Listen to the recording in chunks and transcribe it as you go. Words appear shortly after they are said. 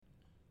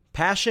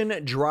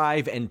Passion,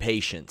 drive, and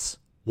patience.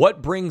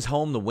 What brings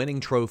home the winning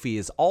trophy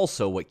is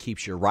also what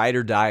keeps your ride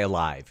or die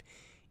alive.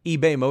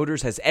 eBay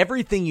Motors has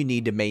everything you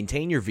need to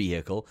maintain your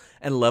vehicle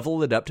and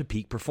level it up to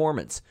peak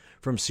performance.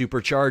 From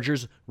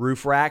superchargers,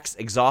 roof racks,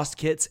 exhaust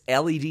kits,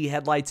 LED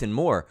headlights, and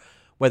more.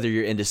 Whether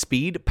you're into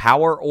speed,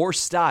 power, or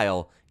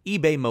style,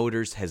 eBay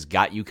Motors has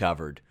got you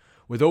covered.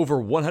 With over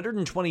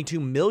 122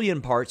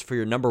 million parts for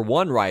your number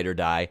one ride or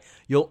die,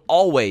 you'll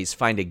always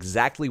find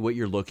exactly what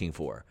you're looking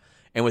for.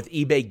 And with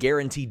eBay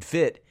Guaranteed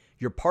Fit,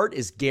 your part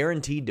is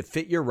guaranteed to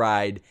fit your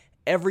ride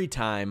every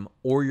time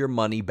or your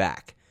money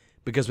back.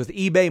 Because with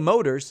eBay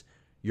Motors,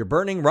 you're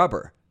burning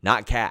rubber,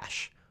 not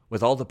cash.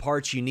 With all the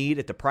parts you need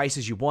at the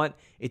prices you want,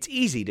 it's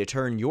easy to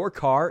turn your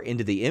car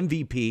into the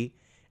MVP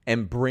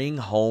and bring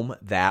home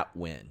that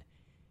win.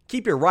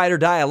 Keep your ride or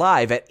die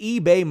alive at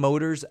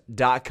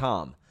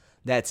ebaymotors.com.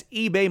 That's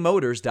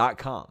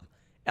ebaymotors.com.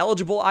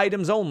 Eligible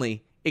items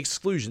only.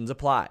 Exclusions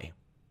apply.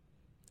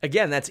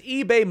 Again, that's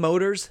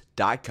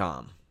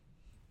ebaymotors.com.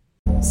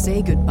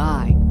 Say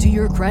goodbye to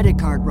your credit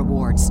card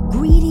rewards.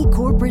 Greedy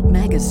corporate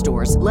mega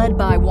stores, led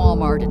by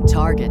Walmart and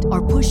Target,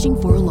 are pushing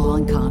for a law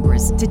in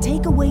Congress to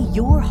take away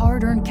your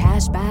hard-earned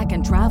cash back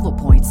and travel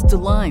points to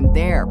line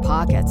their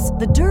pockets.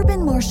 The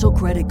Durbin-Marshall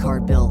credit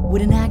card bill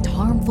would enact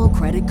harmful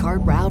credit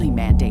card routing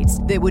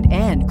mandates that would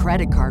end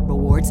credit card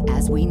rewards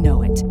as we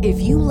know it. If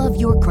you love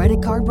your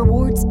credit card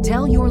rewards,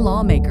 tell your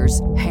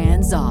lawmakers,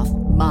 hands off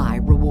my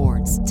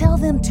rewards. Tell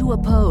them to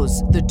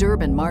oppose the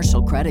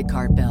Durbin-Marshall credit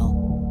card bill.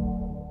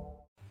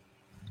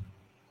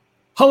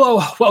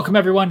 Hello, welcome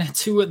everyone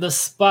to the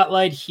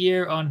Spotlight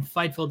here on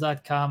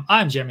Fightful.com.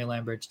 I'm Jeremy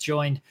Lambert,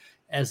 joined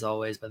as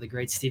always by the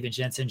great Steven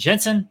Jensen.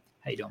 Jensen,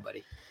 how you doing,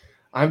 buddy?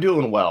 I'm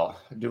doing well.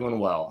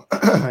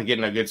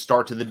 Getting a good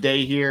start to the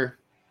day here.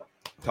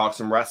 Talk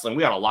some wrestling.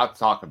 We got a lot to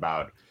talk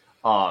about.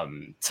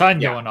 Going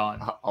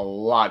on. A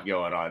lot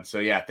going on. So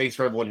yeah, thanks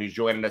for everyone who's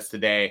joining us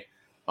today.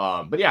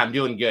 But yeah, I'm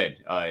doing good.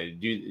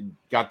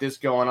 Got this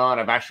going on.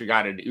 I've actually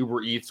got an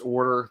Uber Eats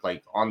order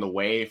like on the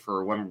way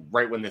for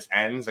right when this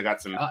ends. I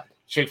got some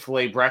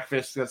Chick-fil-A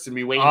breakfast that's gonna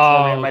be waiting for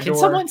me at my door.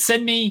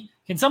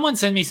 Can someone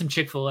send me some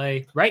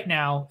Chick-fil-A right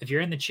now? If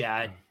you're in the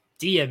chat,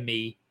 DM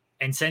me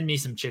and send me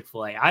some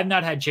Chick-fil-A. I've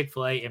not had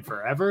Chick-fil-A in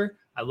forever.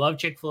 I love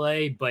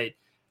Chick-fil-A, but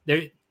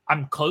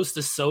I'm close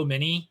to so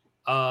many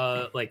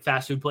like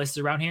fast food places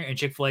around here, and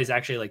Chick-fil-A is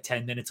actually like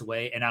 10 minutes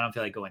away, and I don't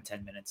feel like going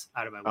 10 minutes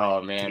out of my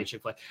way to get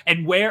Chick-fil-A.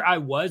 And where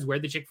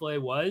the Chick-fil-A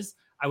was,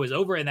 I was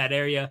over in that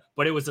area,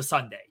 but it was a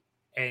Sunday,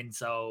 and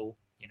so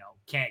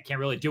can't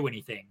really do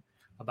anything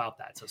about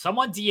that. So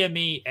someone DM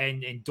me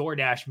and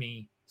DoorDash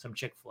me some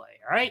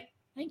Chick-fil-A. All right,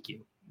 thank you.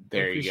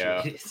 There you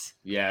go.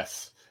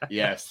 Yes.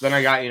 Then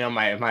I got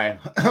my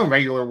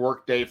regular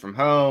work day from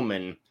home,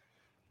 and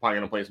probably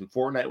gonna play some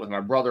Fortnite with my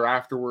brother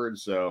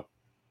afterwards. So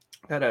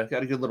got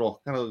a good little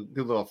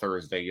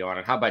Thursday going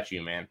on. How about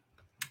you, man?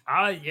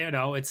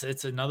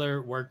 It's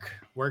another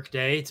work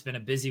day. It's been a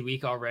busy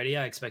week already.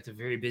 I expect a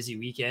very busy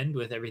weekend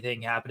with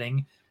everything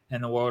happening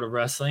in the world of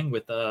wrestling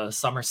with the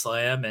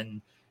SummerSlam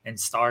and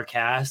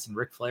StarCast and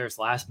Ric Flair's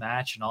last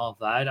match and all of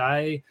that.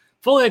 I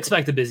fully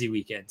expect a busy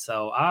weekend.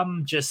 So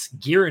I'm just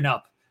gearing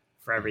up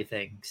for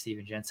everything,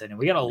 Steven Jensen. And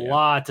we got a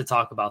lot to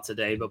talk about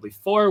today. But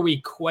before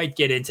we quite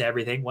get into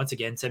everything, once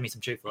again, send me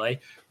some Chick-fil-A.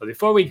 But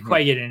before we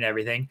quite get into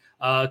everything,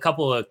 a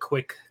couple of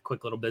quick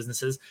little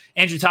businesses.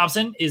 Andrew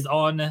Thompson is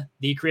on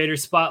the Creator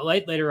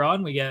Spotlight later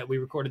on. We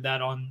recorded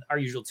that on our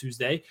usual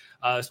Tuesday.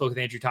 Spoke with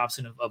Andrew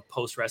Thompson of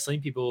Post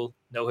Wrestling. People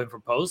know him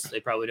from Post. They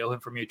probably know him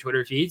from your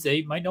Twitter feeds.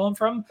 They might know him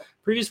from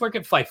previous work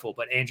at Fightful.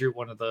 But Andrew,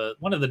 one of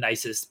the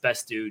nicest,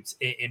 best dudes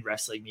in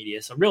wrestling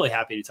media. So I'm really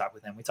happy to talk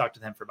with him. We talked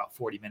with him for about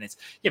 40 minutes.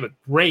 Yeah, but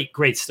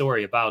great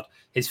story about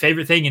his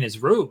favorite thing in his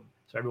room.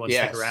 So everyone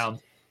stick around.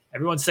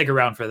 Everyone stick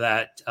around for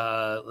that.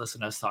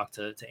 Listen to us talk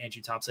to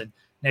Andrew Thompson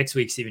next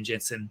week. Steven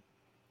Jensen,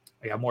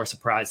 I got more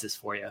surprises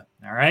for you.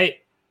 All right.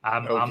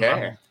 I'm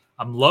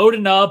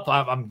loading up.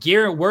 I'm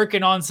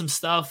working on some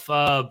stuff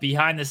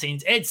behind the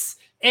scenes. It's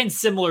in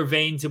similar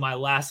vein to my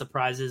last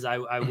surprises,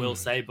 I will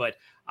say, but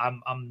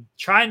I'm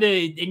trying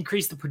to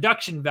increase the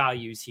production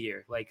values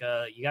here. Like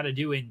you got to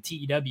do in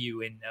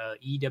TEW and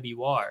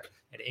EWR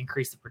and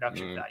increase the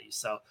production value.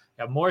 So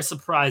got more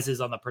surprises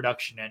on the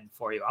production end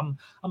for you.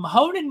 I'm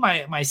honing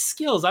my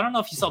skills. I don't know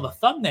if you saw the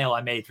thumbnail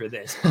I made for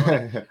this, but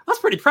I was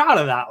pretty proud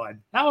of that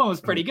one. That one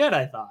was pretty good,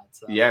 I thought.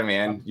 So, yeah,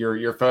 man,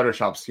 your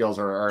Photoshop skills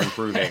are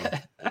improving.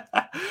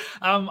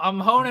 I'm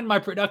honing my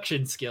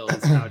production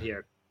skills out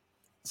here.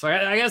 So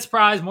I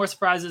got more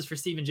surprises for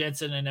Steven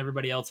Jensen and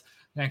everybody else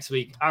next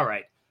week. All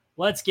right,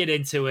 let's get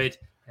into it.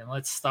 And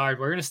let's start.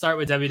 We're going to start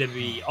with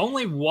WWE.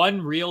 Only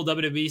one real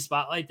WWE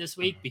spotlight this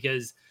week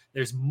because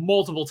there's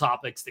multiple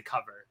topics to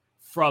cover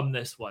from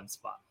this one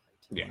spotlight.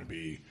 You want to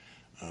be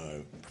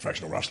a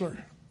professional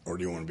wrestler, or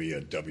do you want to be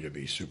a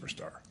WWE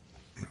superstar?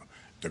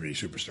 WWE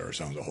superstar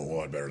sounds a whole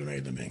lot better to me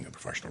than being a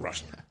professional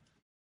wrestler.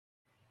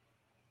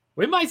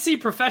 We might see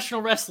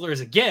professional wrestlers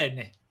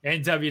again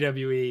in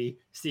WWE,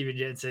 Steven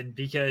Jensen,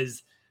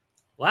 because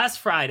last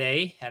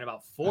Friday at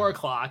about 4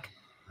 o'clock,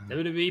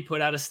 WWE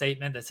put out a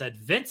statement that said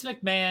Vince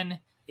McMahon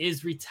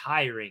is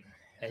retiring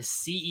as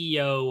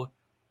CEO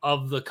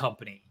of the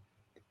company.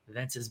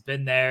 Vince has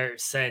been there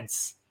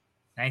since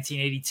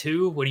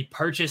 1982 when he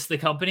purchased the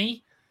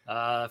company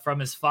from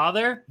his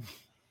father.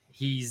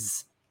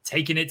 He's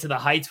taken it to the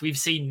heights we've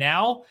seen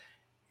now.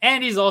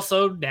 And he's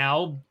also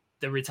now,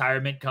 the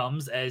retirement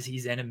comes as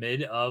he's in a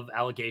mid of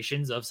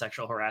allegations of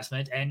sexual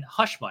harassment and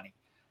hush money.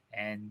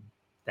 And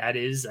that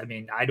is, I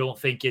mean, I don't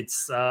think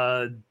it's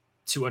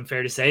too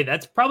unfair to say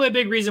that's probably a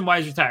big reason why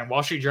he's retiring.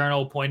 Wall Street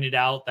Journal pointed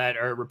out that,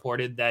 or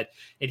reported that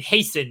it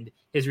hastened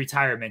his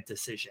retirement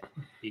decision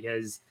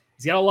because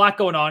he's got a lot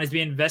going on. He's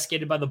being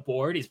investigated by the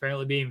board. He's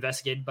apparently being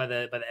investigated by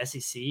the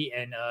SEC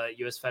and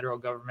U.S. federal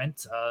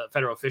government,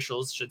 federal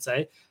officials, should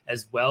say,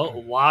 as well. A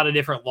lot of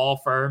different law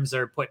firms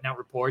are putting out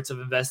reports of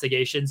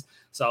investigations.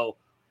 So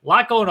a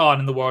lot going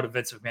on in the world of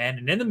Vince McMahon.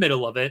 And in the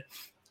middle of it,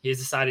 he has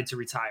decided to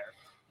retire.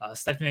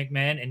 Stephanie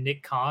McMahon and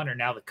Nick Khan are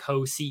now the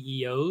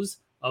co-CEOs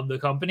of the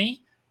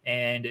company.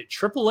 And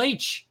Triple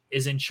H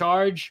is in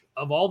charge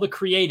of all the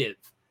creative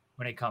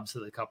when it comes to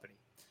the company.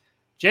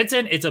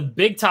 Jensen, it's a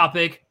big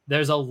topic.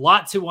 There's a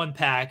lot to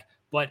unpack,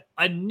 but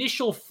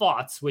initial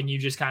thoughts when you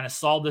just kind of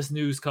saw this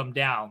news come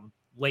down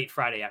late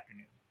Friday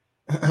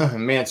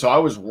afternoon. Man, so I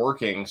was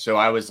working. So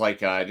I was like,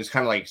 just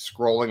kind of like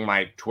scrolling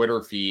my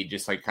Twitter feed,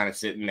 just like kind of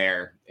sitting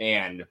there.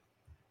 And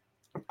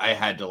I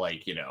had to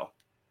like,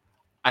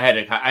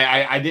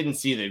 I didn't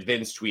see the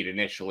Vince tweet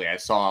initially. I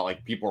saw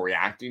like people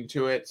reacting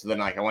to it. So then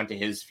like I went to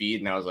his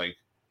feed and I was like,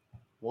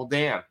 well,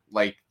 damn,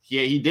 like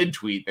he did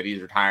tweet that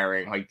he's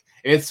retiring. Like,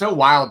 and it's so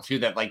wild too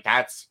that like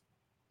that's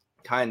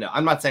kind of,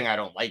 I'm not saying I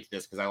don't like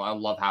this because I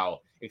love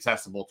how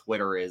accessible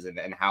Twitter is and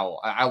how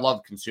I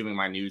love consuming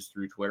my news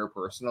through Twitter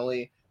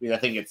personally. I mean, I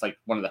think it's like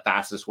one of the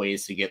fastest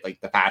ways to get like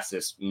the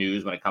fastest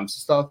news when it comes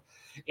to stuff.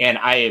 And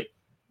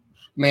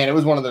it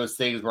was one of those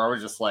things where I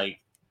was just like,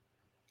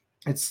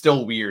 it's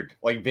still weird.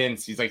 Like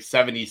Vince, he's like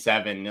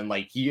 77 and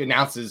like he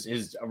announces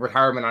his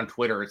retirement on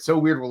Twitter. It's so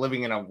weird. We're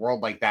living in a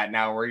world like that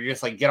now where you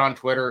just like get on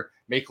Twitter,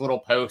 make a little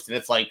post and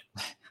it's like,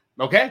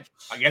 okay,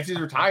 I guess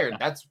he's retired.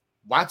 That's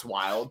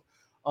wild.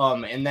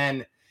 And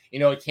then,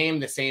 it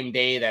came the same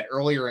day that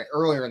earlier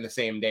in the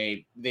same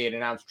day, they had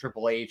announced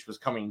Triple H was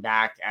coming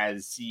back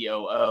as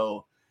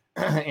COO.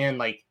 And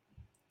like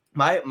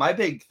my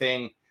big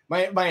thing,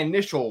 my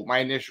initial,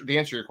 to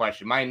answer your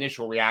question, my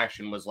initial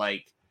reaction was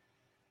like,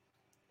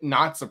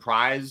 not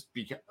surprised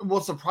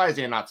surprised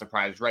and not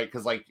surprised, right?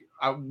 Because like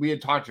we had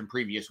talked in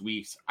previous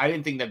weeks, I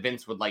didn't think that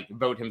Vince would like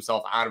vote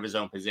himself out of his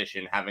own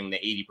position, having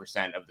the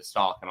 80% of the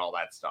stock and all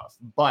that stuff.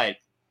 But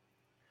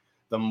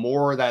the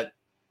more that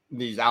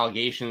these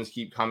allegations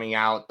keep coming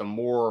out, the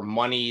more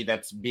money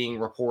that's being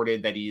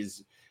reported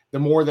the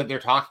more that they're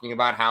talking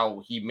about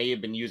how he may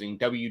have been using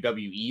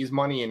WWE's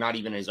money and not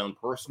even his own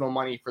personal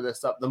money for this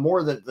stuff. The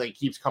more that like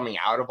keeps coming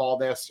out of all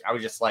this, I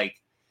was just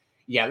like,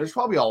 yeah, there's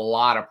probably a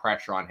lot of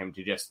pressure on him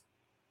to just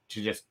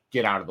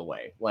get out of the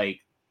way. Like,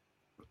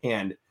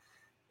 and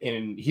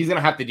he's going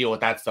to have to deal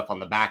with that stuff on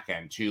the back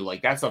end too.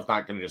 Like that stuff's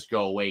not going to just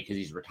go away because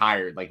he's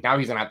retired. Like now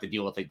he's going to have to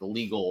deal with like the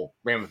legal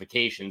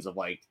ramifications of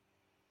like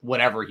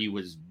whatever he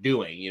was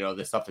doing,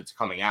 the stuff that's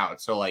coming out.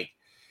 So like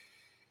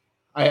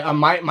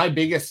my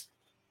biggest,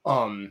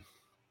 one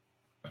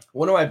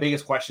of my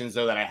biggest questions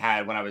though that I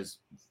had when I was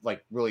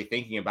like really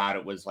thinking about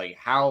it was like,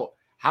 how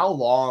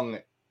long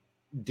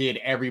did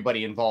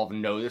everybody involved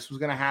know this was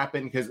going to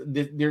happen? Because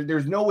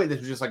there's no way this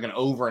was just like an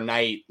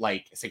overnight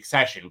like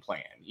succession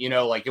plan.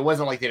 Like it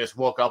wasn't like they just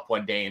woke up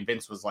one day and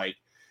Vince was like,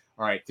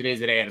 all right, today's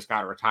the day I just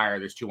got to retire.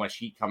 There's too much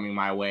heat coming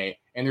my way.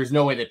 And there's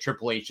no way that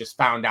Triple H just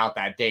found out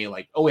that day,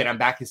 like, oh, wait, I'm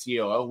back as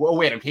COO. Oh,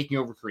 wait, I'm taking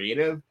over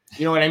creative.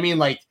 You know what I mean?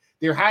 Like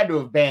there had to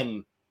have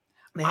been.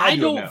 I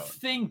don't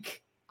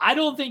think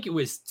it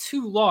was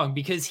too long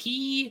because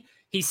he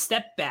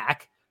stepped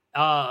back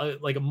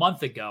like a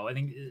month ago. I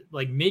think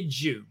like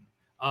mid-June.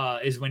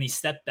 Is when he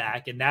stepped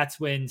back, and that's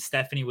when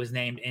Stephanie was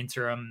named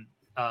interim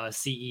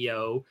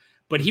CEO.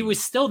 But he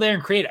was still there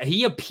and creative.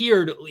 He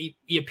appeared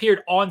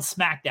on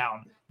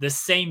SmackDown the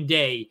same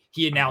day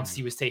he announced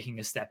he was taking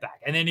a step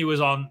back, and then he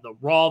was on the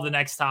Raw the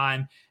next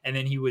time, and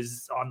then he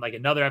was on like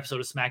another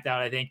episode of SmackDown.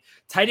 I think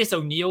Titus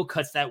O'Neil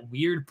cuts that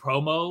weird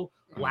promo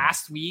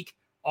last week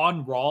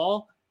on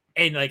Raw,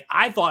 and like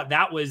I thought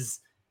that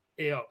was.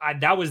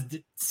 That was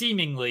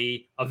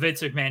seemingly a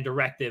Vince McMahon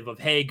directive of,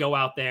 hey, go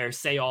out there,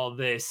 say all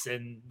this.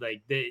 And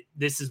like,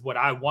 this is what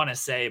I want to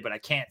say, but I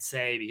can't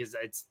say because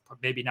it's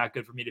maybe not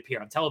good for me to appear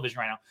on television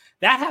right now.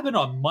 That happened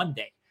on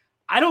Monday.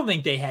 I don't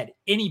think they had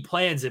any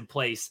plans in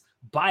place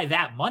by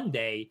that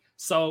Monday.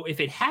 So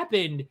if it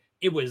happened,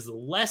 it was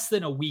less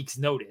than a week's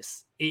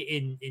notice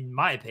in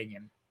my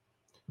opinion,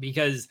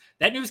 because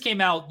that news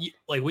came out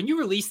like when you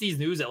release these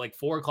news at like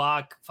 4:00,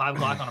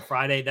 5:00 on a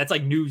Friday, that's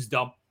like news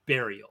dump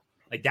burial.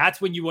 Like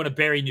that's when you want to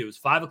bury news,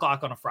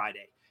 5:00 on a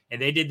Friday.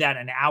 And they did that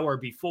an hour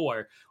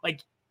before. Like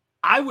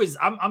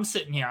I'm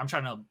sitting here, I'm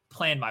trying to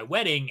plan my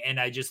wedding. And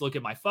I just look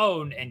at my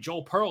phone and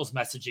Joel Pearl's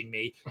messaging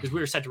me because we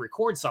were set to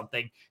record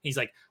something. He's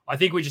like, I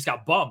think we just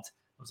got bumped.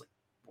 I was like,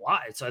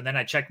 why? So then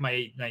I checked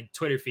my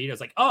Twitter feed. I was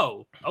like,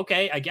 oh,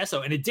 okay, I guess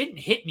so. And it didn't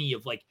hit me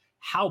of like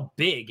how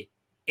big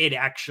it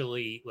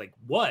actually like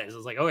was. I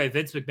was like, okay,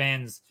 Vince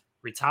McMahon's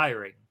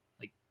retiring.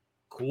 Like,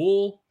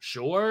 cool,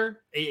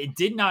 sure. It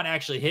did not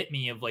actually hit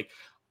me of like,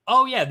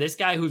 oh yeah, this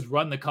guy who's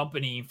run the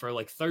company for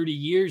like 30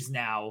 years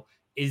now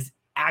is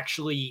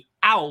actually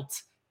out.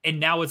 And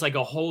now it's like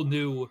a whole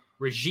new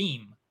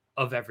regime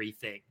of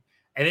everything.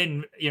 And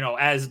then,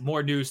 as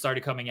more news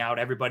started coming out,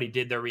 everybody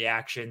did their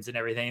reactions and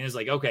everything. And it was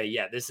like, okay,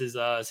 yeah, this is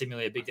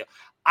seemingly a big deal.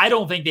 I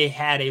don't think they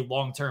had a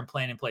long-term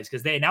plan in place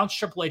because they announced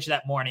Triple H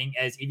that morning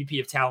as EVP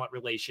of Talent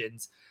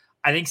Relations.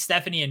 I think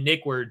Stephanie and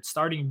Nick were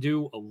starting to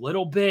do a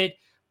little bit,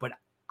 but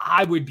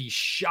I would be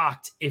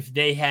shocked if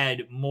they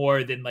had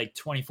more than like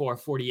 24,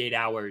 48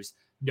 hours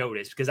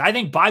notice. Because I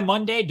think by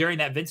Monday during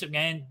that Vince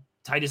McMahon,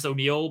 Titus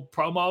O'Neil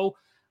promo,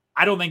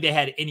 I don't think they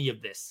had any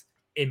of this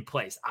in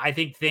place. I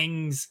think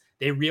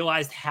they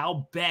realized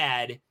how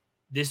bad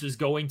this was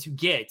going to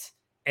get.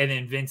 And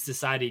then Vince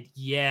decided,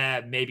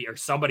 yeah, maybe, or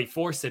somebody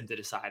forced him to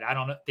decide. I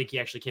don't think he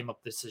actually came up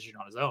with the decision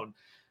on his own.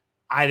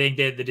 I think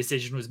that the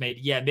decision was made,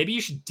 yeah, maybe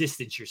you should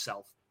distance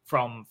yourself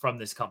from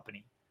this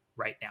company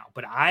right now.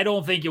 But I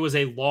don't think it was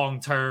a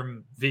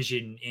long-term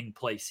vision in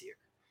place here.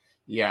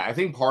 Yeah, I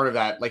think part of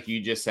that, like you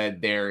just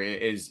said there,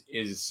 is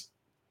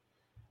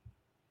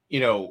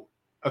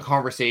a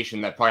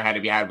conversation that probably had to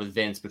be had with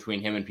Vince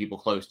between him and people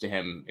close to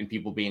him, and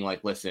people being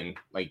like, listen,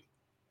 like,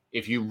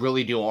 if you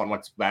really do want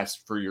what's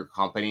best for your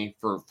company,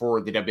 for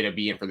the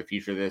WWE and for the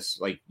future of this,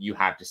 like, you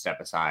have to step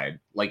aside.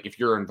 Like, if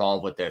you're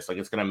involved with this, like,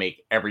 it's going to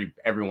make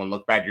everyone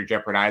look bad. You're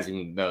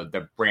jeopardizing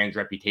the brand's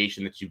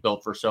reputation that you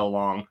built for so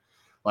long.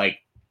 Like,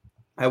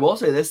 I will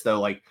say this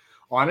though, like,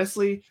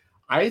 honestly,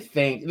 I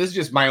think this is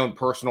just my own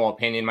personal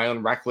opinion, my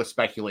own reckless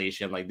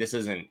speculation. Like, this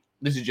is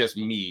just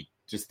me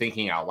just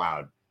thinking out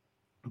loud.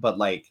 But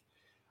like,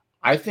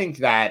 I think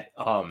that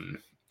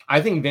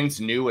I think Vince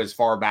knew as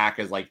far back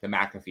as like the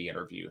McAfee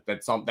interview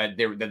that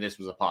this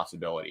was a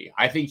possibility.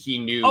 I think he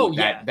knew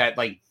that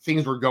like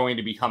things were going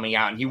to be coming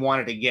out, and he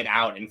wanted to get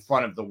out in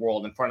front of the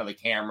world, in front of the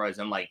cameras,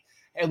 and like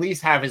at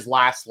least have his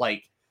last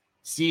like,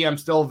 see, I'm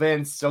still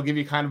Vince. Still give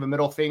you kind of a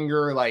middle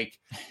finger, like,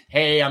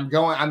 hey,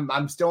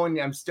 I'm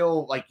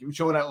still like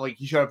showing up. Like,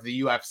 he showed up at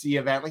the UFC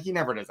event. Like, he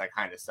never does that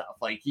kind of stuff.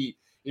 Like, he,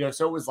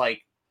 so it was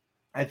like,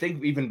 I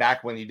think even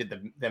back when he did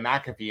the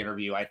McAfee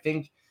interview, I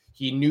think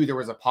he knew there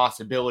was a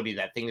possibility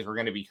that things were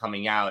going to be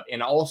coming out.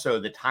 And also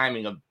the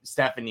timing of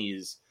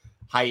Stephanie's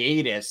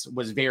hiatus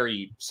was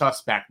very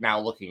suspect now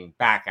looking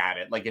back at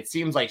it. Like, it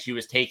seems like she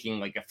was taking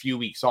like a few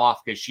weeks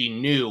off because she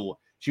knew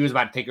she was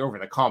about to take over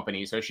the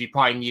company. So she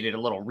probably needed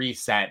a little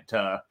reset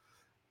to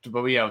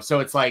so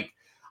it's like,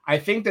 I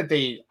think that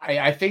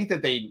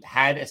they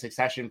had a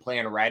succession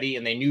plan ready,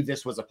 and they knew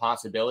this was a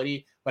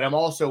possibility. But I'm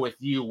also with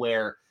you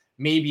where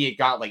maybe it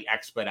got like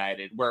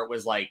expedited, where it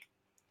was like,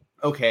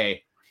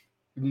 okay,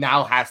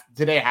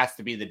 today has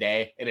to be the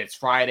day, and it's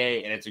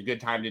Friday, and it's a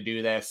good time to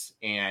do this.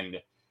 And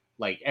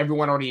like,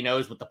 everyone already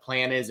knows what the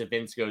plan is if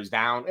Vince goes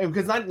down. And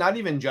because not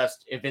even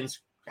just if Vince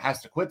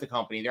has to quit the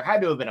company, there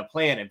had to have been a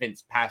plan if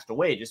Vince passed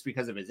away just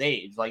because of his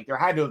age. Like, there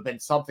had to have been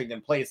something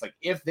in place. Like,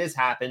 if this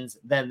happens,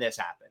 then this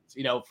happens,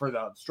 for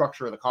the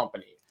structure of the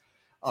company.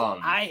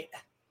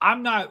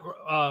 I'm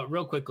not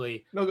real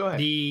quickly. No, go ahead.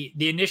 The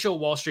initial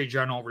Wall Street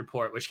Journal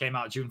report, which came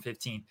out June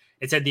 15th,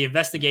 it said the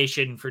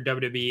investigation for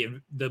WWE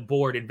and the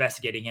board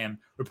investigating him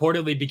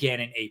reportedly began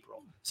in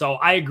April. So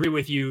I agree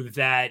with you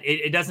that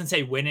it doesn't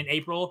say when in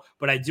April,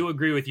 but I do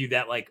agree with you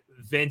that like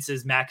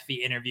Vince's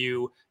McAfee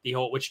interview,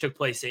 which took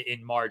place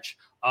in March,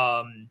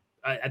 I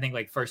think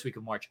like first week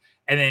of March,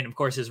 and then of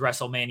course his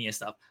WrestleMania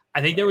stuff.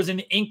 I think there was an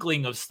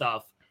inkling of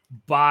stuff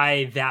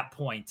by that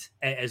point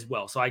as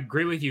well. So I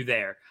agree with you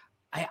there.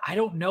 I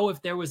don't know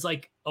if there was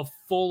like a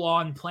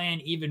full-on plan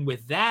even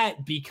with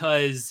that,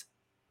 because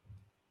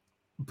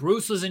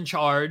Bruce was in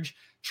charge.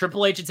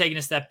 Triple H had taken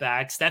a step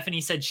back. Stephanie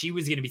said she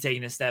was going to be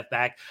taking a step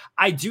back.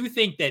 I do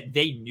think that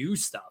they knew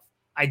stuff.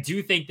 I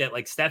do think that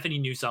like Stephanie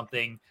knew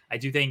something. I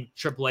do think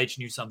Triple H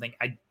knew something.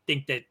 I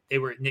think that they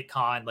were Nick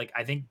Khan. Like,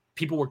 I think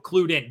people were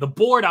clued in. The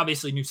board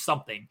obviously knew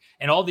something,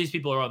 and all these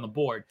people are on the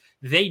board.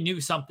 They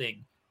knew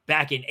something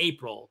back in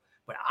April,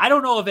 but I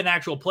don't know if an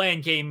actual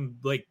plan came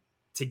like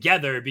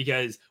together,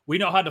 because we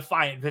know how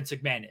defiant Vince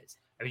McMahon is.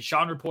 I mean,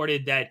 Sean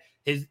reported that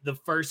the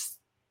first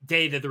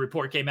day that the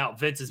report came out,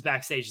 Vince is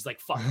backstage. He's like,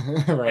 fuck.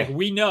 Right. Like,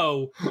 we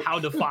know how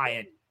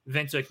defiant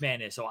Vince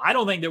McMahon is. So I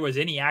don't think there was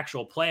any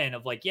actual plan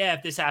of like, yeah,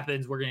 if this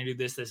happens, we're going to do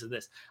this, this, and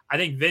this. I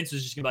think Vince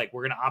was just going to be like,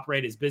 we're going to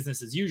operate as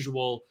business as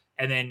usual.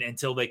 And then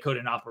until they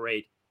couldn't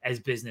operate as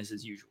business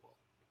as usual.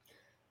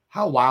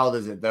 How wild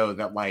is it though,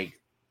 that like,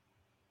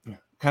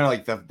 kind of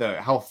like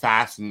the how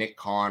fast Nick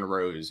Khan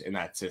rose in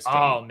that system.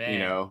 Oh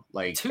man,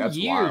 like 2 that's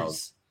years. Wild.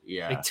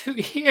 Yeah, like 2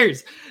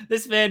 years.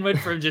 This man went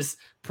from just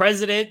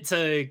president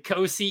to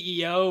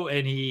co-CEO,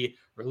 and he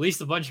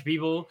released a bunch of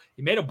people.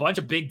 He made a bunch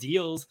of big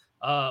deals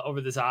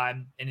over the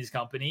time in his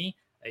company.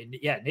 And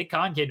yeah, Nick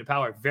Khan came to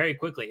power very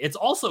quickly. It's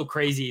also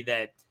crazy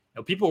that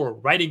people were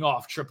writing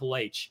off Triple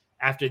H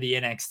after the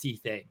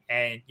NXT thing.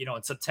 And,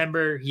 in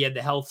September, he had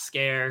the health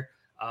scare,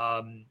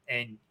 and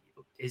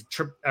his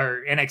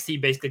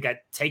NXT basically got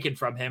taken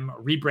from him,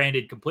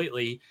 rebranded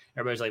completely.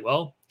 Everybody's like,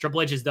 well,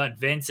 Triple H is done.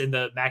 Vince in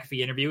the McAfee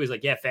interview is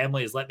like, yeah,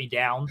 family has let me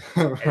down.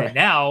 Right. And then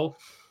now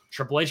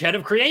Triple H head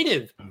of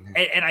creative.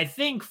 And I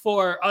think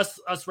for us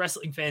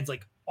wrestling fans,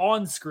 like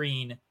on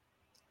screen,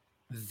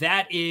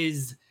 that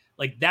is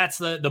like, that's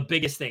the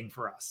biggest thing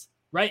for us,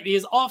 right?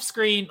 Because off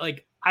screen,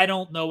 like, I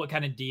don't know what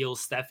kind of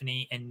deals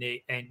Stephanie and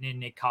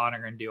Nick Khan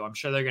are going to do. I'm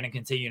sure they're going to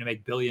continue to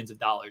make billions of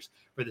dollars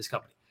for this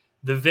company.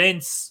 The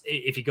Vince,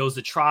 if he goes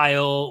to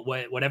trial,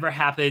 whatever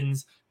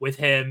happens with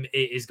him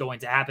is going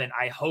to happen.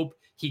 I hope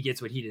he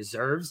gets what he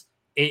deserves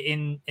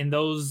in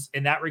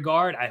that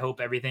regard. I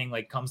hope everything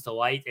like comes to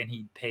light and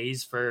he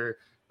pays for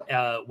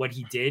what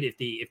he did if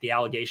the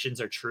allegations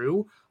are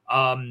true.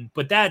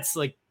 But that's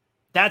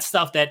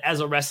stuff that as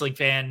a wrestling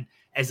fan,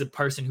 as a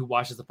person who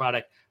watches the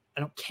product,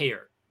 I don't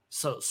care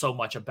so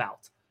much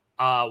about.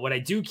 What I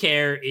do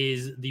care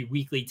is the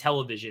weekly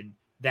television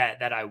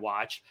that I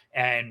watch.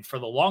 And for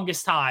the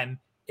longest time,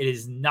 it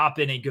has not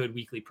been a good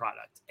weekly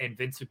product. And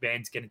Vince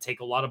McMahon's going to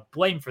take a lot of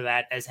blame for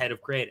that as head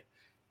of creative.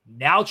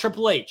 Now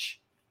Triple H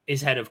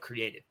is head of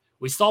creative.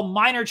 We saw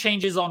minor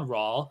changes on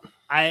Raw.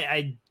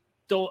 I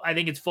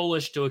think it's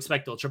foolish to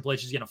expect that Triple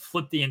H is going to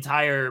flip the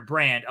entire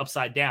brand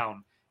upside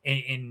down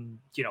in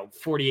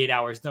 48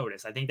 hours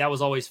notice. I think that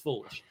was always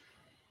foolish.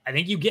 I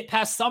think you get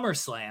past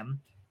SummerSlam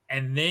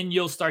and then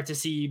you'll start to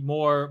see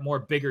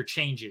more bigger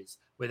changes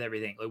with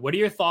everything. Like, what are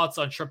your thoughts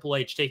on Triple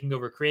H taking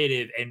over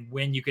creative and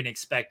when you can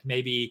expect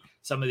maybe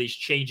some of these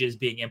changes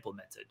being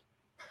implemented?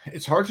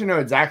 It's hard to know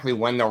exactly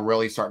when they'll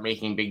really start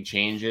making big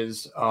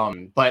changes.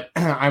 But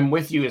I'm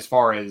with you as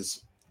far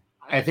as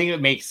I think it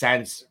makes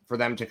sense for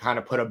them to kind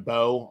of put a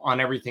bow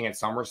on everything at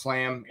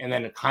SummerSlam and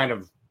then kind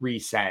of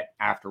reset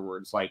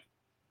afterwards. Like,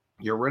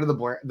 you're rid of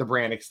the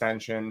brand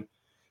extension,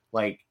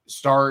 like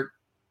start,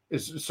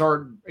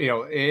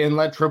 and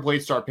let Triple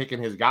H start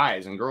picking his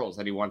guys and girls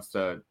that he wants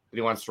to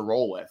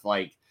roll with.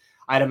 Like,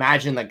 I'd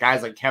imagine that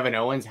guys like Kevin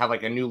Owens have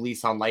like a new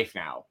lease on life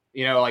now.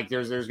 Like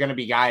there's going to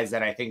be guys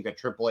that I think that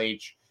Triple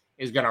H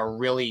is going to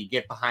really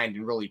get behind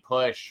and really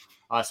push.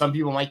 Some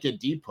people might get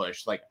deep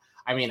pushed. Like,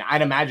 I mean,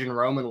 I'd imagine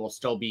Roman will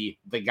still be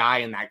the guy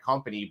in that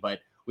company, but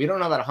we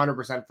don't know that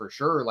 100% for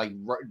sure. Like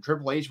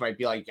Triple H might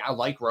be like, I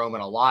like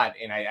Roman a lot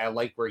and I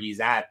like where he's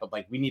at, but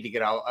like we need to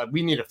get out.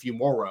 We need a few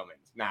more Romans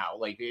now.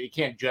 Like, it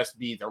can't just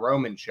be the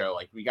Roman show.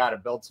 Like, we got to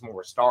build some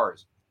more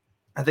stars.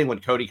 I think when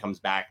Cody comes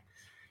back,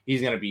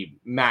 he's going to be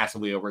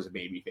massively over as a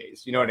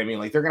babyface. You know what I mean?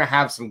 Like, they're going to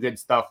have some good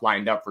stuff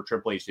lined up for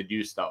Triple H to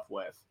do stuff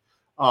with.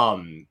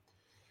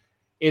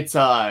 It's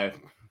the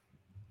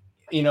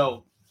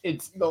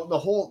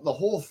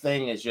whole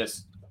thing is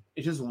just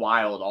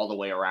wild all the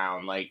way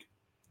around. Like,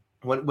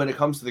 when it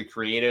comes to the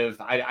creative,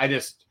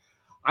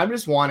 I'm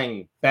just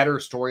wanting better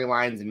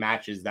storylines and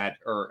matches that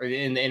are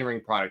in the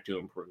in-ring product to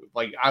improve.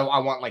 Like, I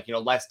want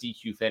less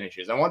DQ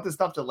finishes. I want the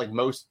stuff to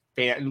less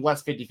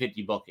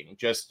 50-50 booking.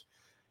 Just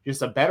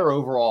a better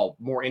overall,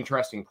 more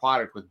interesting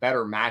product with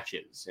better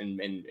matches and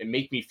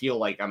make me feel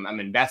like I'm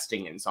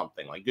investing in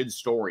something, like good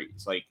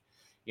stories. Like,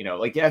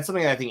 that's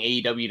something that I think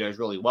AEW does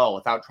really well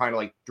without trying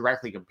to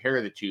directly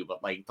compare the two.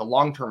 But like the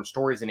long-term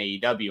stories in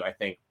AEW, I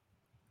think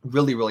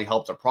really, really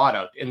helps a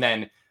product. And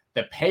then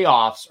the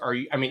payoffs are,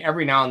 I mean,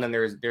 every now and then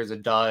there's a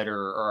dud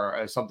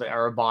or something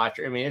or a botch.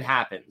 I mean, it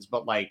happens,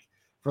 but like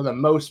for the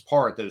most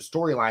part, those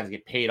storylines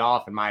get paid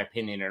off, in my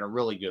opinion, in a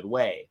really good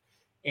way.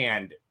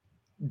 And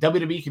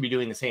WWE could be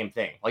doing the same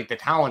thing. Like, the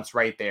talent's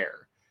right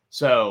there.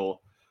 So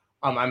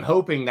I'm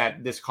hoping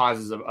that this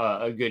causes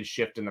a good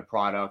shift in the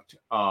product.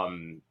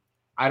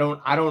 I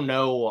don't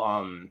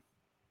know.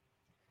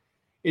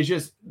 It's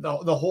just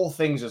the whole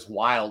thing's just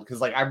wild. Cause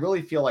like, I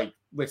really feel like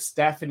with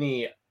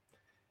Stephanie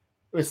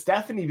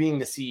being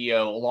the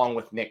CEO along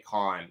with Nick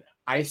Khan,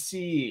 I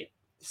see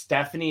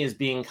Stephanie as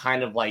being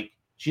kind of like,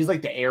 she's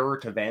like the heir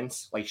to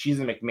Vince. Like, she's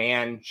a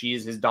McMahon.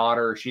 She's his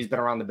daughter. She's been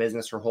around the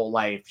business her whole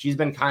life. She's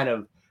been kind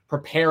of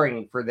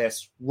preparing for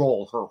this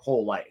role her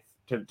whole life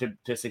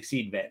to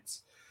succeed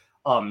Vince.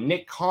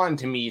 Nick Khan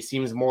to me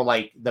seems more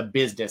like the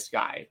business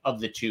guy of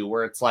the two,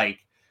 where it's like,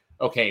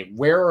 okay,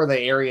 where are the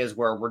areas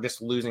where we're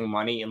just losing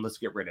money and let's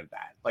get rid of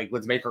that. Like,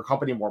 let's make our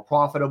company more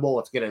profitable.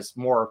 Let's get us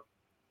more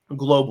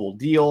global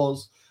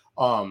deals,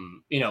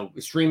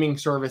 streaming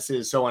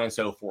services, so on and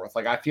so forth.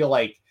 Like, I feel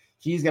like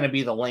he's going to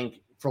be the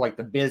link for like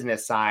the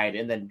business side.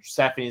 And then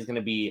Stephanie's going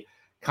to be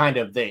kind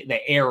of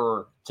the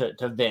heir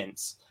to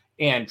Vince.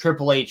 And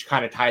Triple H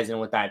kind of ties in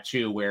with that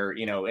too, where,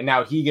 and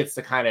now he gets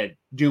to kind of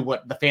do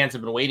what the fans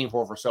have been waiting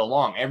for so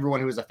long. Everyone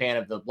who was a fan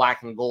of the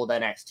black and gold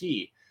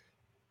NXT,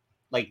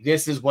 like,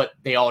 this is what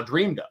they all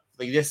dreamed of.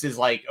 Like, this is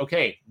like,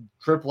 okay,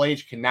 Triple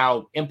H can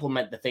now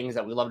implement the things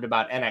that we loved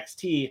about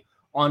NXT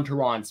onto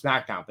Raw and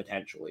SmackDown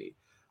potentially.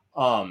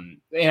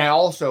 And I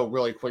also,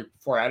 really quick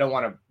before, I don't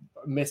want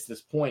to miss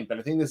this point, but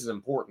I think this is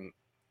important.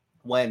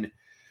 When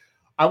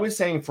I was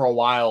saying for a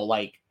while,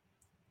 like,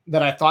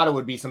 that I thought it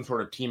would be some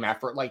sort of team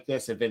effort like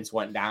this if Vince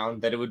went down,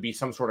 that it would be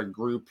some sort of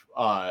group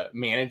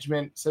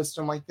management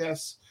system like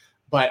this.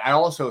 But I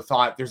also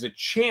thought there's a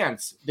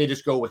chance they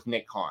just go with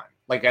Nick Khan,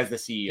 like as the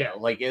CEO. Yeah.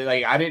 Like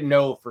I didn't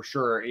know for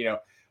sure,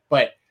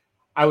 but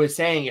I was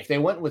saying if they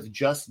went with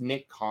just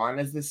Nick Khan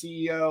as the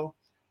CEO,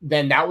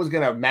 then that was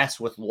going to mess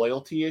with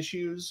loyalty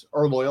issues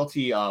or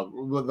loyalty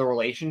with the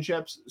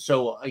relationships.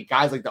 So like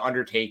guys like The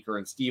Undertaker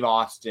and Steve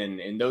Austin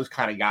and those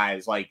kind of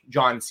guys like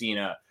John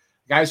Cena,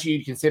 guys who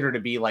you'd consider to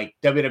be like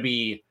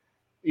WWE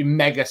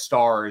mega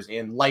stars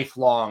and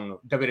lifelong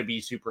WWE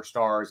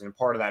superstars and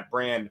part of that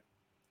brand.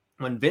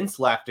 When Vince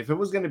left, if it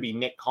was going to be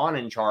Nick Khan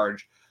in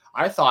charge,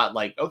 I thought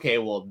like, okay,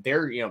 well,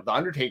 The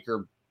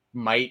Undertaker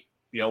might,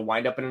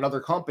 wind up in another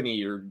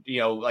company or,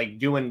 like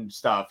doing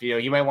stuff,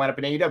 he might wind up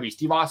in AEW.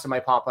 Steve Austin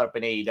might pop up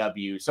in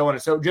AEW, so on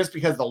and so, just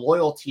because the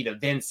loyalty to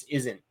Vince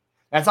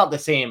that's not the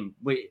same.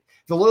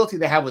 The loyalty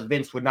they have with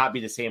Vince would not be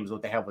the same as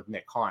what they have with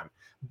Nick Khan.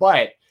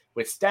 But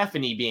with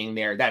Stephanie being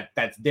there,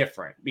 that's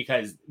different,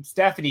 because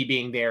Stephanie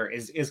being there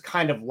is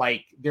kind of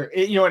like there,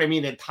 you know what I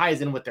mean? It ties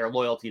in with their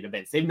loyalty to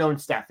Vince. They've known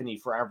Stephanie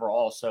forever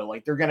also.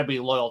 Like they're going to be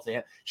loyal to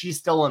him. She's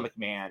still a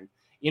McMahon,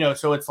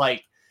 so it's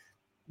like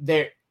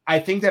I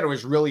think that it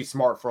was really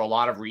smart for a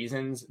lot of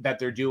reasons that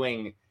they're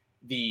doing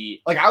I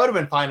would have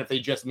been fine if they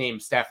just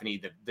named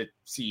Stephanie the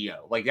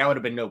CEO. Like that would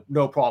have been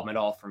no problem at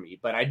all for me.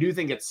 But I do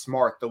think it's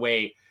smart the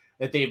way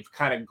that they've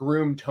kind of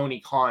groomed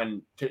Tony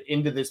Khan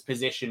into this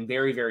position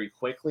very, very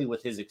quickly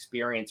with his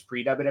experience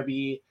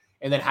pre-WWE,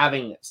 and then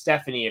having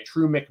Stephanie, a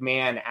true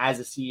McMahon, as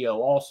a CEO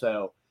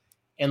also,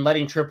 and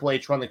letting Triple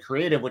H run the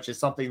creative, which is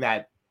something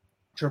that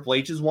Triple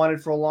H has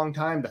wanted for a long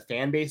time, the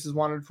fan base has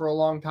wanted for a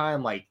long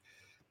time.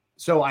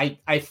 So I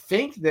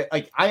think that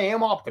I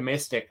am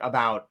optimistic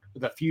about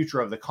the future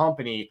of the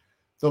company,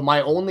 though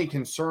my only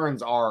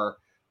concerns are,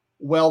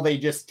 will they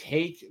just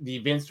take the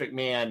Vince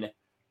McMahon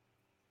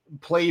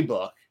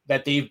playbook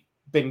that they've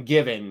been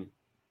given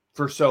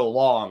for so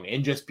long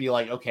and just be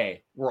like,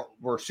 okay,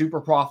 we're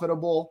super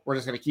profitable. We're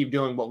just going to keep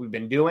doing what we've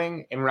been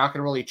doing. And we're not going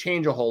to really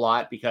change a whole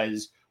lot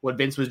because what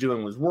Vince was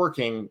doing was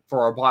working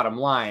for our bottom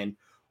line.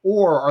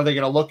 Or are they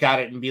going to look at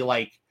it and be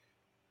like,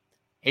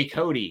 hey,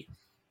 Cody,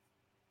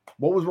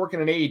 what was working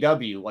in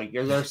AEW? Like,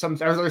 are there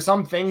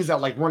some things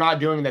that like we're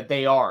not doing that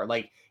they are?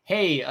 Like,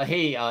 hey,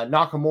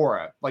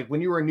 Nakamura, like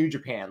when you were in New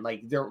Japan,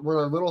 like there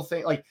were little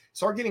things, like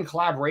start getting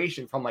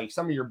collaboration from like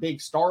some of your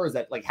big stars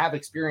that like have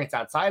experience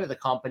outside of the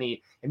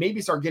company, and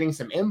maybe start getting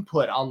some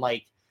input on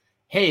like,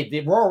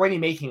 hey, we're already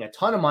making a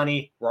ton of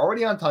money. We're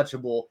already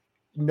untouchable.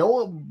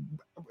 No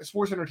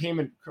sports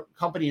entertainment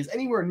company is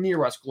anywhere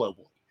near us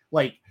globally.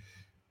 Like,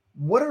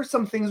 what are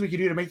some things we could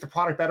do to make the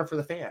product better for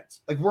the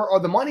fans? Like,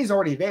 the money's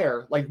already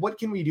there. Like, what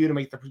can we do to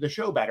make the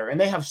show better? And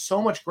they have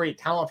so much great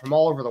talent from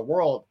all over the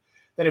world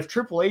that if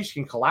Triple H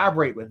can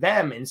collaborate with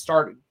them and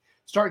start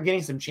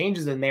getting some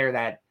changes in there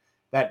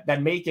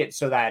that make it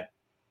so that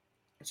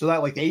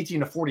like the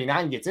 18 to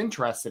 49 gets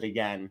interested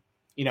again,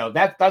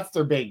 that's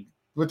their big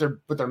what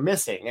they're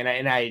missing.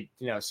 And I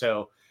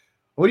so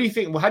what do you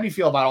think? How do you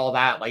feel about all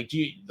that? Like, do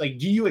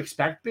you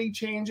expect big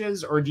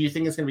changes, or do you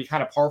think it's going to be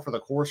kind of par for the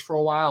course for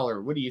a while,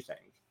 or what do you think?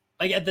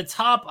 Like at the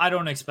top, I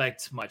don't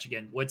expect much.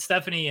 Again, what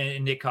Stephanie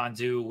and Nick Khan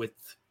do with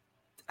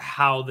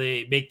how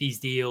they make these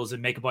deals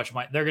and make a bunch of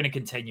money, they're going to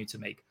continue to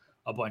make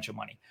a bunch of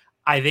money.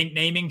 I think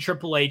naming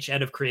Triple H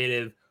head of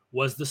creative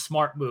was the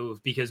smart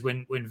move, because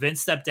when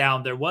Vince stepped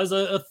down, there was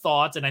a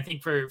thought, and I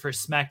think for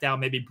SmackDown,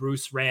 maybe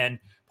Bruce ran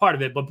part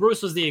of it, but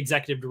Bruce was the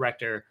executive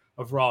director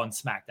of Raw and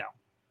SmackDown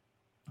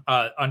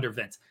under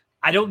Vince.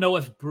 I don't know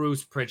if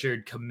Bruce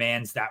Pritchard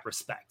commands that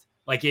respect.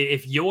 Like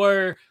if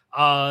you're,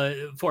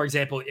 for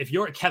example, if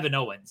you're Kevin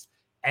Owens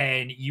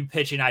and you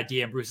pitch an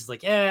idea and Bruce is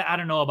like, I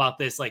don't know about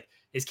this. Like,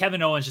 is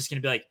Kevin Owens just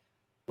going to be like,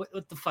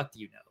 what the fuck do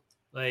you know?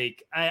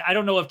 Like, I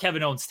don't know if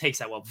Kevin Owens takes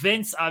that well.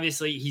 Vince,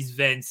 obviously, he's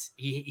Vince.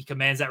 He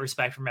commands that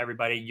respect from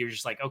everybody. You're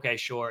just like, okay,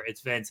 sure,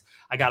 it's Vince.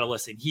 I got to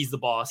listen. He's the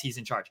boss. He's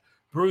in charge.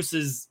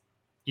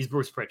 He's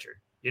Bruce Pritchard.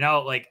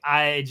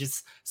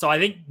 So I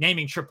think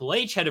naming Triple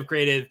H head of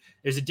creative,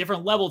 there's a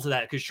different level to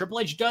that, because Triple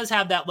H does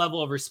have that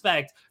level of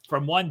respect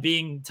from one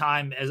being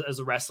time as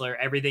a wrestler,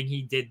 everything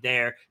he did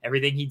there,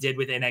 everything he did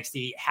with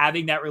NXT,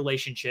 having that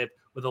relationship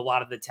with a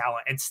lot of the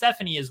talent, and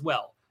Stephanie as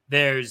well.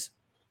 There's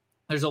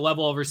a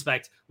level of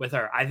respect with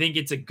her. I think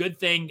it's a good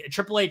thing.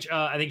 Triple H,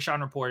 I think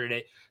Sean reported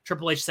it.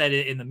 Triple H said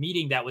it in the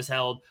meeting that was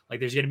held, like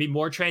there's going to be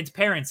more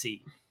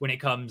transparency when it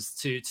comes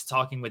to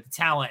talking with the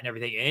talent and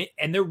everything.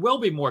 And there will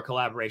be more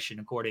collaboration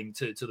according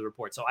to the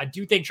report. So I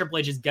do think Triple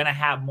H is going to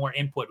have more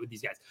input with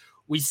these guys.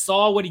 We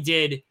saw what he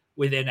did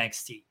with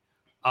NXT.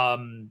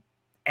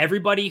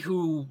 Everybody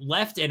who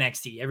left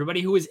NXT,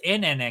 everybody who was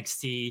in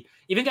NXT,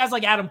 even guys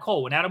like Adam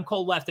Cole, when Adam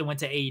Cole left and went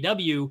to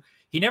AEW,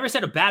 he never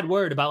said a bad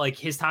word about like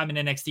his time in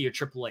NXT or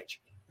Triple H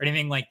or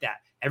anything like that.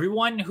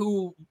 Everyone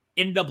who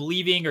ended up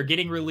leaving or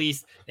getting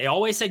released, they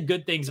always said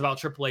good things about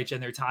Triple H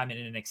and their time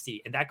in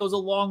NXT. And that goes a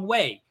long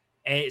way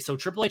So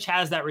Triple H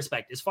has that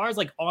respect. As far as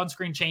like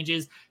on-screen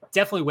changes,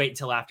 definitely wait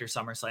until after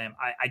SummerSlam.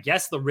 I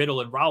guess the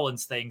Riddle and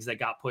Rollins things that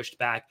got pushed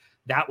back,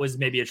 that was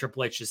maybe a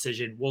Triple H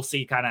decision. We'll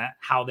see kind of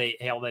how they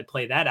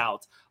play that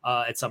out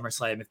at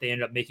SummerSlam, if they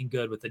end up making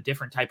good with a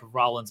different type of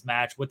Rollins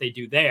match, what they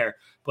do there.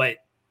 But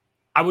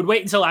I would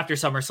wait until after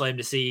SummerSlam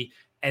to see.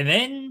 And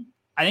then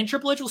I think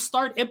Triple H will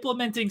start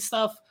implementing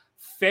stuff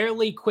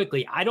fairly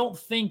quickly. I don't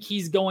think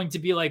he's going to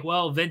be like,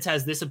 well, Vince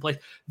has this in place.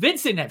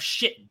 Vince didn't have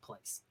shit in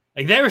place.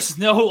 Like there's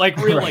no like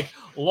real Right. like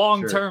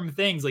long-term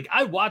things. Like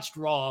I watched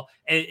Raw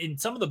and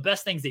some of the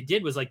best things they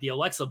did was like the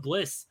Alexa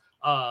Bliss,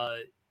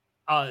 her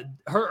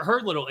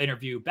little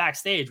interview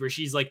backstage where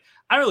she's like,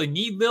 I don't really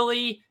need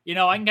Lily. You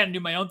know, I can kind of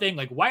do my own thing.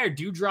 Like why are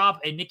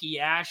Dewdrop and Nikki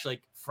Ash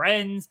like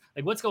friends?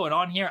 Like what's going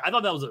on here? I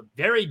thought that was a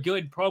very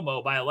good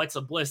promo by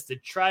Alexa Bliss to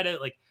try to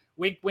like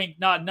wink, wink,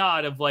 nod,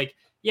 nod of like,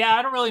 yeah,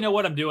 I don't really know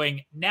what I'm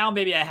doing. Now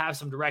maybe I have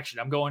some direction.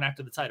 I'm going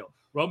after the title.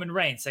 Roman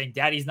Reigns saying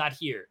daddy's not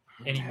here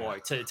anymore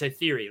to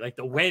Theory. Like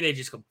the way they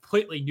just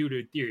completely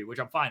neutered Theory, which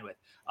I'm fine with.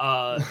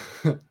 I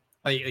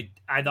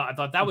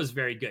thought that was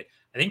very good.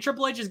 I think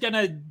Triple H is going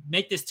to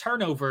make this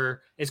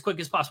turnover as quick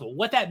as possible.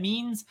 What that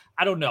means,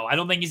 I don't know. I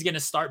don't think he's going to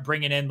start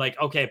bringing in like,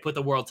 okay, put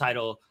the world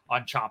title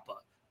on Ciampa,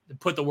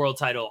 put the world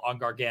title on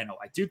Gargano.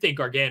 I do think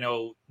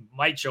Gargano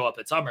might show up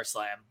at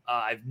SummerSlam.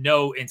 I have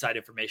no inside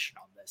information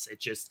on this.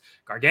 It's just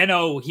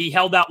Gargano, he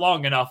held out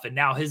long enough and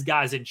now his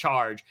guy's in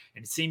charge.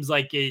 And it seems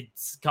like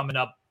it's coming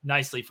up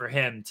nicely for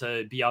him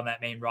to be on that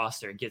main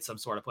roster and get some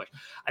sort of push.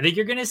 I think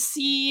you're going to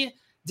see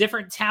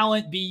different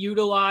talent be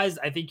utilized.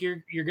 I think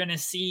you're going to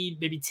see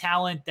maybe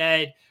talent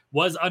that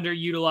was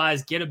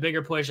underutilized get a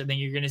bigger push. I think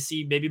you're going to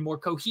see maybe more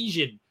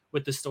cohesion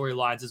with the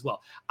storylines as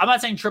well. I'm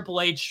not saying Triple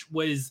H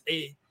was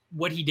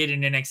what he did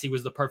in NXT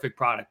was the perfect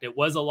product. It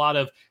was a lot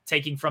of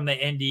taking from the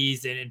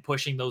indies and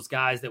pushing those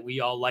guys that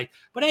we all liked.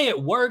 But hey,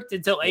 it worked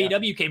until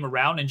AEW came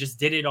around and just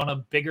did it on a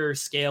bigger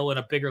scale and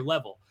a bigger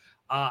level.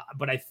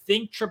 But I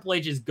think Triple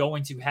H is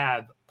going to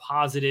have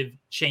positive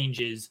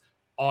changes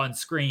on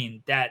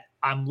screen that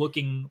I'm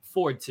looking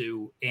forward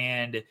to.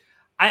 And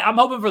I'm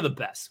hoping for the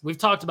best. We've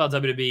talked about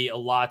WWE a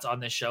lot on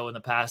this show in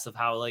the past of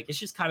how like it's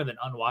just kind of an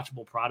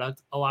unwatchable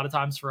product a lot of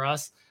times for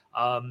us.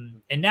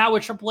 And now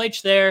with Triple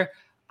H there,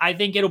 I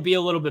think it'll be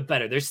a little bit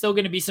better. There's still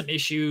going to be some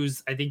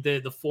issues. I think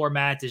the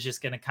format is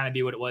just going to kind of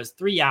be what it was.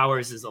 3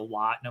 hours is a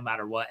lot no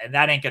matter what, and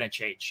that ain't going to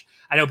change.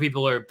 I know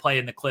people are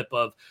playing the clip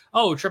of,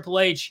 oh,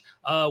 Triple H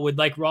would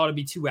like Raw to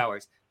be 2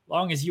 hours.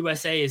 Long as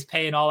USA is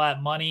paying all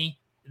that money,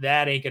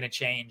 that ain't going to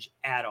change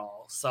at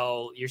all.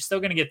 So you're still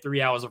going to get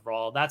 3 hours of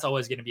Raw. That's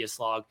always going to be a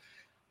slog.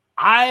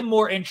 I'm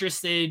more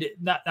interested,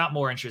 not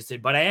more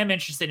interested, but I am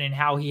interested in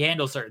how he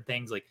handles certain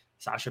things like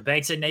Sasha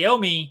Banks and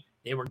Naomi.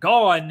 They were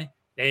gone.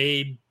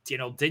 They,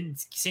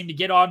 didn't seem to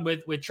get on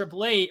with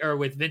Triple H or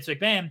with Vince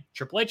McMahon.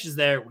 Triple H is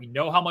there. We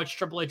know how much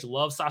Triple H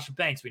loves Sasha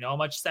Banks. We know how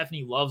much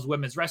Stephanie loves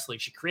women's wrestling.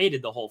 She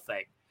created the whole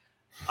thing.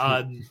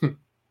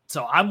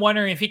 So I'm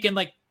wondering if he can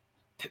like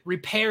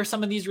repair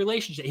some of these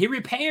relationships. He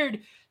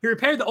repaired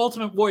the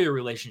Ultimate Warrior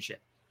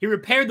relationship. He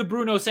repaired the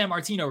Bruno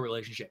Sammartino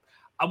relationship.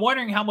 I'm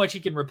wondering how much he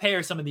can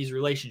repair some of these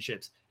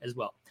relationships as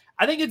well.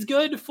 I think it's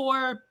good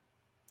for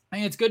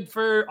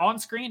on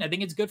screen. I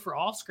think it's good for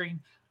off screen.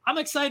 I'm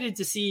excited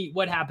to see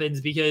what happens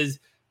because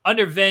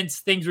under Vince,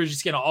 things were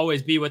just going to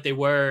always be what they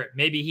were.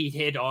 Maybe he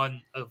hit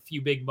on a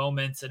few big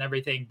moments and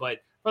everything, but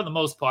for the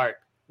most part,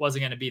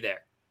 wasn't going to be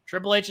there.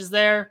 Triple H is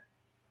there.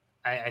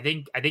 I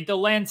think the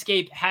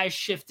landscape has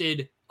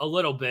shifted a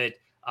little bit,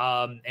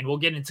 and we'll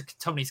get into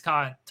Tony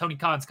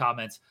Khan's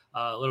comments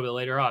a little bit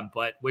later on.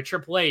 But with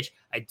Triple H,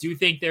 I do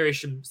think there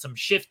is some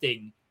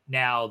shifting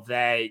now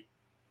that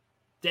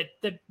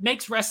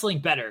makes wrestling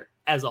better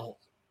as a whole.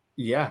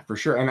 Yeah, for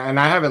sure. And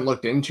I haven't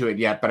looked into it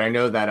yet, but I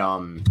know that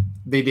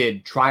they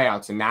did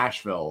tryouts in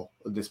Nashville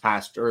this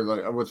past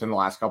or within the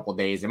last couple of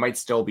days. It might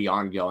still be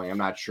ongoing. I'm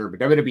not sure,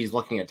 but WWE is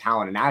looking at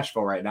talent in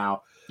Nashville right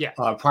now. Yeah.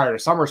 Prior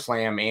to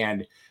SummerSlam,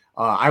 and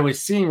I was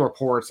seeing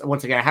reports.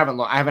 Once again, I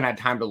haven't had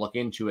time to look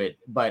into it,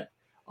 but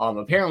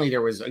apparently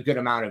there was a good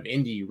amount of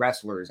indie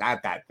wrestlers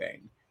at that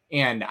thing,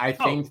 and I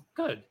think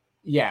good.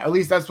 Yeah, at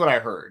least that's what I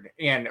heard,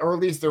 or at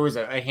least there was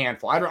a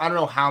handful. I don't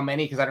know how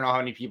many because I don't know how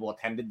many people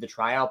attended the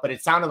tryout, but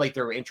it sounded like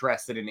they were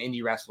interested in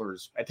indie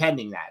wrestlers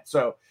attending that.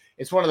 So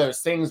it's one of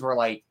those things where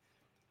like,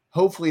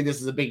 hopefully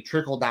this is a big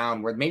trickle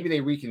down where maybe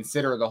they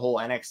reconsider the whole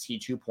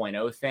NXT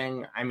 2.0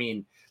 thing. I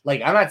mean,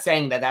 like I'm not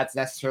saying that that's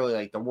necessarily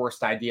like the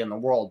worst idea in the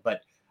world,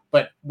 but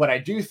what I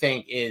do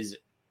think is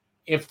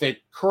if the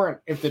Raw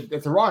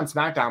and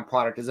SmackDown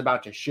product is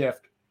about to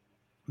shift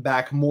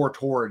back more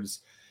towards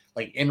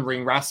like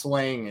in-ring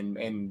wrestling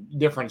and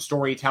different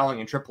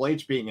storytelling and Triple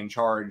H being in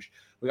charge,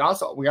 we got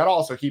to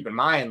also keep in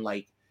mind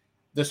like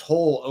this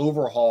whole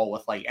overhaul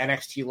with like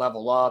NXT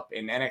Level Up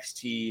and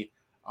NXT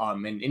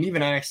and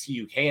even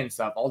NXT UK and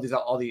stuff, all these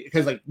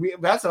because like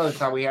that's another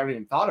time we haven't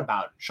even thought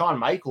about Shawn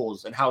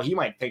Michaels and how he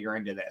might figure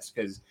into this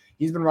because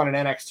he's been running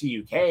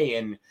NXT UK,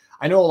 and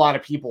I know a lot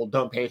of people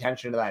don't pay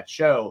attention to that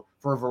show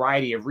for a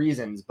variety of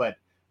reasons, but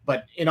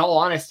But in all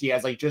honesty,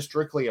 as like just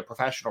strictly a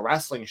professional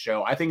wrestling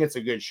show, I think it's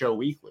a good show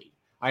weekly.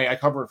 I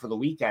cover it for the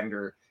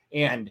Weekender,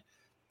 and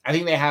I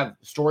think they have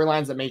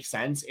storylines that make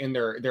sense in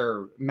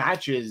their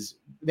matches.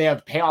 They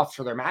have payoffs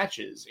for their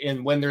matches.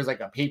 And when there's like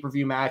a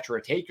pay-per-view match or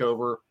a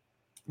takeover,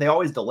 they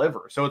always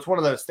deliver. So it's one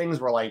of those things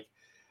where like,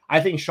 I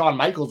think Shawn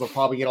Michaels will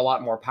probably get a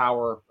lot more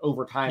power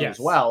over time as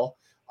well.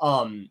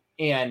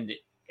 And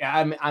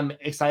I'm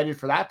excited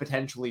for that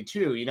potentially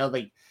too, you know,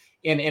 like,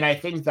 and I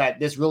think that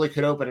this really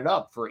could open it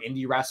up for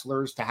indie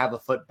wrestlers to have a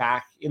foot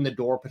back in the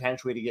door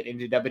potentially to get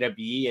into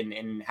WWE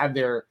and have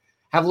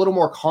a little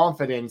more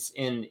confidence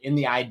in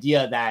the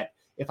idea that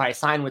if I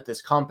sign with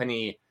this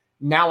company,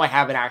 now I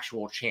have an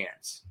actual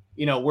chance,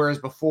 you know, whereas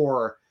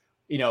before,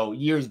 you know,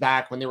 years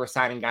back when they were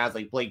signing guys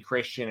like Blake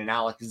Christian and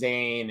Alex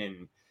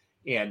Zane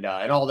and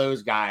all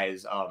those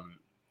guys,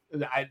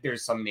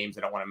 there's some names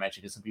I don't want to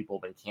mention because some people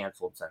have been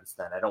canceled since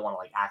then. I don't want to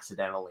like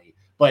accidentally,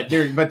 but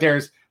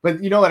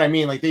you know what I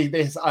mean? Like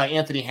they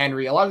Anthony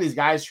Henry, a lot of these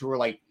guys who were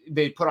like,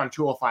 they put on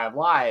 205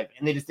 Live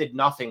and they just did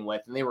nothing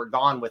with, and they were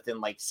gone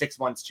within like 6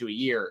 months to a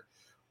year.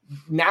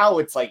 Now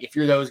it's like, if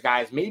you're those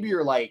guys, maybe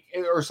you're like,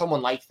 or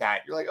someone like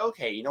that, you're like,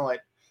 okay, you know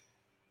what?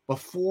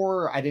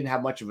 Before I didn't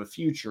have much of a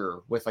future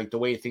with like the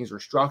way things were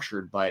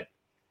structured, but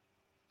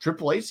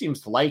Triple H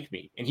seems to like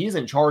me and he's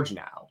in charge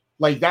now.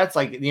 Like that's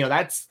like, you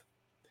know,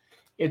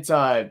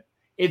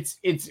 it's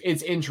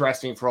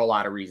interesting for a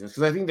lot of reasons.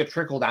 Cause I think the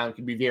trickle down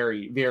can be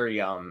very,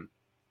 very,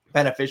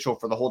 beneficial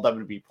for the whole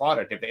WWE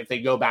product. If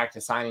they go back to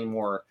signing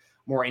more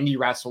indie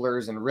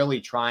wrestlers and really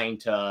trying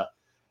to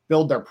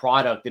build their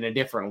product in a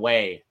different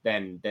way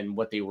than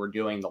what they were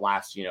doing the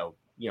last, you know,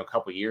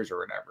 couple of years or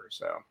whatever.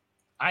 So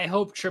I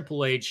hope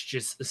Triple H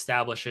just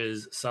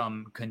establishes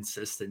some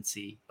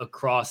consistency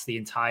across the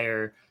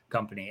entire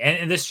company.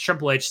 And this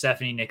Triple H,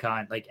 Stephanie,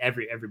 Nikon, like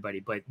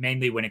everybody, but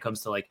mainly when it comes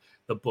to like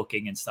the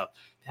booking and stuff.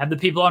 Have the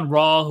people on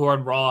Raw who are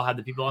on Raw, have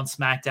the people on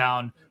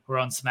SmackDown who are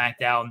on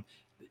SmackDown.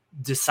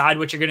 Decide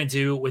what you're going to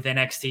do with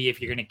NXT. If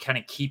you're going to kind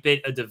of keep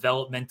it a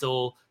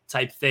developmental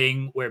type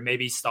thing where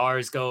maybe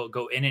stars go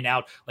in and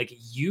out, like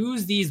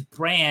use these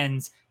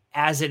brands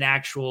as an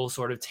actual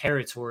sort of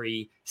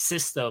territory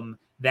system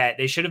that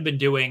they should have been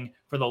doing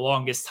for the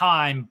longest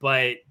time,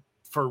 but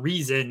for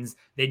reasons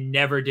they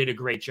never did a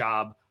great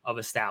job of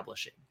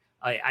establishing.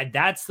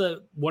 That's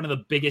one of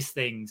the biggest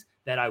things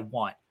that I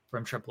want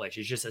from Triple H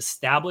is just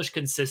establish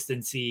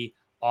consistency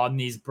on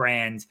these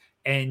brands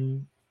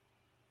and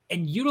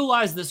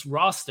utilize this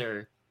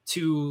roster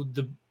to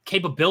the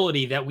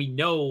capability that we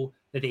know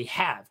that they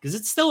have, because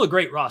it's still a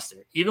great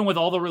roster, even with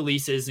all the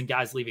releases and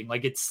guys leaving.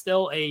 Like it's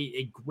still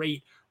a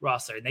great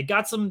roster, and they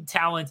got some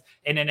talent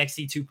in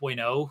NXT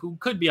 2.0 who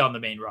could be on the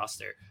main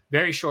roster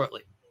very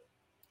shortly.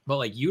 But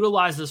like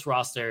utilize this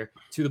roster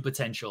to the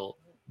potential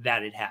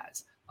that it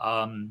has.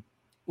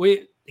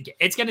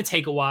 It's going to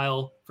take a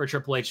while for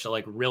Triple H to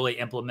like really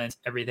implement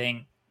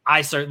everything.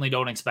 I certainly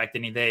don't expect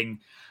anything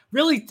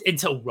really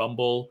until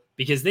Rumble,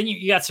 because then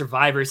you got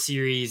Survivor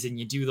Series and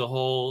you do the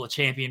whole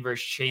champion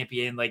versus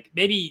champion. Like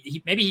maybe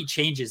he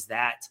changes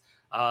that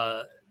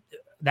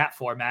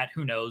format.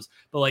 Who knows?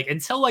 But like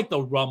until like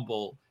the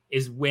Rumble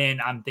is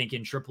when I'm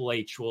thinking Triple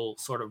H will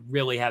sort of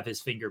really have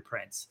his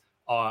fingerprints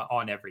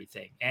on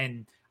everything.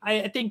 And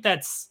I think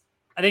that's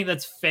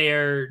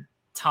fair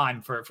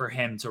time for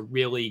him to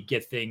really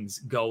get things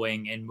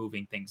going and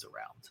moving things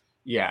around.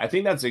 Yeah, I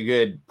think that's a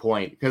good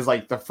point, because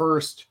like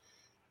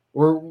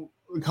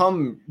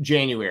come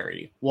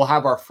January, we'll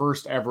have our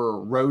first ever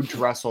road to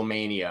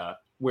WrestleMania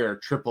where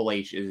Triple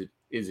H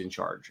is in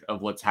charge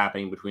of what's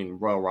happening between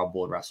Royal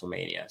Rumble and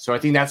WrestleMania. So I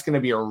think that's going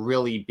to be a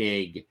really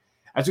big.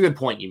 That's a good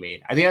point you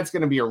made. I think that's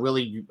going to be a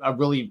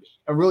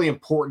really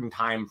important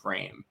time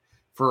frame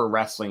for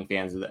wrestling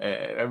fans,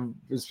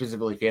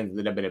 specifically fans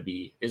of the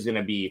WWE, is going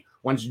to be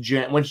once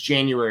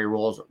January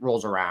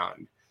rolls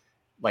around.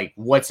 Like,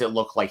 what's it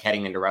look like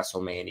heading into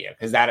WrestleMania?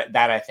 Because that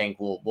I think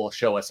will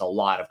show us a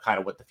lot of kind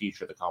of what the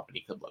future of the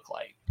company could look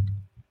like.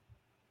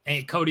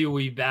 And Cody will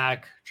be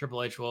back.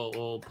 Triple H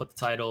will put the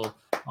title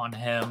on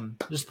him.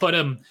 Just put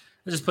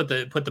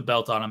the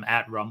belt on him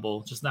at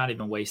Rumble. Just not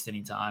even waste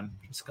any time.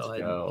 Just go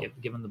ahead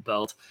and give him the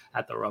belt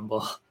at the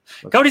Rumble.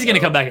 Cody's going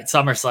to come back at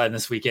SummerSlam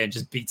this weekend.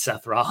 Just beat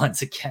Seth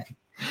Rollins again.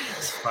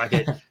 Just fuck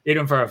it. Beat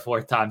him for a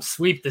fourth time.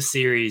 Sweep the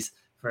series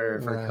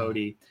for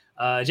Cody.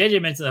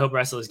 JJ mentioned the hope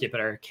wrestlers get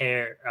better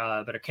care.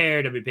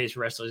 WWE pays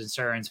for wrestlers'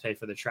 insurance, pay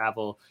for the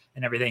travel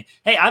and everything.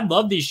 Hey, I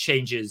love these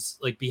changes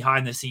like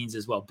behind the scenes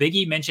as well. Big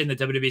E mentioned that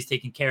WWE is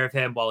taking care of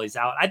him while he's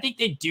out. I think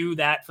they do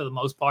that for the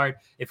most part.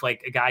 If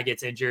like a guy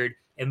gets injured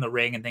in the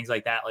ring and things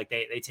like that, like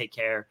they take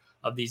care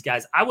of these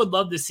guys. I would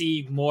love to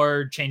see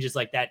more changes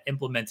like that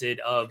implemented,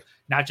 of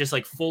not just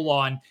like full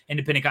on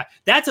independent guy.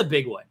 That's a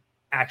big one,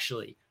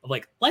 actually. Of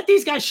like, let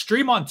these guys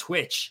stream on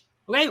Twitch.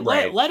 Okay,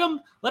 right. let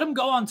them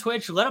go on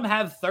Twitch. Let them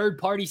have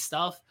third-party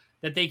stuff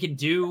that they can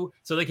do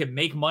so they can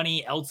make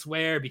money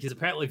elsewhere, because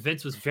apparently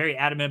Vince was very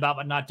adamant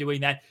about not doing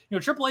that. You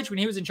know, Triple H, when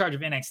he was in charge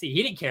of NXT,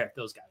 he didn't care if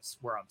those guys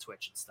were on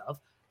Twitch and stuff.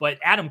 But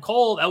Adam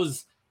Cole,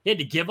 he had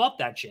to give up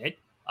that shit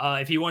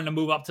if he wanted to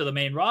move up to the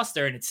main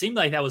roster. And it seemed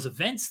like that was a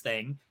Vince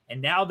thing.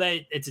 And now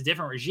that it's a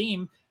different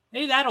regime,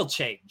 maybe that'll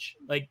change.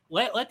 Like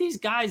let these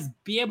guys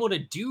be able to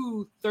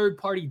do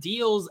third-party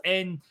deals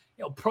and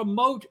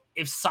promote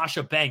if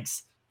Sasha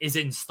Banks is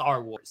in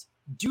Star Wars.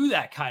 Do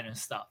that kind of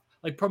stuff.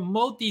 Like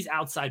promote these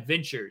outside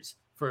ventures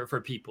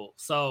for people.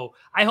 So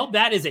I hope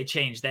that is a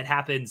change that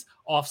happens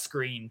off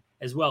screen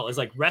as well, as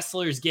like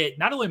wrestlers get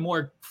not only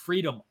more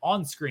freedom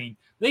on screen,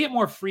 they get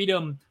more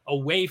freedom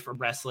away from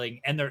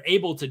wrestling and they're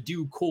able to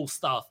do cool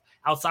stuff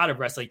outside of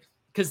wrestling.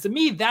 Because to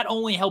me, that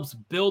only helps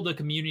build a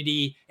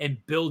community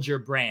and build your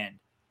brand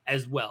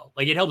as well.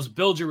 Like it helps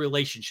build your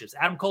relationships.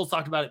 Adam Cole's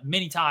talked about it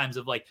many times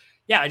of like,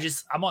 yeah,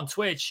 I'm on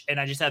Twitch and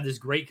I just have this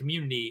great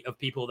community of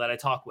people that I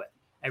talk with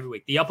every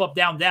week. The up,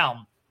 down,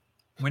 down,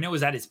 when it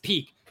was at its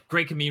peak,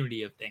 great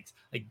community of things.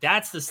 Like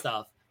that's the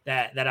stuff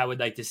that I would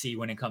like to see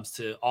when it comes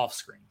to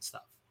off-screen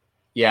stuff.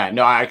 Yeah,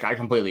 no, I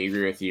completely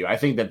agree with you. I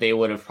think that they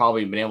would have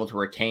probably been able to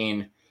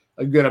retain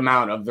a good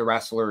amount of the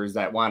wrestlers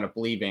that wound up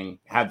leaving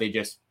had they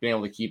just been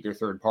able to keep their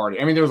third party.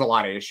 I mean, there was a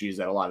lot of issues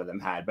that a lot of them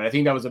had, but I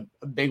think that was a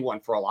big one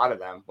for a lot of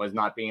them, was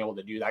not being able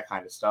to do that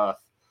kind of stuff.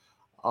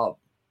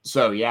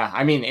 So yeah,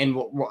 I mean, and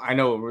I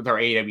know with our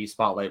AEW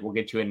spotlight, we'll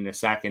get to it in a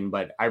second,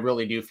 but I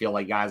really do feel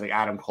like guys like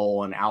Adam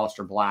Cole and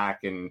Aleister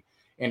Black and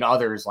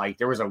others, like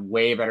there was a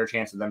way better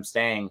chance of them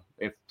staying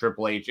if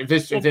Triple H, if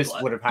this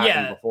would have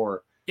happened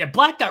before. Yeah,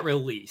 Black got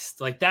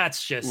released. Like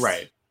that's just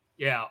right.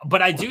 Yeah,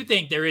 but I do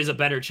think there is a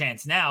better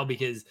chance now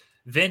because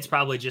Vince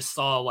probably just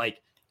saw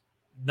like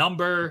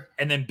number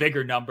and then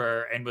bigger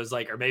number and was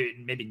like, or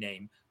maybe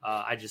name.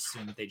 I just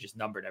assumed that they just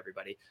numbered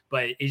everybody,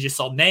 but he just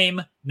saw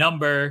name,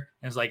 number,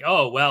 and was like,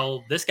 oh,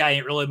 well, this guy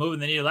ain't really moving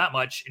the needle that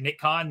much. Nick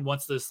Khan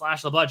wants to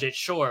slash the budget.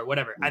 Sure,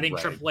 whatever. I think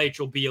Triple H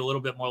will be a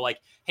little bit more like,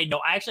 hey, no,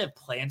 I actually have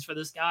plans for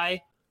this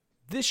guy.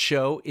 This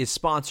show is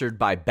sponsored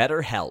by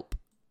BetterHelp.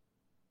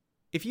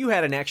 If you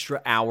had an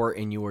extra hour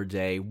in your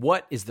day,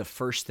 what is the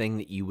first thing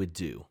that you would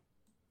do?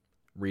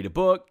 Read a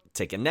book,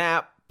 take a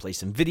nap, play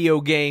some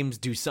video games,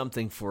 do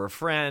something for a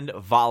friend,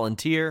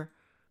 volunteer.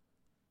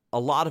 A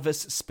lot of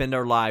us spend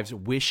our lives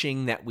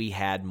wishing that we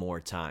had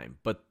more time.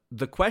 But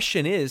the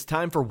question is,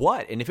 time for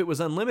what? And if it was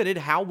unlimited,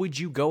 how would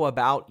you go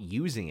about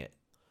using it?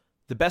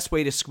 The best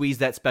way to squeeze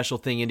that special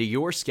thing into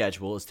your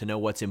schedule is to know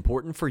what's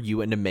important for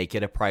you and to make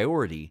it a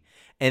priority.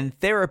 And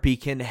therapy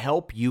can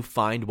help you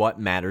find what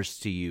matters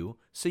to you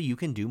so you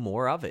can do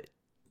more of it.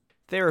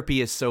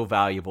 Therapy is so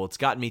valuable. It's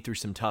gotten me through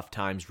some tough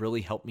times,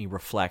 really helped me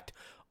reflect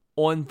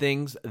on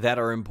things that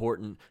are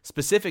important,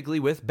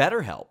 specifically with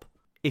BetterHelp.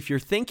 If you're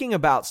thinking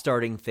about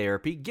starting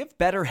therapy, give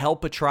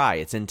BetterHelp a try.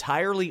 It's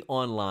entirely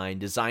online,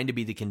 designed to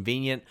be the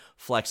convenient,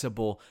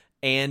 flexible,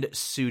 and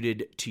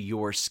suited to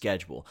your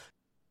schedule.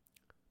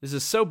 This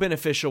is so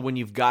beneficial when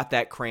you've got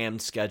that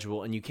crammed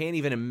schedule and you can't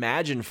even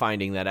imagine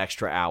finding that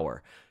extra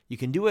hour. You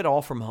can do it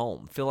all from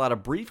home. Fill out a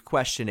brief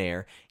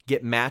questionnaire,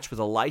 get matched with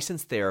a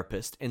licensed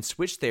therapist, and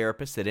switch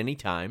therapists at any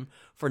time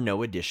for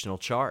no additional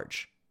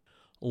charge.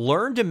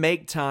 Learn to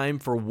make time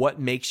for what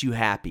makes you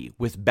happy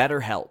with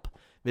BetterHelp.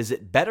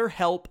 Visit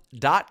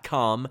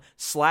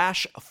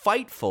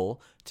BetterHelp.com/Fightful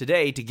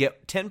today to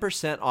get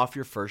 10% off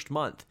your first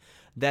month.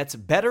 That's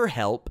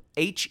BetterHelp,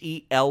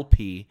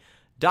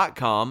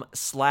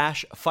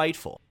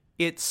 HELP.com/Fightful.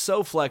 It's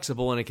so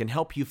flexible and it can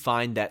help you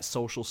find that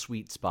social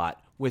sweet spot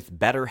with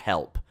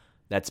BetterHelp.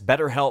 That's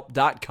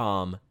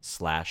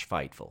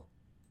BetterHelp.com/Fightful.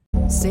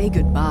 Say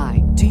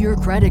goodbye to your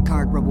credit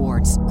card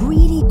rewards.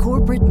 Greedy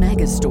corporate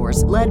mega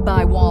stores, led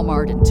by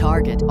Walmart and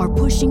Target, are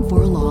pushing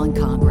for a law in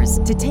Congress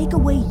to take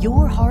away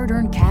your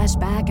hard-earned cash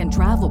back and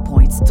travel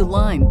points to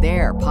line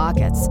their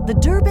pockets. The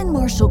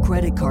Durbin-Marshall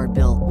credit card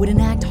bill would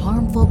enact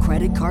harmful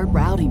credit card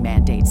routing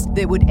mandates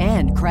that would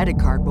end credit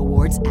card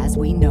rewards as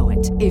we know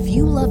it. If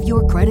you love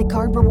your credit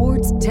card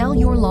rewards, tell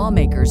your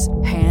lawmakers,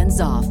 hands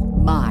off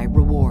my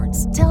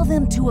rewards. Tell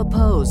them to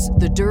oppose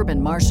the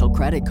Durbin-Marshall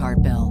credit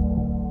card bill.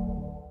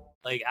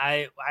 Like,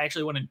 I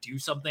actually want to do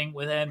something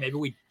with him. Maybe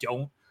we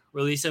don't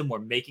release him. We're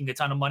making a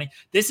ton of money.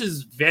 This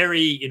is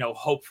very,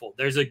 hopeful.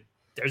 There's a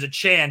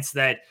chance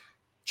that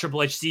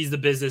Triple H sees the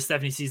business,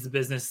 Stephanie sees the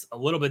business a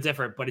little bit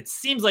different, but it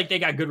seems like they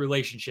got good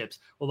relationships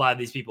with a lot of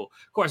these people.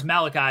 Of course,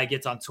 Malachi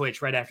gets on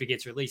Twitch right after he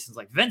gets released. And it's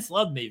like, Vince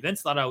loved me.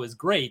 Vince thought I was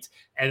great.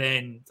 And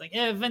then it's like,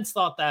 yeah, Vince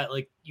thought that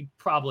like you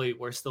probably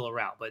were still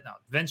around. But no,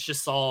 Vince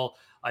just saw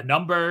a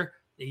number.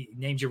 He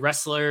named your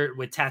wrestler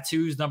with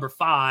tattoos number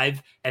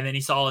 5, and then he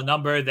saw a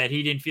number that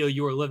he didn't feel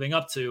you were living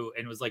up to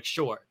and was like,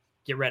 sure,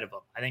 get rid of him.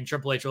 I think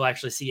Triple H will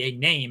actually see a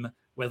name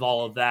with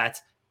all of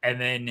that,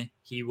 and then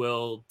he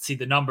will see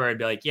the number and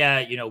be like,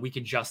 yeah, we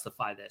can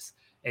justify this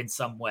in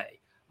some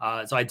way.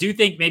 So I do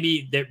think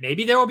maybe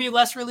there will be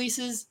less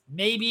releases.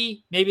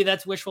 Maybe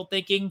that's wishful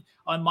thinking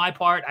on my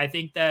part. I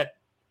think that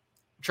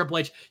Triple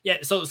H, yeah.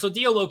 So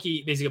Dio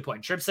Loki makes a good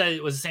point. Tripp said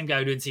it was the same guy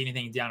who didn't see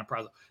anything down in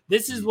Prazo.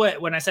 This is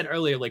when I said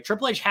earlier, like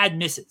Triple H had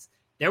misses.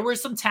 There were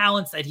some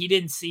talents that he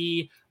didn't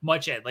see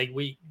much at. Like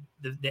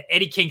the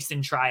Eddie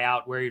Kingston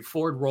tryout where he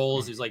forward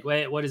rolls. He's like,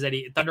 wait, what is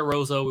Eddie? Thunder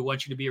Rosa, we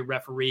want you to be a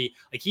referee.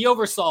 Like he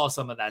oversaw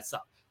some of that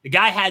stuff. The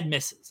guy had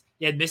misses.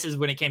 He had misses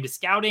when it came to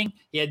scouting.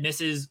 He had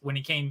misses when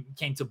it came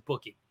to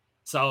booking.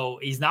 So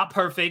he's not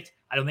perfect.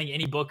 I don't think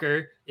any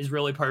booker is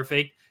really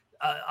perfect.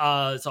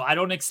 So I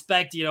don't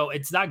expect,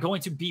 it's not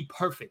going to be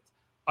perfect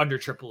under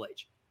Triple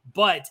H.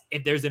 But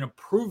if there's an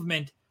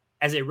improvement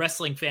as a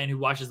wrestling fan who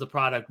watches the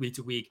product week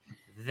to week,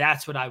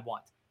 that's what I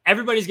want.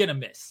 Everybody's going to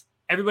miss.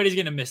 Everybody's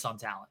going to miss on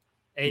talent.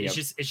 It's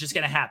just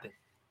going to happen.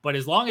 But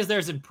as long as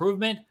there's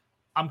improvement,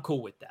 I'm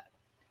cool with that.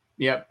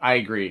 Yep, I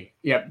agree.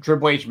 Yep,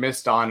 Triple H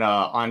missed on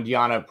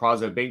Deonna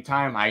Purrazzo big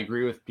time. I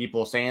agree with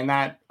people saying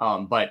that.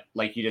 But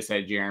like you just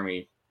said,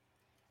 Jeremy,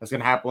 that's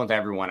gonna happen with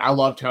everyone. I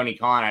love Tony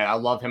Khan. I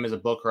love him as a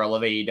booker. I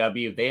love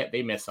AEW.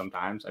 They miss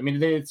sometimes. I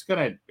mean, it's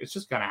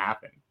just gonna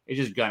happen.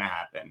 It's just gonna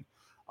happen.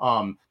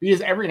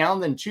 Because every now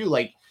and then too,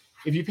 like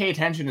if you pay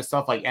attention to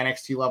stuff like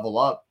NXT Level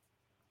Up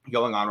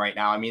going on right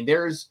now, I mean,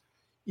 there's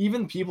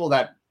even people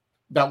that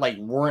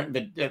weren't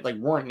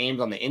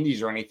named on the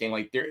indies or anything.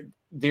 Like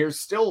there's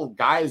still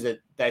guys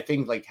that I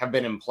think like have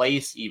been in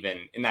place even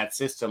in that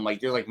system.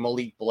 Like there's like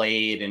Malik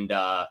Blade and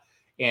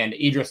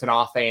Idris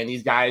Anafe and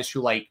these guys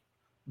who like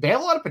they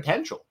have a lot of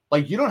potential.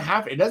 Like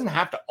it doesn't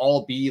have to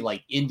all be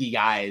like indie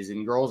guys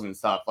and girls and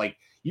stuff. Like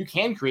you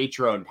can create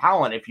your own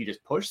talent if you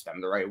just push them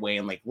the right way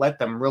and like let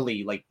them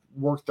really like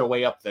work their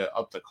way up the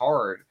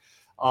card.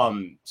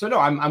 So no,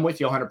 I'm with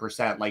you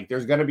 100%. Like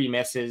there's going to be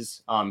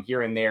misses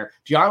here and there.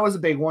 Gianna was a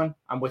big one.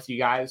 I'm with you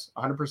guys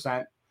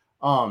 100%.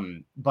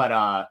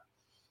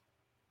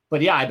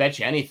 But yeah, I bet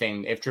you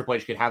anything, if Triple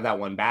H could have that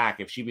one back,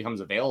 if she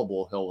becomes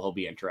available, he'll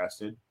be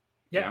interested.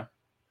 Yeah.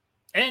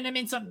 And I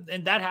mean,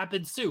 and that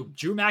happens too.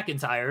 Drew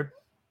McIntyre,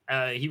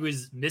 he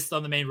was missed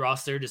on the main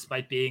roster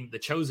despite being the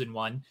chosen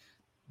one,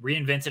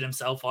 reinvented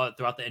himself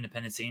throughout the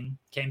independent scene,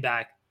 came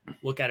back.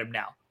 Look at him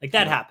now. Like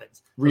that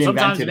happens.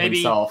 Reinvented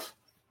himself.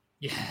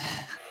 Yeah.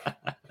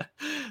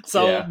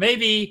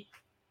 Maybe,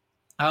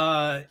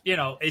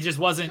 it just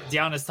wasn't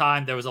Deonna's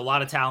time. There was a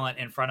lot of talent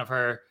in front of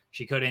her.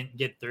 She couldn't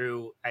get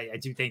through. I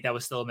do think that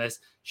was still a miss.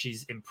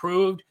 She's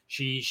improved.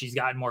 She's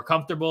gotten more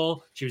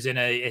comfortable. She was in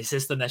a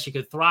system that she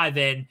could thrive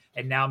in.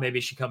 And now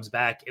maybe she comes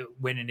back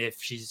when and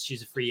if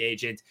she's a free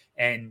agent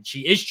and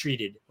she is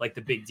treated like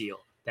the big deal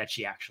that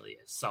she actually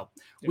is. So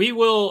we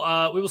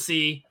will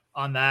see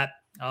on that.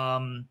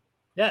 I'm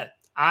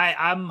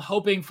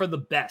hoping for the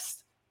best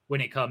when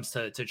it comes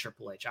to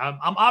Triple H. I'm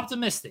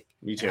optimistic.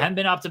 Me too. I haven't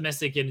been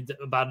optimistic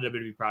about a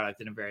WWE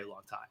product in a very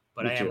long time,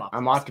 but I am optimistic.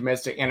 I'm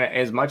optimistic. And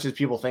as much as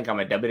people think I'm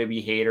a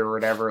WWE hater or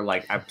whatever,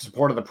 like I've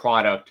supported the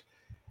product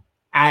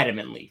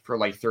adamantly for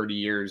like 30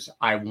 years.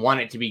 I want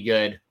it to be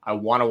good. I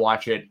want to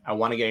watch it. I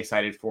want to get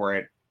excited for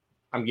it.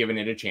 I'm giving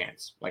it a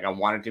chance. Like I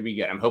want it to be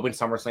good. I'm hoping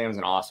SummerSlam is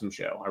an awesome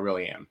show. I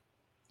really am.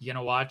 You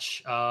gonna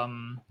watch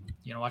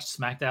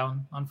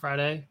SmackDown on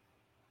Friday?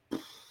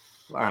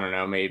 I don't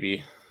know,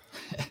 maybe.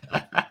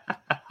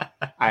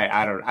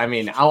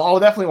 I'll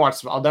definitely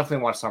watch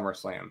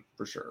SummerSlam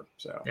for sure.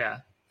 So yeah,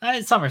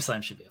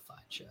 SummerSlam should be a fine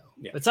show.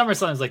 Yeah. But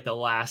SummerSlam is like the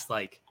last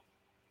like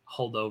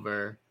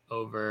holdover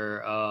of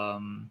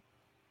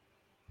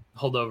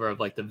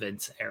like the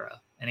Vince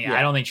era. And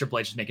I don't think Triple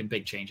H is making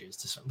big changes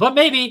to some, but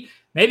maybe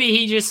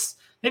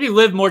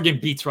Liv Morgan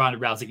beats Ronda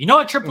Rousey. You know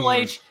what, Triple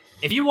H,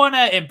 if you want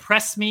to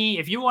impress me,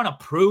 if you want to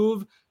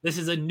prove this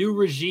is a new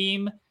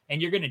regime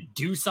and you're going to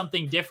do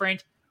something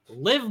different,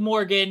 Liv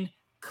Morgan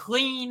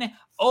clean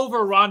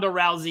over Ronda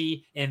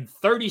Rousey in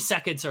 30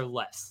 seconds or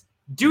less.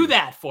 Do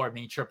that for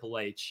me, Triple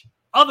H.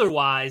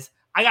 Otherwise,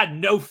 I got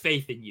no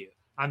faith in you.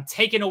 I'm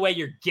taking away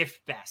your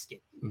gift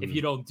basket if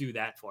you don't do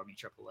that for me,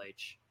 Triple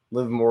H.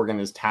 Liv Morgan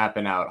is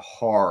tapping out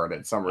hard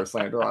at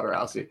SummerSlam to Ronda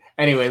Rousey.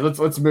 Anyway,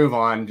 let's move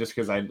on just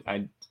because we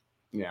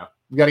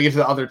got to get to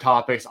the other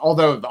topics.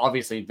 Although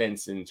obviously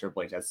Vince and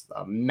Triple H, that's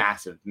a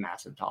massive,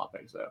 massive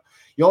topic. So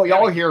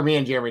y'all hear me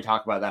and Jeremy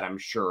talk about that, I'm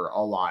sure, a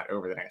lot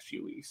over the next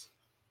few weeks.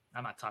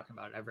 I'm not talking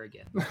about it ever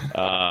again.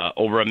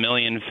 Over 1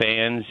 million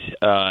fans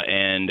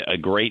and a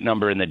great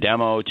number in the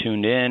demo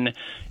tuned in.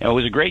 It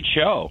was a great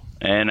show,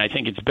 and I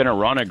think it's been a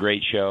run of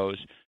great shows.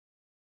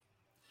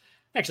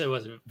 Actually, it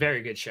was a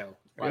very good show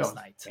last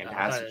night.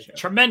 Fantastic show.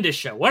 Tremendous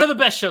show. One of the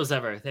best shows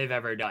they've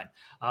ever done.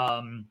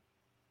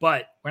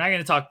 But we're not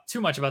going to talk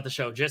too much about the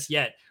show just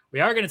yet.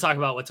 We are going to talk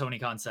about what Tony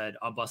Khan said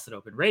on Busted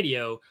Open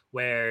Radio,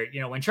 where,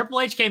 when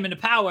Triple H came into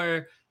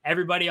power,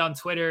 everybody on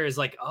Twitter is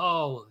like,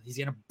 oh, he's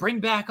going to bring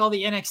back all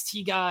the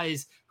NXT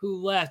guys who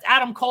left.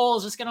 Adam Cole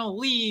is just going to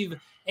leave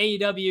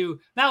AEW.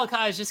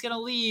 Malachi is just going to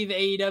leave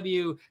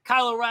AEW.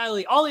 Kyle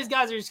O'Reilly, all these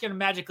guys are just going to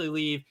magically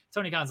leave.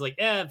 Tony Khan's like,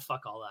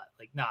 fuck all that.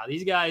 Like, nah,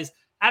 these guys,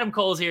 Adam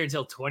Cole's here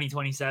until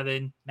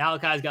 2027.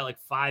 Malachi's got like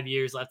 5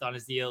 years left on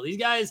his deal. These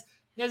guys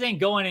ain't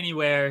going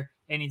anywhere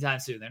anytime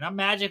soon. They're not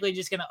magically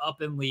just going to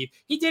up and leave.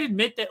 He did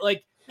admit that,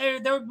 like,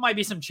 there might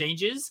be some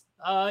changes.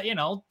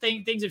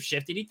 Things have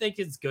shifted. He thinks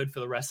it's good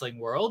for the wrestling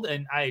world,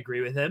 and I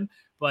agree with him.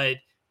 But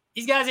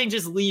these guys ain't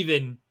just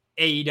leaving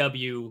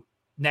AEW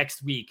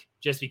next week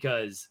just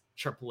because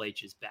Triple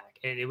H is back.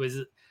 And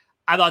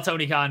I thought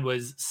Tony Khan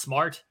was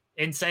smart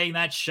in saying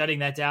that, shutting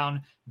that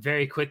down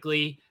very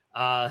quickly.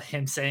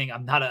 him saying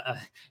I'm not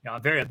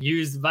I'm very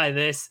amused by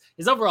this.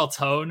 His overall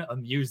tone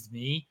amused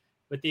me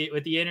with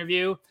the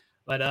interview.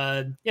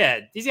 But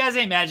yeah, these guys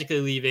ain't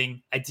magically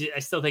leaving. I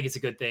still think it's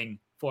a good thing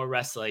for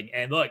wrestling.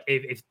 And look,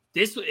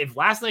 if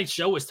last night's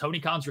show was Tony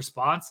Khan's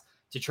response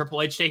to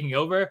Triple H taking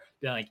over,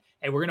 being like,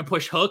 hey, we're gonna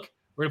push Hook,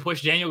 we're gonna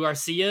push Daniel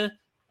Garcia,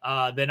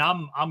 then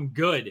I'm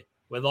good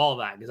with all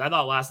that, because I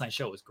thought last night's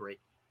show was great.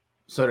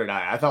 So did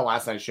I. I thought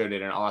last night's show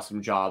did an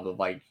awesome job of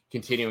like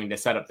continuing to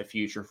set up the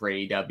future for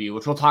AEW,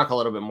 which we'll talk a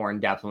little bit more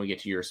in depth when we get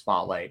to your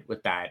spotlight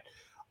with that.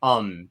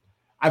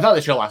 I thought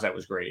the show last night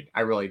was great.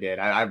 I really did.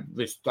 I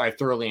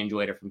thoroughly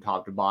enjoyed it from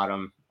top to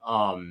bottom.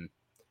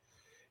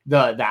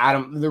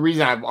 The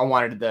reason I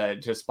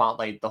wanted to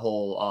spotlight the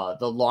whole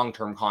the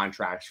long-term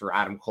contracts for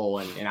Adam Cole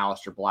and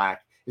Aleister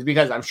Black is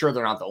because I'm sure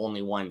they're not the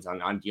only ones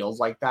on deals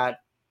like that.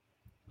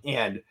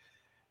 And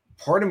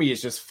part of me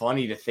is just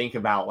funny to think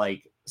about,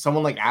 like,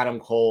 someone like Adam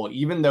Cole,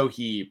 even though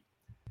he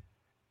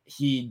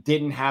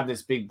didn't have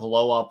this big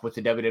blow up with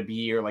the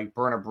WWE or like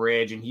burn a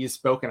bridge, and he has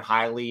spoken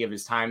highly of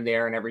his time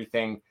there and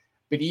everything.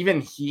 But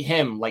even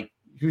him, like,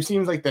 who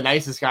seems like the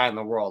nicest guy in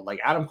the world, like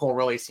Adam Cole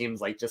really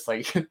seems like just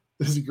like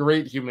this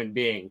great human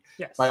being,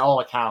 yes, by all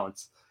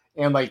accounts.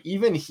 And like,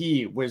 even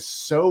he was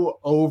so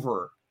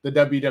over the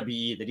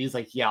WWE that he's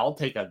like, yeah, I'll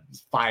take a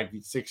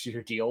 5-6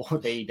 year deal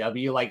with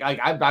AEW. Like,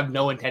 I have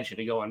no intention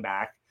of going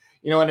back.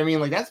 You know what I mean?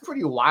 Like, that's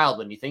pretty wild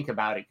when you think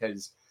about it,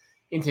 because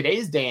in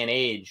today's day and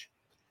age,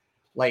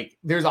 like,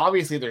 there's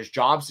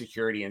job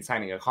security in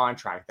signing a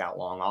contract that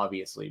long,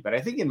 obviously. But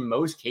I think in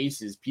most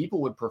cases,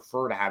 people would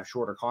prefer to have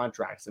shorter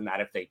contracts than that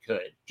if they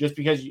could. Just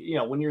because, you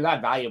know, when you're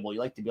that valuable, you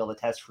like to be able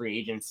to test free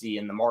agency,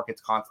 and the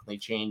market's constantly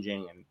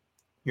changing, and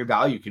your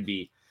value could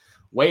be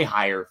way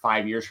higher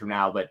 5 years from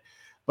now. But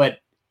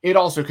it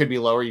also could be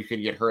lower. You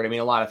could get hurt. I mean,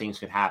 a lot of things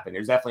could happen.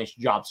 There's definitely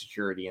job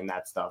security in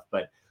that stuff.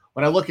 But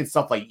when I look at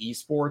stuff like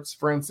esports,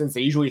 for instance, they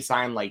usually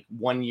sign like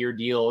 1 year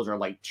deals or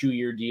like 2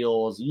 year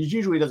deals. It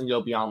usually doesn't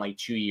go beyond like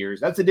 2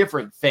 years. That's a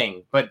different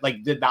thing. But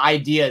like the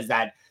idea is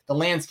that the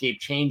landscape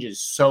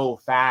changes so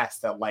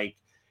fast that like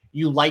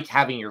you like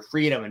having your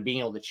freedom and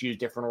being able to choose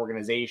different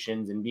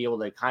organizations and be able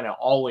to kind of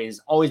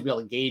always be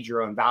able to gauge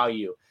your own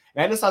value.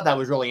 And I just thought that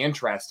was really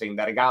interesting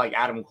that a guy like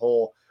Adam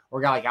Cole or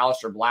a guy like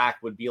Aleister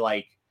Black would be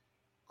like,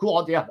 cool,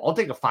 I'll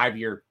take a 5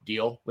 year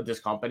deal with this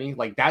company.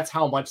 Like, that's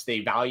how much they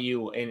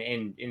value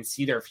and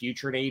see their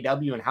future at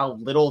AEW, and how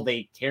little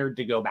they cared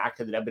to go back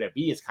to the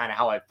WWE is kind of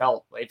how I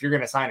felt. If you're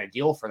going to sign a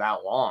deal for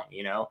that long,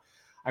 you know,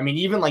 I mean,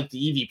 even like the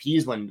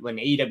EVPs when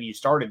AEW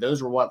started,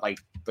 those were what, like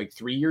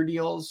 3 year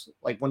deals,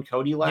 like when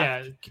Cody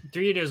left. Yeah,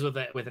 3 years with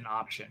an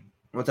option.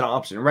 With an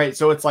option, right?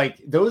 So it's like,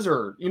 those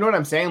are, you know what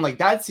I'm saying? Like,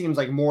 that seems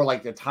like more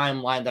like the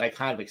timeline that I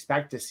kind of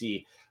expect to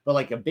see. But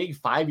like a big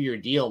 5 year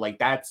deal, like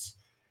that's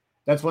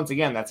once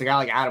again, that's a guy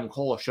like Adam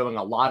Cole showing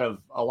a lot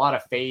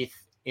of faith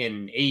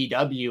in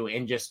AEW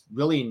and just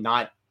really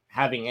not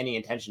having any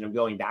intention of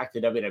going back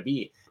to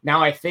WWE.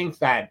 Now, I think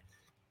that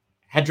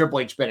had Triple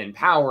H been in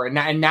power,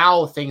 and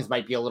now things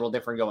might be a little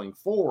different going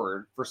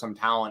forward for some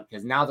talent,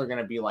 because now they're going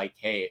to be like,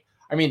 hey,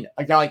 I mean,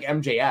 a guy like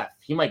MJF,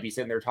 he might be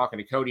sitting there talking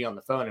to Cody on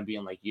the phone and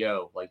being like,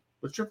 yo, like,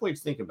 what's Triple H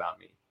think about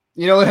me?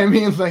 You know what I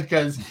mean? Like,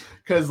 because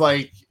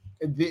like,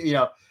 you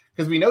know,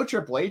 because we know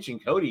Triple H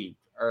and Cody,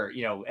 or,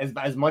 you know,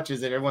 as much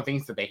as everyone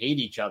thinks that they hate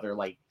each other,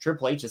 like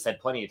Triple H has said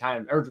plenty of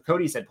times, or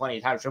Cody said plenty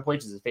of times, Triple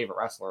H is his favorite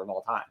wrestler of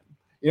all time.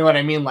 You know what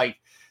I mean? Like,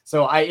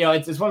 so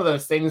it's one of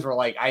those things where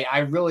like,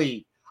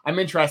 I'm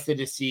interested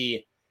to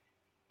see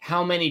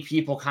how many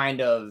people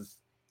kind of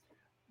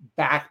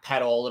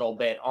backpedal a little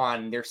bit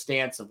on their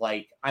stance of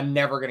like, I'm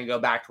never going to go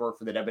back to work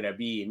for the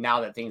WWE now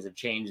that things have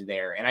changed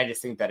there. And I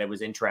just think that it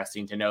was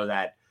interesting to know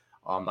that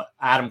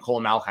Adam Cole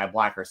and Malachi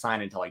Black are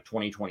signed until like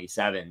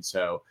 2027.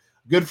 So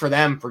good for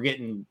them for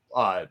getting,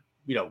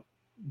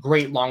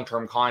 great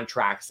long-term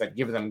contracts that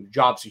give them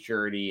job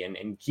security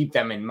and keep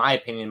them, in my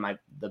opinion,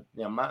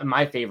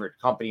 my favorite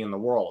company in the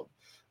world.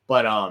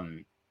 But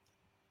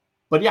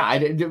yeah,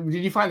 did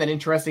you find that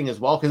interesting as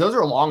well? Because those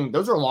are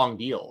long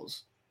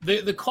deals.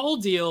 The Cole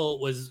deal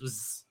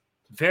was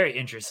very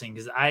interesting,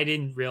 because I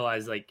didn't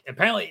realize, like,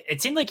 apparently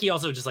it seemed like he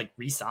also just like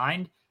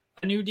re-signed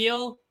a new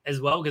deal as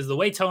well, because the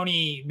way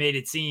Tony made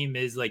it seem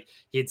is like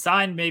he had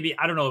signed, maybe,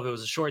 I don't know if it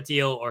was a short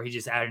deal or he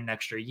just added an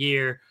extra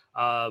year,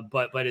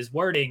 but his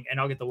wording, and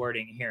I'll get the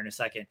wording here in a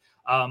second,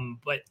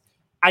 but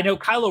I know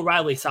Kyle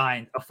O'Reilly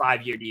signed a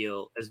 5 year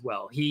deal as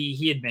well.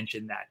 He had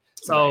mentioned that.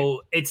 So right.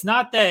 It's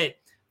not that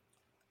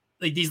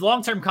like these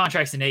long-term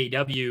contracts in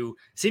AEW,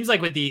 seems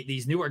like with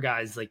these newer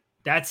guys, like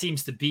that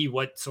seems to be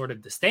what sort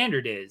of the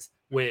standard is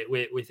with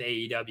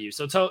AEW.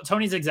 So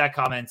Tony's exact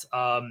comments,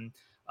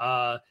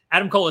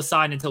 Adam Cole is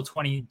signed until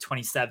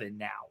 2027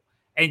 now.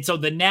 And so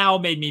the now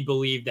made me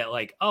believe that,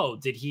 like, oh,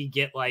 did he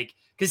get like,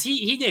 because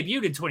he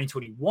debuted in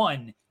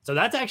 2021. So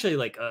that's actually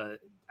like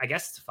I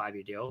guess it's a 5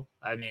 year deal.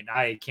 I mean,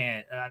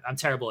 I'm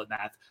terrible at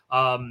math.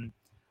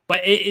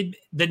 But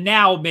the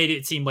now made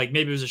it seem like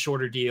maybe it was a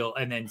shorter deal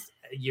and then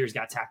years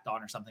got tacked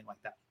on or something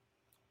like that.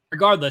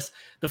 Regardless,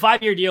 the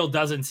 5 year deal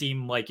doesn't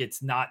seem like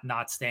it's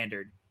not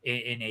standard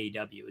in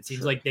AEW. It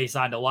seems like they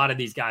signed a lot of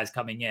these guys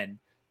coming in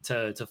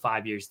to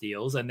 5 years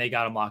deals, and they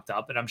got them locked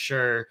up. And I'm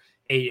sure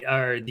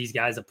these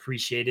guys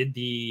appreciated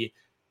the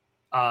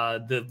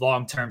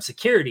long-term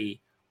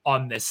security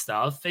on this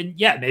stuff. And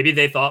yeah, maybe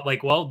they thought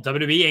like, well,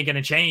 WWE ain't going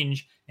to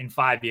change in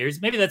 5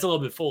 years. Maybe that's a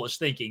little bit foolish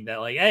thinking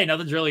that like, hey,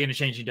 nothing's really going to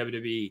change in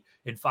WWE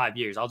in 5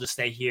 years. I'll just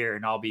stay here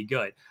and I'll be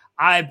good.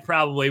 I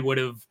probably would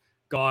have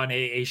gone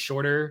a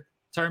shorter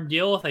term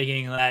deal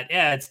thinking that,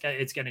 yeah,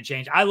 it's going to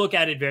change. I look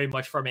at it very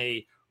much from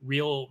a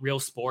real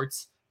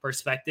sports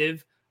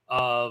perspective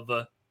of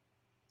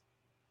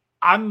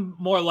I'm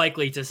more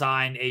likely to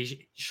sign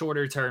a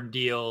shorter term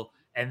deal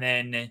and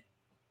then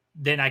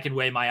I can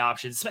weigh my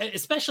options,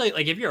 especially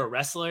like if you're a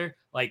wrestler,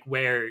 like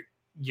where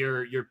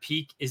your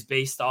peak is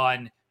based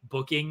on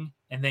booking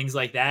and things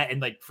like that.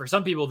 And like for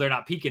some people, they're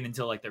not peaking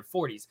until like their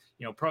 40s.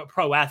 You know,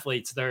 pro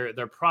athletes,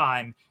 their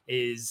prime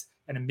is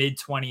in the mid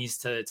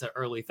 20s to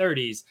early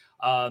 30s.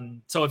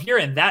 So if you're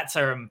in that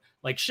term,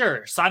 like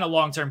sure, sign a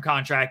long-term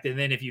contract, and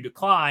then if you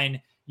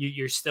decline,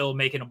 you're still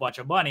making a bunch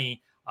of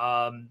money.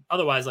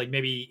 Otherwise, like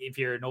maybe if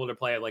you're an older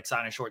player, like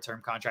sign a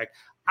short-term contract.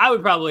 I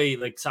would probably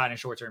like sign a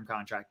short-term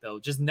contract though.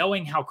 Just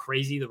knowing how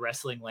crazy the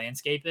wrestling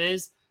landscape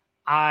is,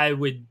 I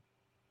would,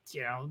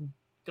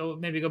 go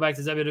back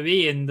to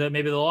WWE and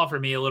maybe they'll offer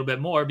me a little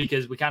bit more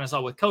because we kind of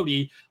saw with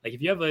Cody, like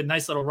if you have a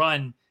nice little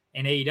run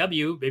in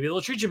AEW, maybe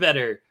they'll treat you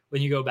better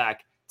when you go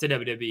back to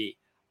WWE.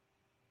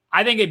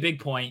 I think a big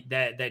point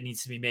that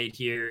needs to be made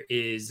here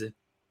is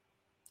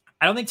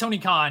I don't think Tony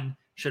Khan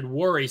should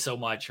worry so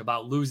much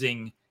about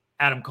losing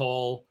Adam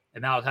Cole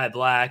and Malachi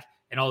Black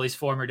and all these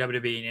former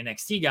WWE and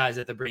NXT guys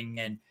that they're bringing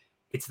in.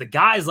 It's the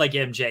guys like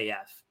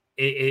MJF.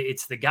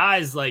 It's the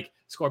guys like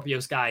Scorpio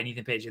Sky and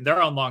Ethan Page, and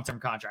they're on long-term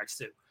contracts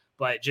too.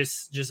 But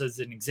just as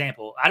an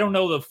example, I don't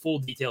know the full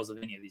details of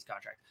any of these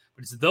contracts,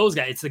 but it's those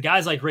guys. It's the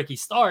guys like Ricky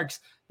Starks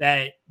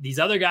that these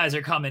other guys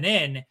are coming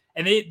in,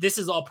 and this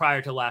is all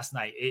prior to last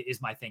night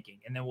is my thinking,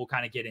 and then we'll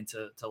kind of get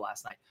into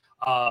last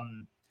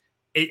night.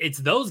 It's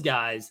those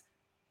guys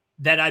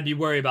that I'd be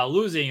worried about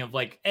losing of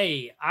like,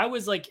 hey, I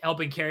was like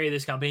helping carry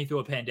this company through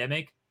a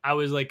pandemic. I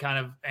was like kind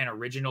of an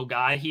original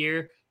guy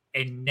here.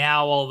 And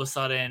now all of a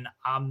sudden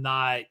I'm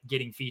not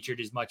getting featured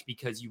as much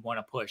because you want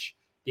to push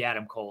the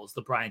Adam Coles,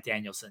 the Bryan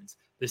Danielsons,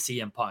 the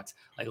CM Punks.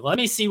 Like, let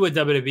me see what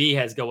WWE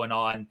has going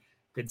on,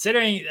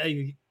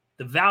 considering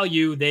the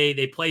value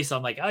they place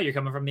on like, oh, you're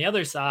coming from the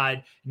other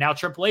side. Now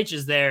Triple H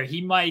is there.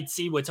 He might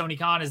see what Tony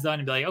Khan has done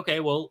and be like,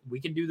 okay, well, we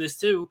can do this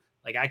too.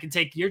 Like I can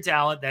take your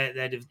talent that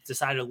have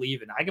decided to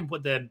leave and I can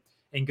put them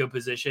in good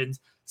positions.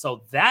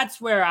 So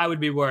that's where I would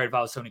be worried if I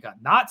was Tony Khan.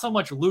 Not so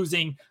much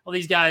losing. Well,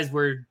 these guys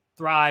were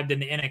thrived in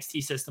the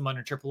NXT system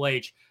under Triple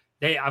H.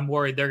 I'm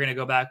worried they're going to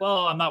go back.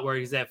 Well, I'm not worried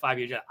because they have 5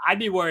 years. I'd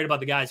be worried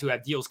about the guys who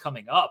have deals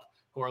coming up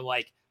who are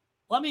like,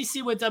 let me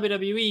see what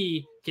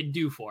WWE can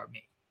do for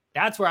me.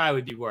 That's where I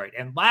would be worried.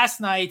 And last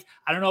night,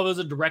 I don't know if it was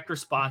a direct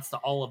response to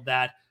all of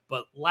that,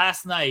 but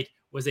last night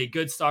was a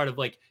good start of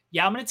like,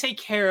 yeah, I'm going to take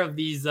care of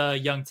these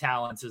young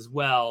talents as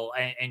well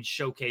and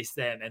showcase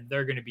them, and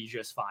they're going to be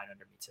just fine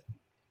under me too.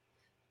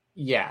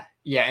 Yeah.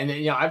 And,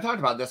 I've talked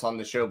about this on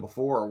the show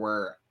before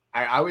where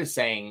I was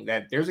saying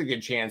that there's a good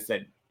chance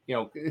that,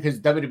 because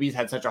WWE's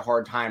had such a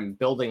hard time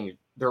building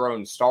their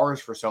own stars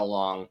for so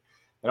long,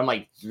 that I'm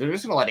like, they're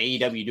just going to let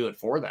AEW do it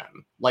for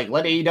them. Like,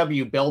 let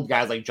AEW build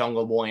guys like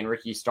Jungle Boy and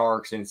Ricky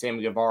Starks and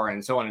Sammy Guevara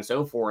and so on and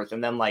so forth.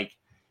 And then, like,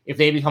 if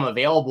they become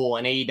available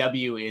and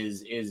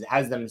AEW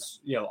has them,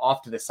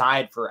 off to the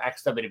side for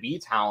ex-WWE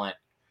talent,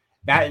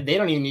 that they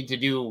don't even need to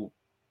do,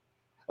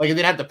 like,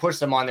 they'd have to push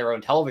them on their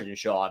own television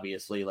show,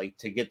 obviously, like,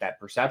 to get that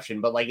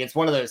perception. But, like, it's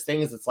one of those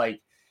things that's like,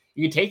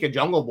 you can take a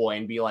Jungle Boy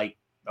and be like,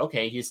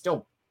 okay, he's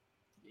still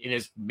in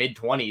his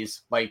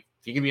mid-20s. Like,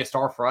 he could be a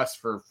star for us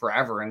for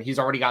forever. And he's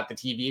already got the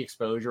TV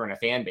exposure and a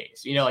fan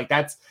base. Like,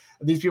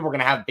 these people are going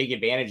to have big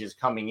advantages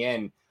coming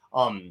in.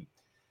 I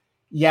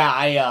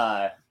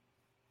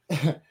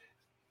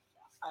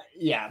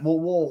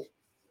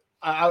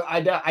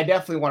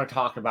definitely want to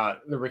talk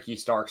about the Ricky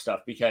Stark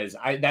stuff because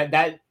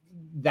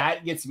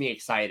that gets me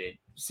excited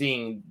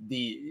seeing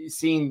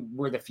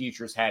where the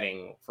future's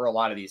heading for a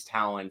lot of these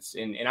talents.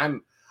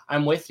 And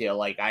I'm with you.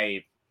 Like,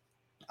 I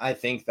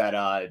think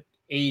that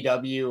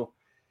AEW,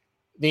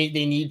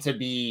 they need to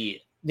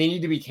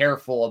be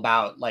careful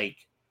about, like,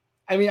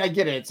 I mean, I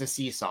get it. It's a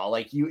seesaw.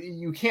 Like,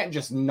 you can't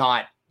just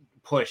not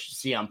push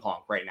CM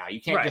Punk right now.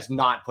 You can't just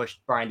not push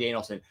Bryan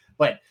Danielson.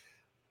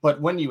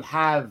 But when you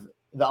have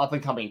the up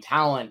and coming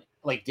talent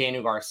like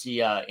Daniel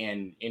Garcia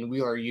and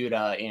Wheeler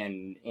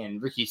Yuta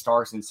and Ricky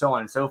Starks and so on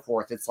and so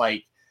forth, it's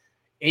like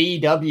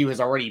AEW has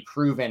already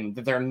proven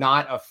that they're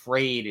not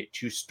afraid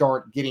to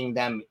start getting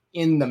them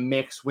in the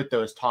mix with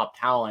those top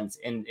talents.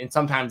 And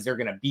sometimes they're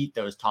going to beat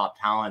those top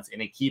talents,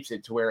 and it keeps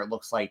it to where it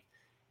looks like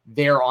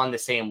they're on the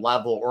same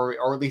level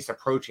or at least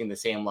approaching the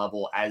same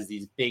level as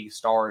these big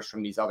stars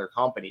from these other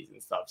companies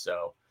and stuff.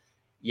 So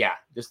yeah,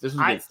 this is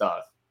good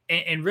stuff.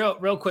 And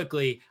real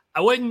quickly,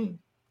 I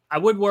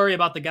would worry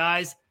about the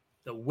guys.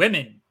 The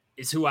women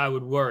is who I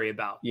would worry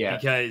about. Yeah.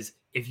 Because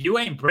if you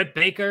ain't Britt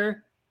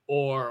Baker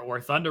or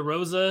Thunder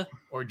Rosa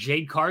or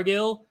Jade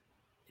Cargill,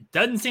 it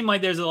doesn't seem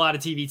like there's a lot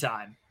of TV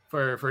time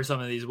for some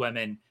of these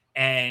women.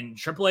 And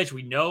Triple H,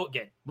 we know,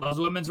 again, loves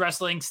women's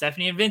wrestling.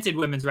 Stephanie invented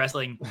women's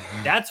wrestling.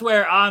 That's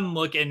where I'm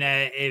looking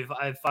at if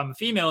I'm a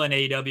female in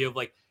AEW of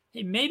like,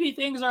 hey, maybe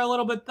things are a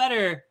little bit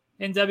better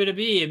in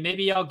WWE and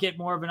maybe I'll get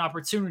more of an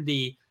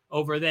opportunity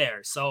over there.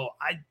 So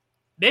I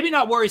maybe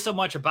not worry so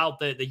much about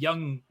the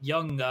young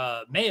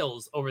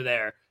males over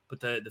there, but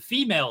the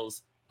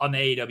females on the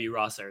AEW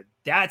roster.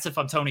 That's if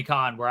I'm Tony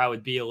Khan, where I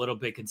would be a little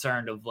bit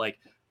concerned of like,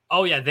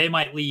 oh yeah, they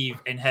might leave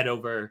and head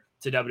over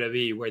to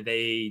WWE where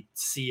they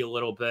see a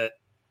little bit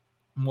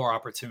more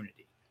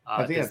opportunity.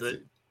 I think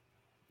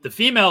the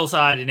female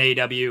side in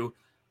AEW,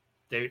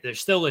 there's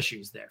still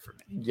issues there for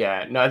me.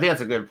 Yeah, no, I think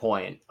that's a good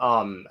point.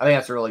 I think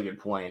that's a really good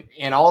point.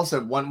 And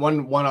also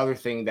one other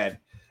thing that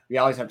we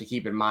always have to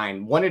keep in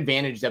mind, one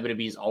advantage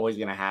WWE is always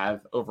going to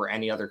have over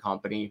any other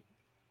company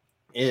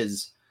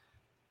is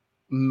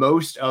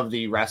most of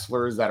the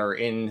wrestlers that are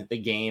in the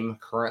game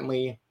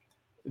currently,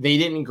 they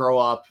didn't grow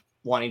up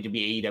wanting to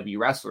be AEW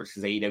wrestlers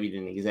because AEW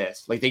didn't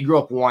exist. Like they grew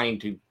up wanting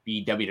to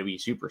be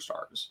WWE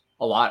superstars.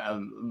 A lot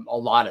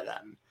of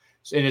them.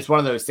 And it's one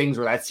of those things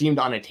where that seemed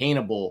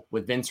unattainable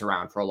with Vince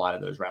around for a lot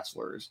of those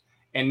wrestlers.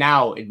 And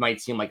now it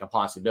might seem like a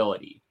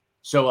possibility.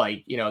 So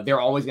like, you know,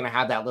 they're always going to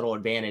have that little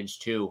advantage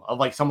too of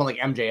like someone like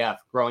MJF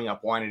growing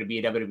up wanting to be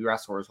a WWE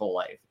wrestler his whole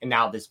life. And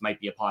now this might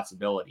be a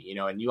possibility, you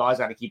know, and you always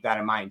got to keep that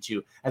in mind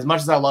too. As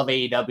much as I love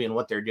AEW and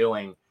what they're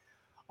doing,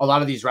 a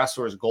lot of these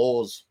wrestlers'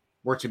 goals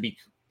were to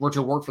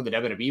work for the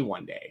WWE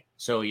one day.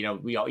 So, you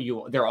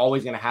know, they're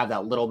always going to have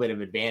that little bit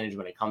of advantage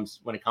when it comes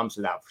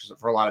to that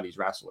for a lot of these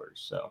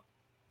wrestlers. So,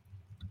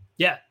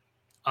 yeah.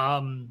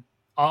 On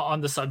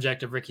the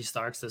subject of Ricky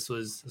Starks, this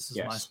was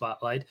yes. My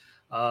spotlight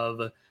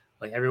of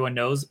like everyone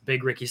knows,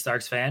 big Ricky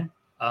Starks fan.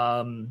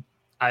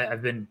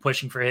 I've been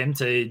pushing for him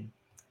to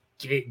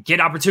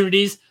get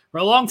opportunities for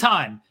a long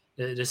time,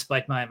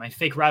 despite my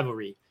fake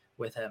rivalry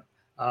with him.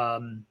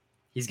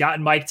 He's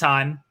gotten mic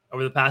time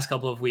over the past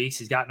couple of weeks.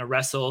 He's gotten a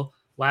wrestle.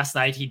 Last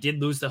night, he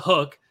did lose the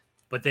hook,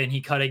 but then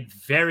he cut a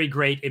very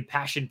great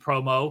impassioned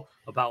promo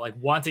about like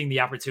wanting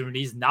the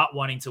opportunities, not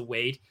wanting to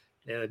wait.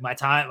 My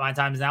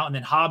time is now. And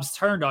then Hobbs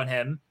turned on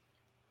him.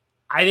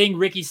 I think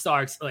Ricky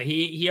Starks, like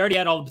he already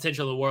had all the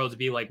potential in the world to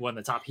be like one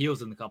of the top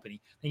heels in the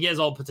company. I think he has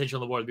all the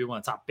potential in the world to be one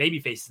of the top baby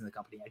faces in the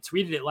company. I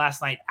tweeted it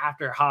last night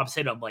after Hobbs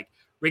hit him, like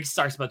Ricky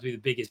Starks is about to be the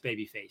biggest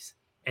baby face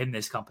in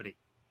this company.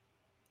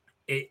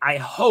 I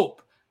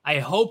hope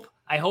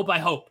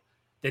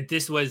that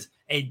this was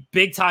a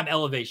big time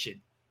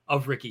elevation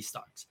of Ricky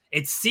Starks.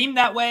 It seemed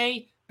that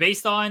way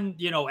based on,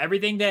 you know,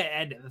 everything that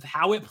and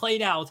how it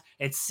played out.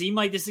 It seemed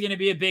like this is going to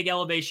be a big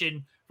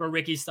elevation for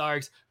Ricky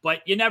Starks,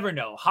 but you never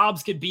know.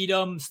 Hobbs could beat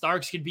him.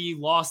 Starks could be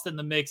lost in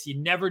the mix. You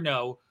never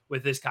know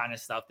with this kind of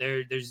stuff.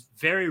 There's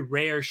very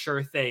rare,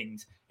 sure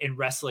things in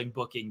wrestling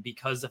booking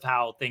because of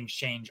how things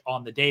change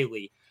on the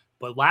daily.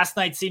 But last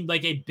night seemed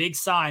like a big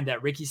sign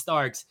that Ricky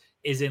Starks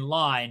is in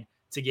line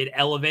to get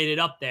elevated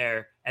up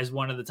there as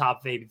one of the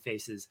top baby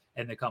faces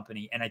in the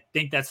company. And I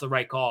think that's the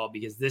right call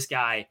because this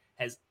guy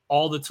has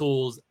all the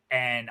tools,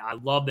 and I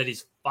love that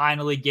he's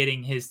finally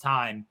getting his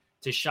time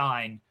to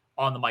shine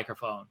on the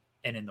microphone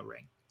and in the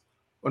ring.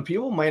 When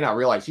people might not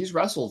realize, he's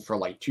wrestled for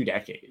like 2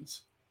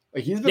 decades.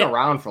 Like he's been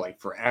around for like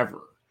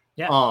forever.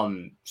 Yeah.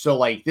 So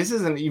like this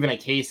isn't even a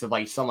case of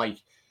like some like,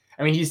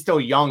 I mean, he's still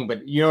young,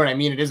 but you know what I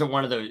mean? It isn't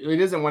one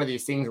of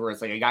these things where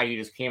it's like a guy who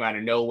just came out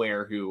of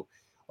nowhere who,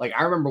 like,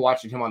 I remember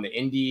watching him on the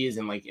Indies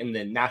and like in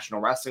the National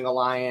Wrestling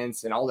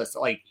Alliance and all this.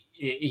 Like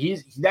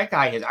that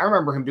guy I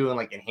remember him doing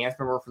like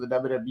enhancement work for the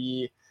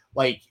WWE.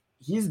 Like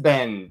he's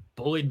been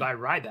bullied by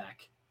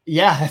Ryback.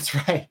 Yeah, that's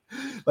right.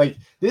 Like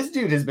this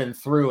dude has been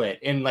through it,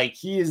 and like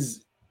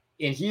he's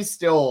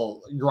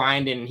still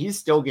grinding, and he's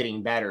still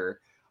getting better,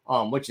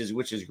 which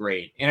is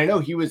great. And I know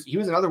he was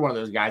another one of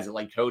those guys that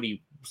like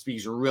Cody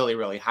speaks really,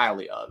 really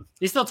highly of.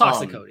 He still talks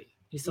to Cody.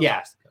 Talks to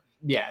Cody.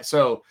 Yeah.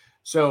 So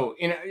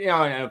you know,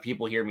 I know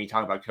people hear me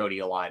talk about Cody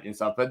a lot and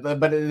stuff, but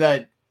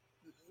the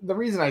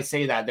reason I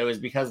say that though is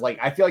because like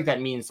I feel like that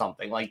means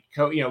something. Like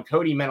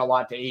Cody meant a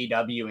lot to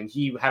AEW, and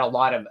he had a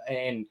lot of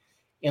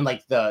in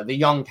like the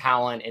young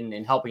talent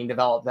and helping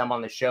develop them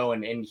on the show.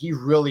 And he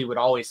really would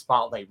always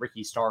spotlight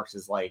Ricky Starks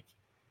as like,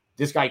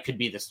 this guy could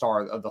be the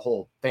star of the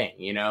whole thing,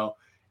 you know?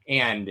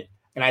 And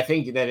I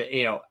think that,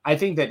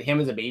 him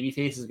as a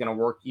babyface is going to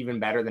work even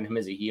better than him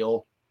as a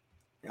heel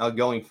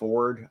going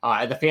forward.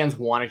 The fans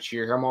want to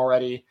cheer him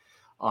already.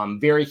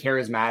 Very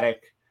charismatic,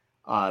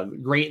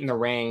 great in the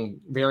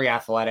ring, very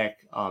athletic,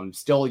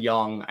 still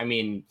young. I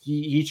mean,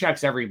 he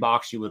checks every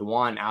box you would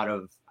want out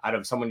of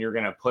someone you're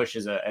going to push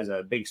as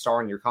a big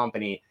star in your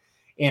company.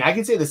 And I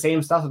can say the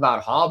same stuff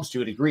about Hobbs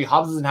to a degree.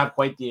 Hobbs doesn't have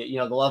quite the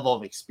level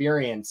of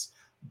experience,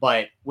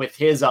 but with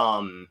his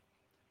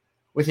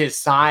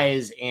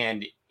size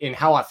and in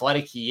how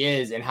athletic he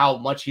is and how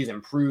much he's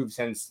improved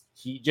since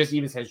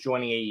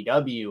joining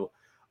AEW,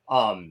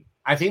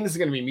 I think this is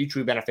going to be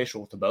mutually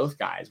beneficial to both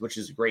guys, which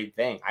is a great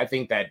thing. I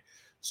think that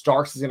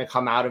Starks is going to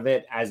come out of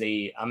it as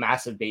a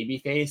massive baby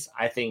face.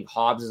 I think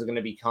Hobbs is going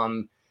to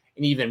become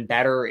an even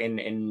better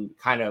and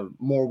kind of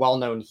more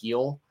well-known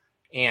heel.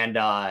 And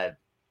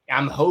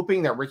I'm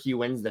hoping that Ricky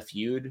wins the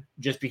feud,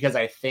 just because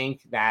I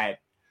think that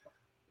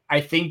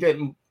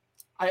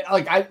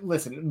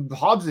listen,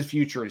 Hobbs'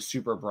 future is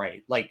super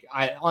bright. Like,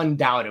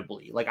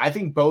 undoubtedly, like, I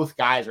think both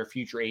guys are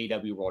future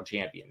AEW world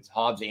champions,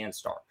 Hobbs and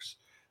Starks.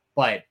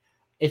 But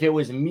if it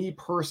was me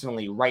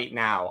personally right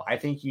now, I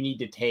think you need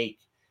to take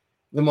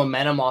the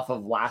momentum off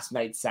of last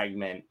night's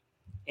segment.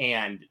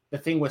 And the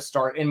thing with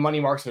Stark, and Money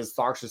Mark says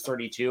Starks is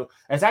 32.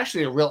 That's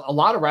actually a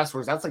lot of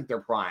wrestlers, that's like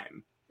their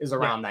prime is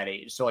around that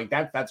age. So like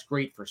that's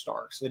great for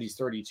Starks that he's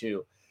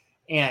 32.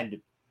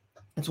 And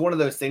it's one of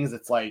those things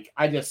that's like,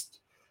 I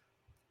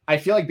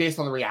feel like based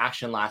on the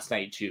reaction last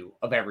night too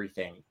of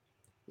everything,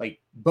 like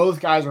both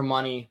guys are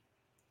money.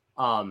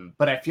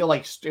 But I feel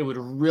like it would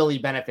really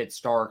benefit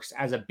Starks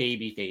as a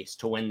babyface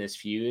to win this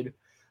feud.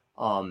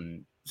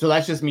 So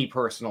that's just me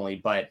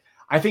personally, but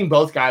I think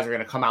both guys are going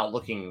to come out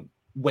looking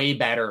way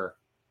better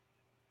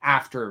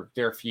after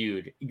their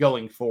feud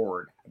going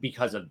forward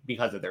because of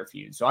their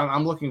feud. So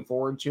I'm looking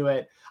forward to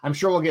it. I'm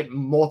sure we'll get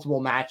multiple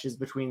matches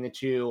between the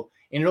two,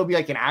 and it'll be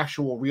like an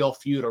actual real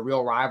feud, a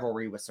real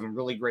rivalry with some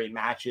really great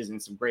matches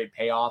and some great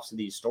payoffs of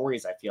these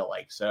stories, I feel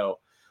like. So,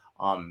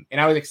 and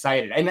I was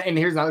excited. And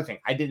here's another thing.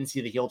 I didn't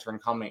see the heel turn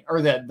coming,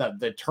 or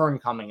the turn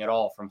coming at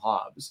all from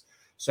Hobbs.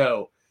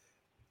 So,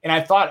 and I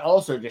thought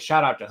also, just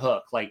shout out to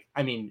Hook. Like,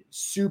 I mean,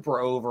 super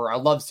over. I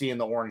love seeing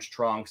the orange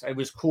trunks. It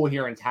was cool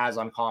hearing Taz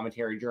on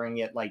commentary during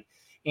it. Like,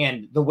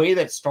 and the way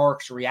that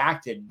Starks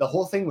reacted, the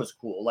whole thing was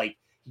cool. Like,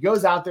 he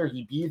goes out there,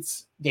 he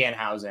beats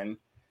Danhausen,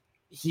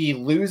 he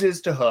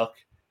loses to Hook,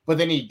 but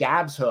then he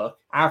dabs Hook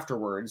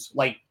afterwards,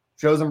 like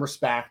shows him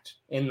respect,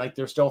 and like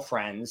they're still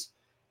friends.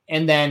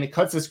 And then it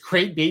cuts this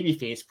great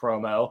babyface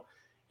promo.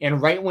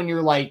 And right when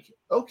you're like,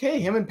 okay,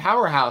 him and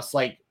Powerhouse,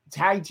 like,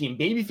 tag team,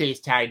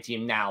 babyface tag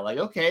team now. Like,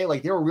 okay,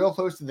 like they were real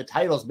close to the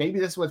titles. Maybe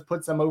this is what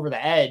puts them over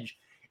the edge.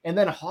 And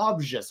then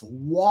Hobbs just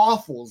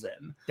waffles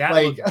him. That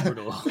like, looked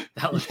brutal.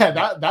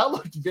 That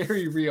looked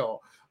very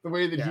real. The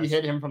way that he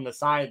hit him from the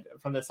side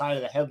of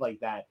the head like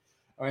that,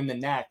 or in the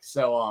neck.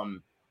 So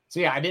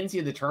yeah, I didn't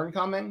see the turn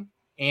coming.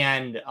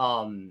 And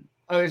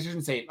I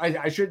shouldn't say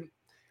I should.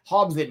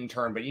 Hobbs didn't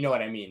turn, but you know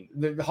what I mean.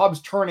 The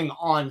Hobbs turning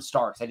on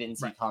Starks, I didn't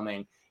see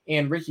coming.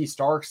 And Ricky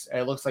Starks,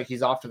 it looks like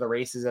he's off to the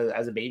races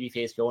as a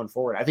babyface going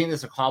forward. I think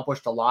this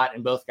accomplished a lot,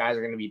 and both guys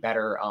are going to be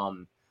better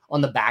on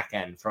the back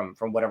end from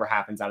whatever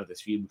happens out of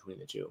this feud between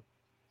the two.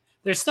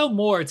 There's still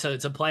more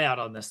to play out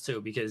on this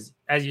too, because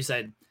as you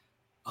said,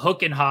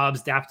 Hook and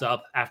Hobbs dapped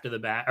up after the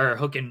match, or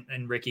Hook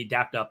and Ricky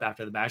dapped up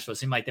after the match, so it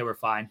seemed like they were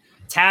fine.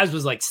 Taz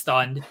was like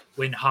stunned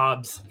when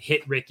Hobbs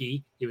hit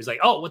Ricky. He was like,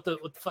 "Oh, what the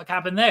fuck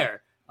happened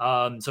there?"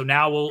 So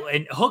now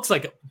and Hook's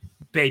like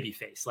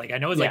babyface. Like, I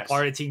know it's like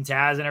part of Team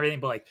Taz and everything,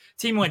 but like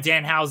team with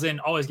Danhausen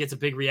always gets a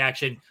big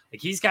reaction.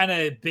 Like, he's kind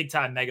of big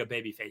time mega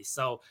babyface.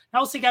 So now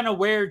we'll see kind of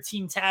where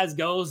Team Taz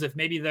goes, if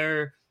maybe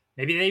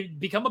they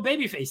become a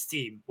babyface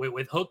team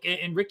with Hook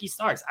and Ricky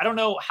Starks. I don't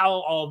know how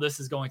all this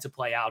is going to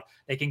play out.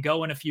 They can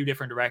go in a few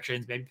different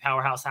directions. Maybe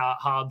Powerhouse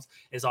Hobbs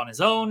is on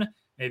his own.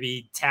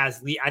 Maybe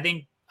Taz I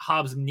think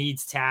Hobbs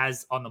needs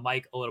Taz on the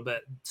mic a little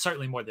bit,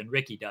 certainly more than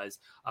Ricky does.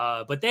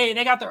 But they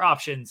got their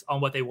options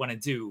on what they want to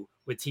do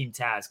with Team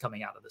Taz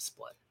coming out of the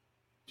split.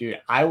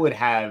 Dude, I would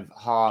have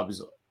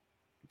Hobbs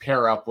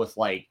pair up with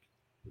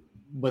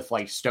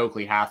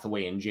Stokely,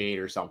 Hathaway, and Jade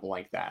or something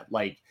like that.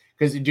 Like,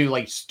 because dude,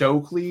 like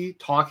Stokely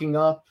talking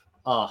up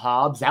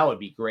Hobbs, that would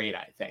be great,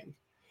 I think.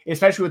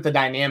 Especially with the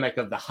dynamic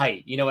of the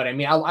height. You know what I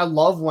mean? I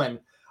love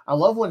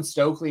when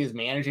Stokely is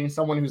managing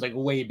someone who's like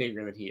way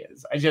bigger than he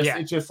is. It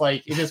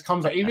just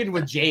comes like, even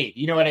with Jade,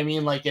 you know what I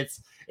mean? Like it's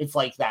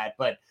like that,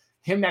 but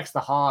him next to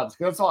Hobbs,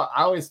 because that's all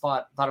I always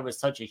thought it was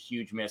such a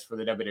huge miss for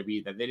the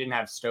WWE that they didn't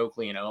have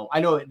Stokely and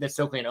I know that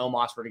Stokely and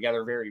Omos were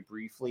together very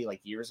briefly,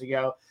 like years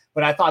ago,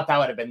 but I thought that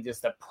would have been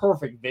just a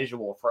perfect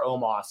visual for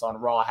Omos on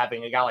Raw,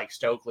 having a guy like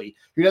Stokely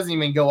who doesn't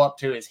even go up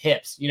to his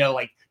hips, you know,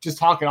 like just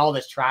talking all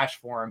this trash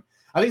for him.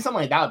 I think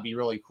something like that would be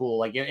really cool.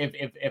 Like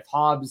if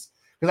Hobbs,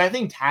 because I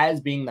think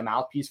Taz being the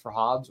mouthpiece for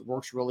Hobbs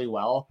works really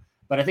well,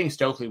 but I think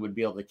Stokely would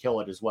be able to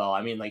kill it as well.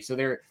 I mean, like, so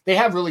they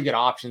have really good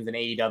options in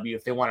AEW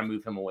if they want to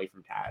move him away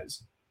from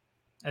Taz.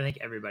 I think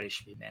everybody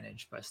should be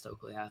managed by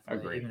Stokely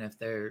Hathaway, even if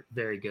they're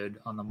very good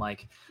on the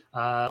mic.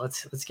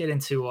 Let's get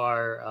into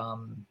our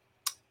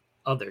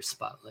other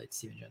spotlight,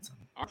 Steven Jensen.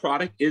 Our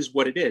product is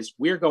what it is.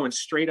 We're going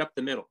straight up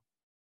the middle.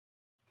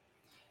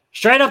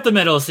 Straight up the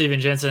middle, Steven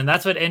Jensen.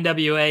 That's what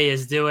NWA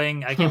is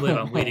doing. I can't believe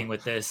I'm leading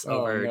with this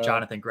over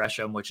Jonathan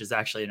Gresham, which is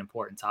actually an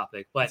important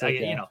topic. But try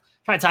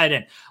to tie it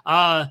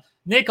in.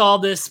 Nick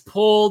Aldis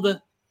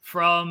pulled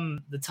from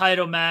the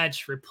title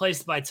match,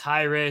 replaced by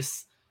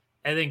Tyrus.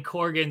 And then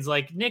Corgan's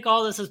like, Nick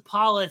Aldis is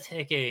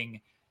politicking.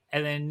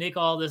 And then Nick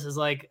Aldis is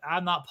like,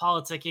 I'm not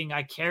politicking.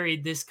 I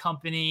carried this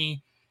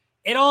company.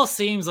 It all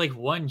seems like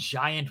one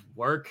giant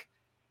work,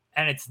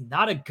 and it's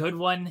not a good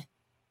one.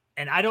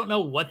 And I don't know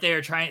what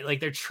they're trying.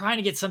 Like, they're trying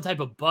to get some type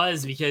of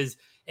buzz because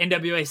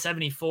NWA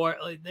 74,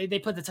 they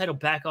put the title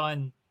back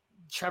on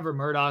Trevor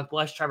Murdoch.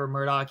 Bless Trevor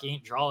Murdoch. He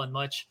ain't drawing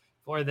much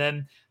for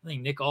them. I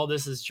think Nick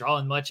Aldis is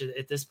drawing much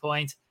at this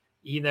point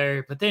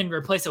either. But then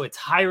replace it with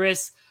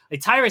Tyrus.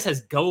 Like, Tyrus has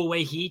go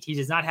away heat. He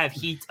does not have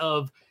heat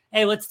of,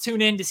 hey, let's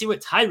tune in to see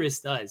what Tyrus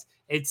does.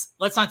 It's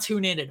let's not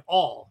tune in at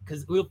all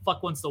because who the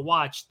fuck wants to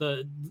watch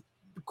the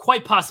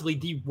quite possibly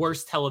the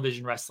worst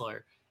television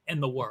wrestler in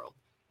the world.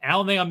 And I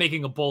don't think I'm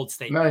making a bold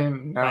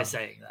statement by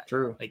saying that.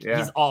 True. Like,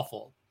 he's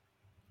awful.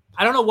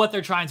 I don't know what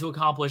they're trying to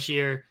accomplish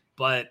here,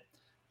 but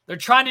they're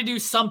trying to do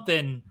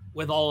something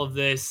with all of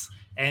this.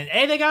 And,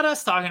 hey, they got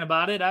us talking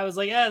about it. I was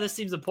like, yeah, this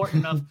seems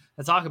important enough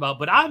to talk about.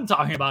 But I'm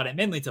talking about it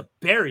mainly to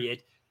bury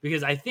it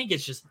because I think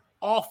it's just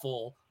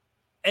awful.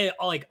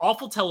 Like,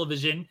 awful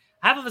television.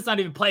 Half of it's not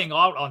even playing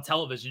out on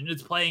television.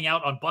 It's playing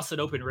out on Busted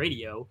Open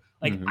Radio.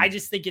 Like, I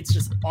just think it's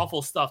just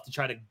awful stuff to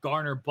try to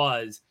garner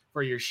buzz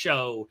for your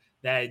show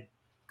that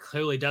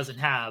clearly doesn't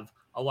have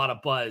a lot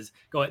of buzz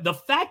going. The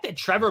fact that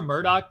Trevor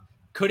Murdoch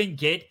couldn't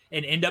get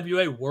an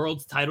NWA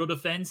World title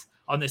defense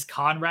on this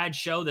Conrad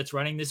show that's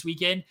running this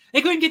weekend,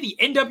 they couldn't get the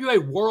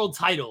NWA World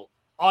title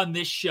on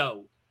this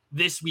show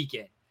this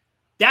weekend.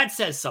 That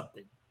says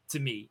something to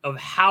me of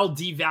how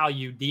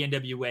devalued the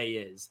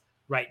NWA is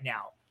right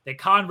now. That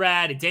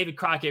Conrad and David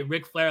Crockett,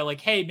 Ric Flair, like,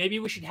 hey, maybe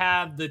we should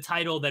have the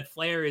title that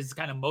Flair is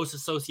kind of most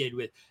associated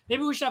with.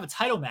 Maybe we should have a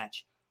title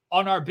match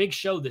on our big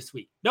show this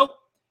week. Nope,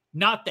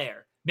 not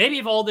there. Maybe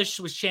if Aldis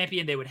was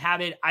champion, they would have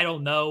it. I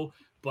don't know.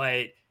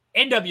 But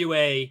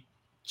NWA,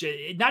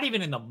 not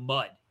even in the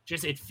mud.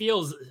 Just it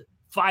feels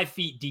 5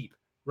 feet deep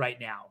right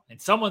now. And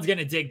someone's going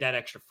to dig that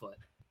extra foot.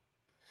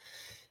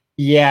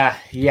 Yeah.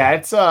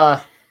 It's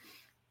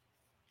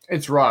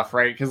rough,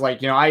 right? Because,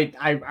 like, you know,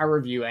 I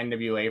review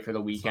NWA for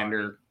the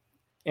Weekender.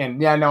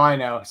 And, yeah, no, I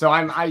know. So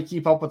I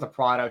keep up with the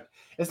product.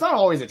 It's not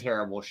always a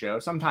terrible show.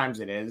 Sometimes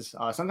it is.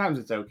 Sometimes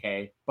it's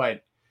okay.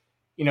 But,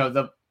 you know,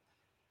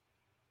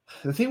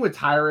 the thing with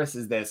Tyrus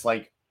is this,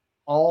 like,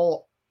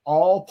 all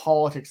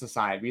politics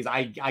aside, because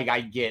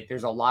I get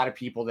there's a lot of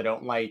people that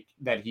don't like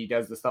that he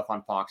does the stuff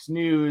on Fox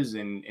News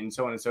and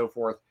so on and so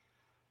forth.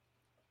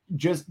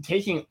 Just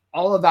taking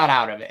all of that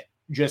out of it,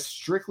 just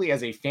strictly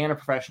as a fan of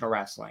professional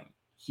wrestling,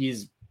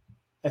 he's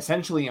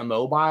essentially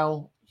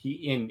immobile.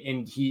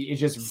 It's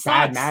just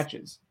bad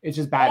matches. It's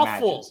just bad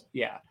matches.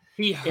 Yeah.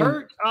 He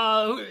hurt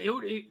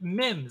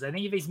Mims. I think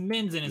he faced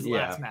Mims in his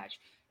last match.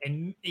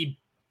 And he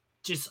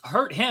just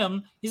hurt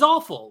him. He's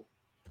awful.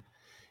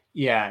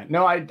 Yeah,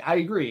 no, I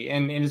agree.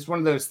 And it's one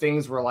of those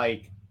things where,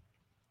 like,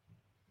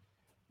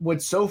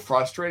 what's so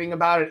frustrating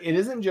about it, it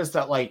isn't just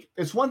that, like,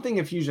 it's one thing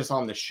if he's just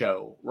on the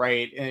show,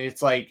 right? And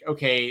it's like,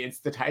 okay,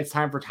 it's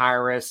time for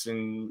Tyrus,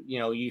 and, you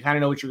know, you kind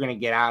of know what you're going to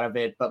get out of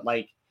it, but,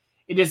 like,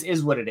 it just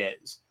is what it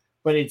is.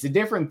 But it's a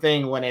different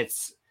thing when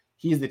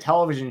he's the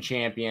television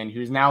champion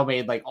who's now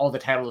made, like, all the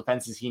title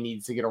defenses he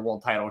needs to get a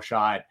world title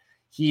shot.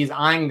 He's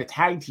eyeing the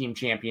tag team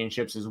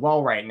championships as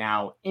well right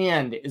now,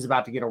 and is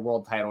about to get a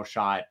world title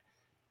shot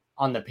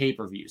on the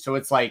pay-per-view. So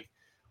it's like,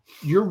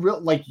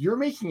 you're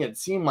making it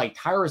seem like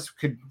Tyrus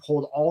could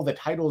hold all the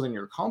titles in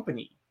your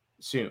company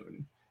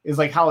soon, is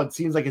like how it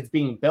seems like it's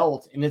being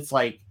built. And it's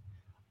like,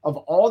 of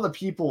all the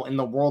people in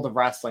the world of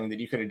wrestling that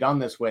you could have done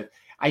this with,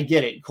 I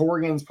get it.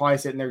 Corrigan's probably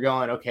sitting there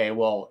going, okay,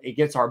 well, it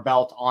gets our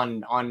belt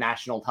on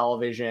national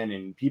television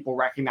and people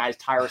recognize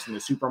Tyrus in the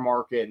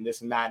supermarket and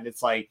this and that. And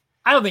it's like,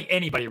 I don't think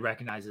anybody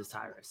recognizes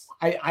Tyrus.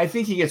 I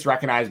think he gets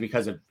recognized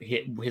because of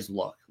his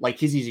look. Like,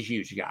 he's a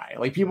huge guy.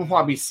 Like, people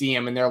probably see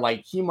him and they're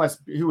like,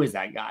 who is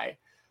that guy?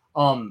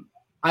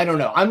 I don't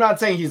know. I'm not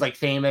saying he's, like,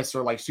 famous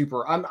or, like,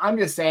 super. I'm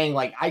just saying,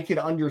 like, I could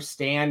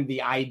understand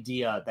the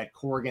idea that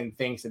Corrigan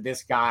thinks that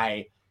this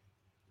guy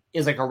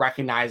is, like, a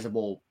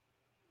recognizable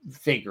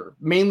figure,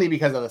 mainly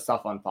because of the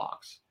stuff on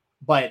Fox.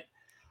 But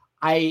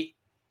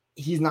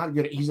he's not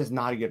good. He's just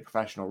not a good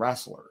professional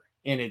wrestler.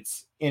 And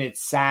it's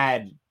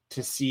sad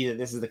to see that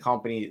this is the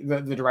company,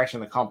 the direction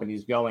the company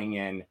is going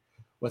in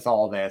with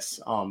all this.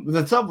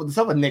 The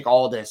stuff with Nick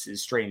Aldis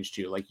is strange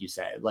too, like you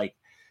said. Like,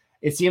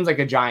 it seems like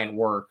a giant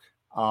work.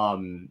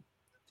 I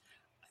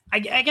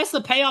guess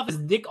the payoff is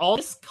Nick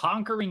Aldis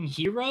conquering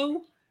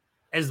Hero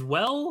as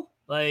well.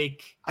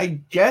 Like,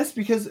 I guess,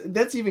 because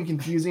that's even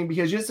confusing,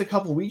 because just a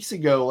couple weeks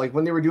ago, like,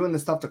 when they were doing the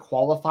stuff to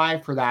qualify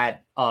for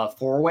that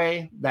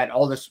 4-way that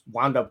Aldis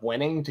wound up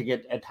winning to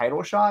get a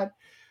title shot,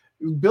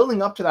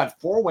 building up to that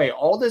 4-way,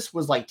 Aldis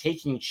was, like,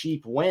 taking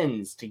cheap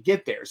wins to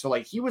get there. So,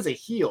 like, he was a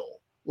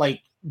heel,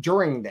 like,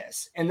 during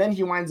this. And then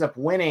he winds up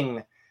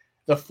winning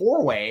the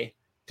 4-way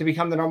to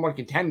become the number one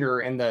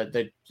contender in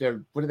the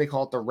what do they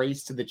call it? The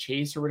race to the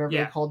chase or whatever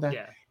they called that.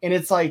 Yeah. And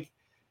it's like,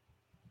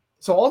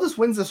 so Aldis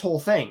wins this whole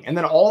thing. And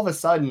then all of a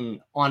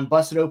sudden on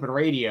Busted Open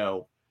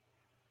Radio,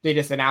 they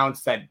just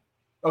announced that,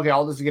 okay,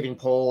 Aldis is getting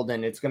pulled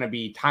and it's going to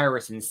be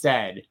Tyrus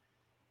instead.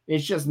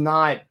 It's just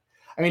not.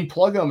 I mean,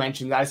 Pluggo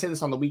mentioned that. I say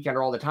this on the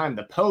Weekender all the time.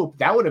 The Pope,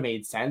 that would have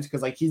made sense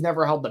because, like, he's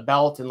never held the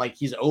belt and, like,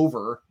 he's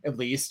over at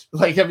least.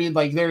 Like, I mean,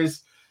 like,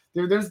 there's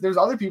there's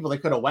other people they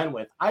could have went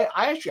with.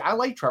 I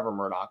like Trevor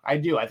Murdoch. I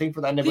do. I think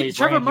for the NWA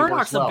Trevor brand,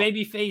 Murdoch's well. a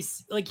baby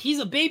face. Like, he's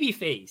a baby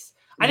face.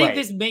 I think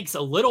this makes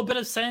a little bit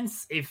of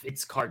sense if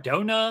it's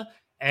Cardona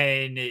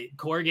and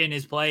Corgan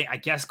is playing. I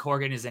guess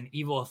Corgan is an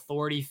evil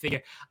authority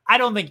figure. I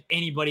don't think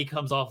anybody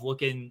comes off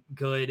looking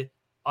good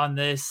on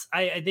this.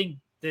 I think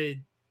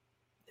we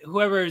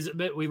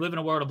live in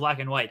a world of black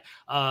and white.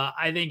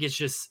 I think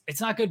it's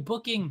not good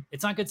booking.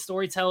 It's not good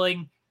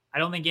storytelling. I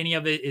don't think any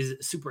of it is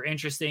super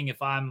interesting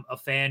if I'm a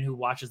fan who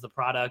watches the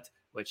product,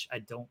 which I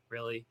don't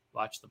really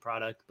watch the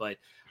product, but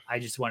I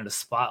just wanted to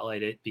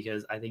spotlight it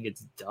because I think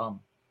it's dumb.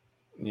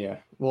 Yeah.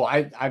 Well,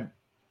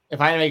 if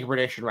I had to make a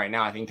prediction right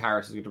now, I think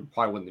Tyrus is going to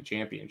probably win the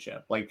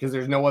championship. Like, because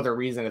there's no other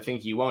reason to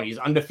think he won't. He's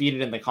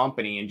undefeated in the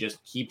company and just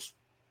keeps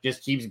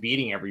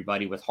beating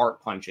everybody with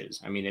heart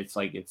punches. I mean, it's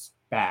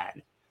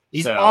bad.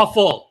 He's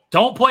awful.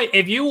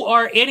 If you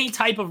are any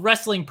type of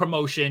wrestling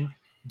promotion,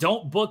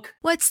 don't book.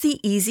 What's the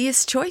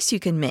easiest choice you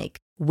can make?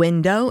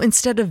 Window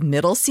instead of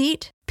middle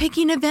seat?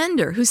 Picking a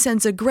vendor who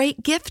sends a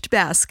great gift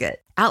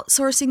basket?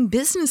 Outsourcing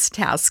business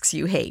tasks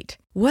you hate?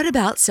 What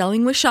about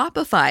selling with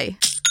Shopify?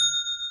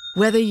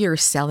 Whether you're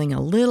selling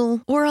a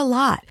little or a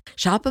lot,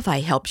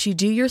 Shopify helps you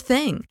do your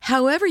thing,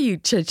 however you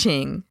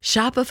cha-ching.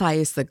 Shopify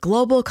is the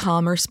global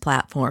commerce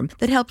platform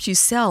that helps you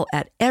sell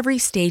at every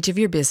stage of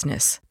your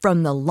business.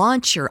 From the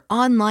launch your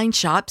online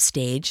shop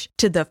stage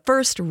to the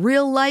first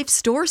real-life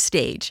store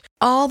stage,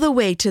 all the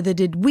way to the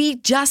did we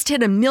just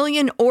hit 1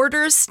 million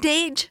orders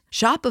stage.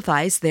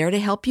 Shopify's there to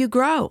help you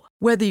grow.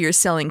 Whether you're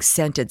selling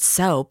scented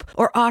soap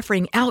or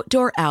offering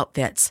outdoor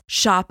outfits,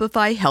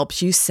 Shopify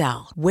helps you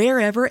sell.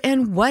 Wherever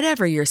and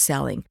whatever you're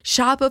selling,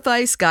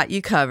 Shopify's got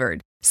you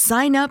covered.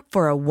 Sign up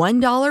for a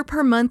 $1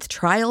 per month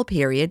trial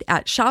period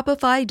at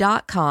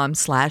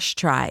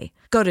shopify.com/try.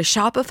 Go to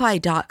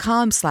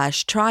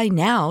shopify.com/try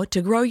now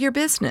to grow your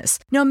business,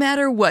 no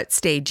matter what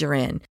stage you're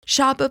in.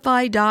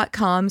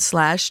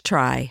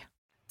 Shopify.com/try.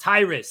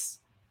 Tyrus,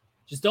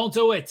 just don't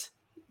do it.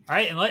 All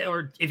right.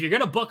 Or if you're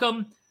going to book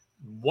them,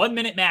 1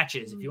 minute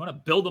matches. If you want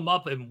to build them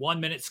up in 1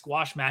 minute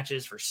squash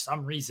matches for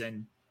some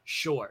reason,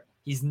 sure.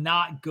 He's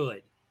not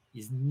good.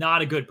 He's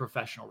not a good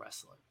professional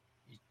wrestler.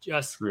 He's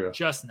just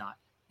not.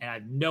 And I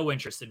have no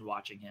interest in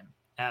watching him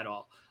at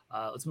all.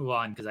 Let's move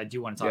on because I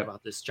do want to talk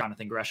about this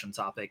Jonathan Gresham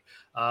topic.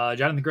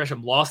 Jonathan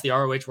Gresham lost the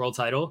ROH World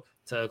title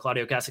to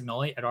Claudio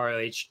Castagnoli at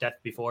ROH Death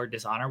Before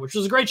Dishonor, which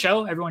was a great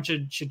show. Everyone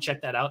should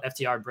check that out.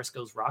 FTR and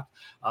Briscoes rock.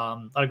 A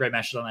lot of great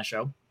matches on that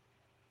show.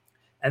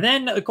 And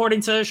then,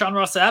 according to Sean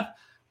Ross Sapp,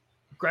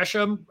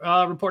 Gresham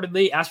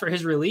reportedly asked for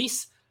his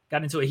release,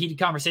 got into a heated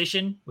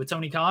conversation with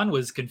Tony Khan,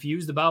 was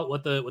confused about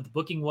what the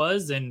booking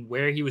was and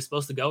where he was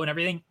supposed to go and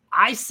everything.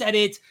 I said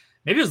it,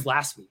 maybe it was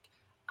last week.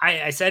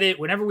 I said it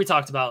whenever we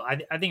talked about, I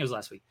think it was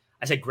last week.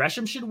 I said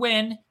Gresham should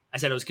win. I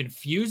said I was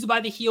confused by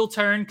the heel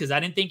turn because I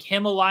didn't think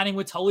him aligning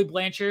with Tully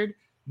Blanchard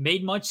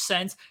made much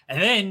sense.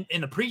 And then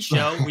in the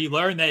pre-show, we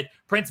learned that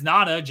Prince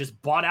Nana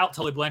just bought out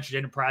Tully Blanchard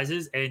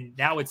Enterprises, and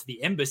now it's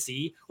the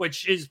Embassy,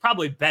 which is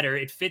probably better.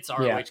 It fits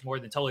ROH more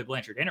than Tully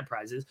Blanchard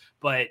Enterprises,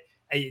 but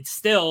it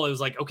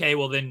was like, okay,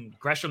 well then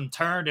Gresham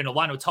turned and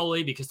aligned with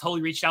Tully because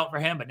Tully reached out for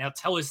him, but now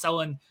Tully's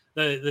selling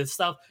the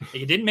stuff.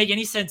 It didn't make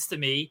any sense to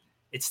me.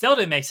 It still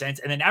didn't make sense.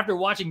 And then after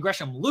watching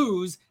Gresham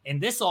lose and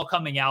this all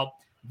coming out,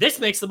 this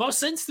makes the most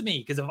sense to me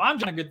because if I'm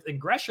Jonathan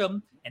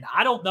Gresham and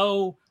I don't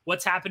know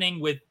what's happening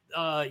with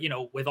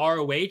with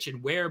ROH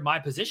and where my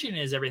position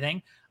is,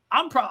 everything,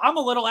 I'm a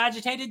little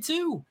agitated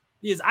too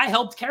because I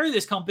helped carry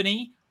this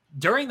company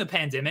during the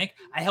pandemic.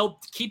 I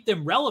helped keep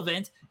them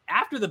relevant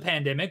after the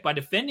pandemic by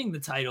defending the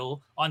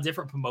title on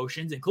different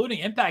promotions, including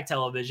Impact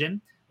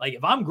Television. Like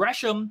if I'm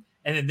Gresham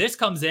and then this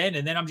comes in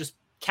and then I'm just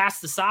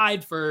cast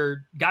aside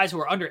for guys who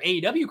are under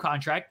AEW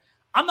contract,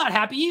 I'm not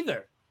happy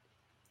either.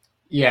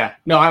 Yeah,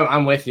 no,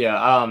 I'm with you.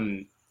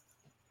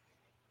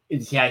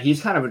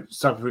 He's kind of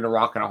stuck between a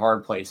rock and a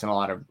hard place in a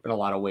lot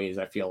of ways.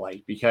 I feel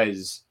like,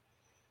 because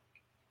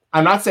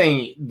I'm not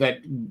saying that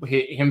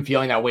him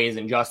feeling that way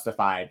isn't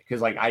justified,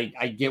 because like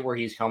I get where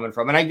he's coming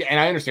from, and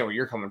I understand where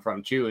you're coming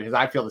from too, because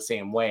I feel the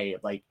same way.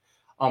 Like,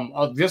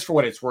 just for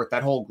what it's worth,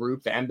 that whole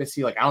group, the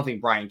Embassy, like I don't think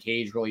Brian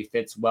Cage really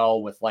fits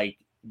well with like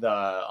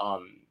the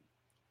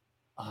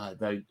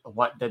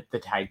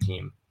tag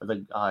team,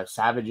 the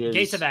Savages,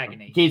 Gates of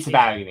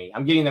Agony.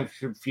 I'm getting them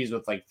confused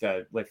with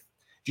with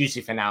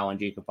GC Finale and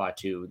Jacob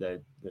Batu, the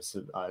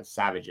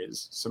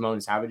Savages,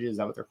 Simone Savages. Is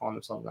that what they're calling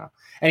themselves now?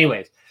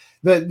 Anyways,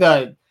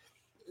 that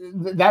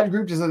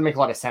group just doesn't make a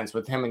lot of sense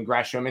with him and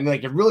Gresham, and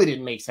like it really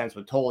didn't make sense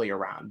with Tully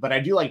around. But I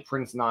do like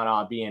Prince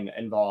Nana being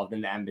involved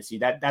in the Embassy.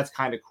 That's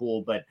kind of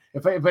cool. But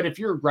if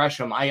you're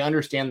Gresham, I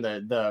understand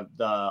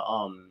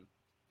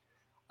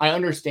I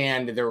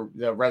understand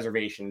the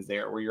reservations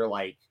there where you're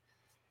like,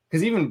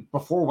 because even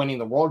before winning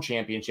the world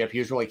championship, he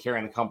was really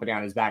carrying the company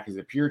on his back as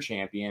a pure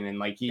champion. And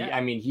like,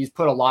 he's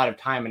put a lot of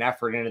time and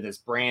effort into this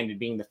brand and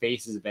being the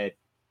faces of it.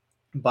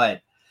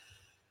 But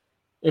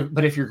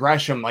if you're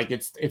Gresham, like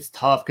it's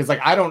tough. Cause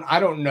like, I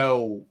don't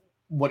know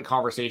what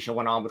conversation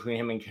went on between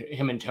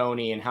him and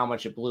Tony and how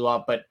much it blew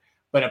up, but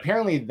But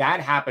apparently that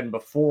happened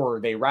before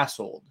they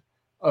wrestled,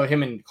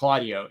 him and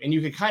Claudio. And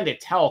you could kind of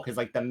tell because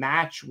like the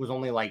match was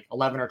only like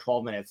 11 or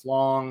 12 minutes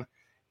long,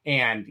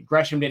 and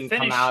Gresham didn't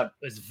come out.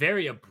 It was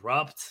very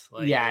abrupt.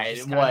 Like, yeah, it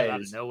was kind of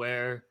out of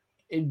nowhere.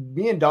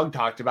 Me and Doug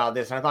talked about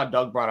this, and I thought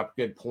Doug brought up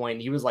a good point.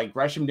 He was like,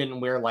 Gresham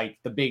didn't wear like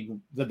the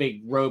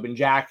big robe and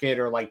jacket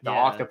or like the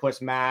octopus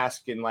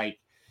mask, and like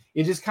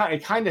it just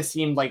kind of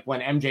seemed like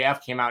when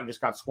MJF came out and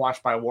just got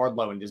squashed by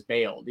Wardlow and just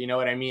bailed. You know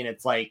what I mean?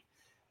 It's like,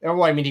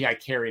 well, I mean, he got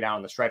carried out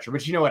on the stretcher,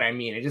 but you know what I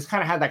mean? It just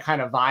kind of had that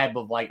kind of vibe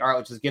of like, all right,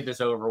 let's just get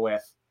this over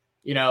with,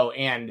 you know.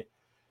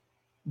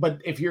 But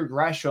if you're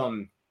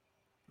Gresham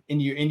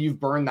and you've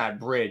burned that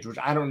bridge, which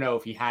I don't know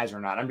if he has or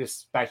not, I'm just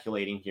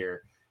speculating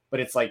here. But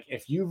it's like,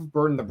 if you've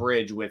burned the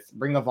bridge with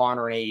Ring of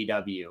Honor and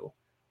AEW,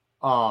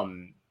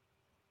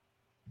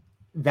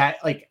 that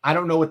like, I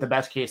don't know what the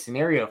best case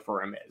scenario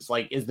for him is.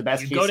 Like, is the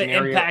best case scenario? You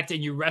go to Impact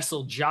and you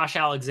wrestle Josh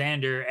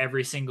Alexander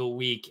every single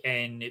week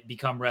and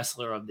become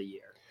Wrestler of the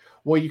Year.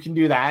 Well, you can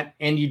do that,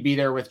 and you'd be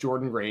there with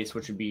Jordan Grace,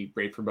 which would be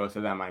great for both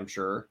of them, I'm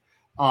sure.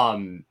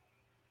 And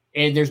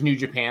there's New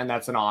Japan.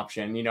 That's an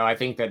option. You know, I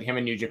think that him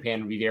and New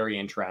Japan would be very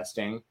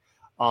interesting.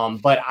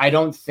 But I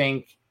don't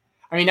think,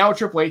 I mean, now with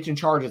Triple H in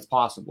charge, it's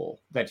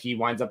possible that he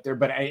winds up there.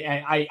 But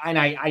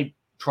I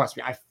trust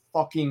me, I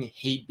fucking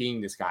hate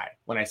being this guy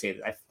when I say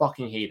this. I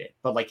fucking hate it.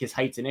 But like, his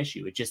height's an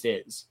issue. It just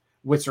is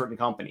with certain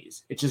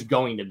companies. It's just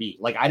going to be.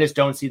 Like, I just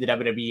don't see the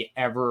WWE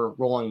ever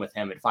rolling with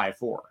him at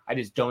 5'4". I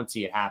just don't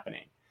see it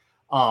happening.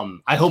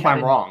 I hope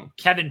I'm wrong.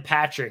 Kevin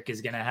Patrick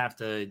is going to have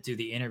to do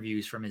the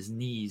interviews from his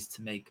knees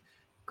to make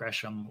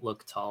Gresham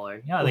look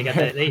taller. You know, they got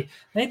that, they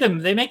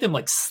make them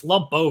like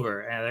slump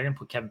over, and they're gonna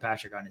put Kevin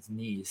Patrick on his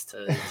knees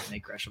to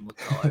make Gresham look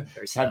taller.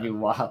 That'd be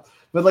wild.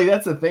 But like,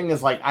 that's the thing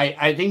is like,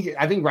 I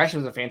think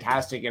Gresham's a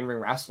fantastic in-ring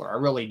wrestler. I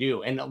really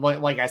do. And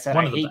like I said,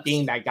 I hate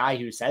being that guy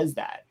who says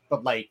that,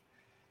 but like,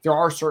 there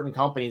are certain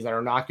companies that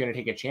are not going to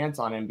take a chance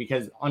on him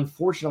because,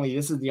 unfortunately,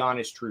 this is the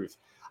honest truth.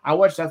 I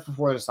watched Death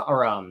Before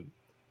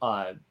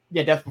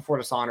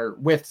Dishonor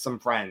with some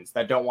friends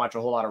that don't watch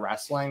a whole lot of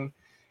wrestling.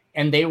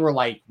 And they were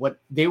like,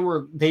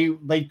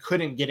 they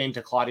couldn't get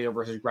into Claudio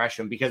versus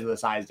Gresham because of the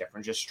size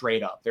difference, just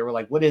straight up. They were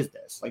like, what is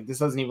this? Like, this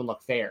doesn't even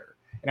look fair.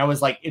 And I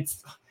was like,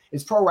 it's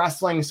pro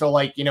wrestling. So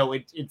like, you know,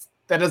 it's,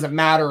 that doesn't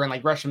matter. And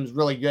like, Gresham's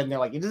really good. And they're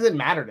like, it doesn't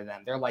matter to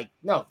them. They're like,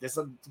 no, this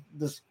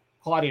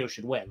Claudio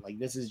should win. Like,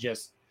 this is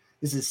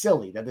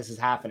silly that this is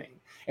happening.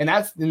 And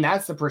that's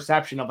the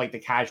perception of like the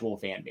casual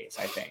fan base,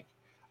 I think.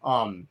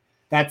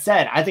 That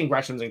said, I think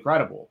Gresham's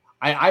incredible.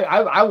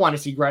 I want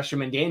to see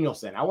Gresham and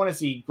Danielson. I want to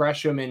see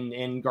Gresham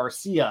and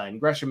Garcia and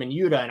Gresham and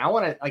Yuta. And I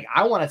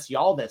want to see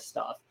all this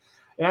stuff.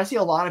 And I see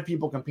a lot of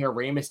people compare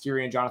Rey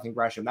Mysterio and Jonathan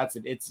Gresham. That's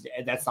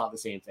not the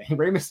same thing.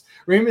 Rey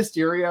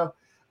Mysterio,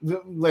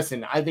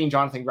 listen, I think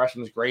Jonathan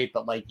Gresham is great,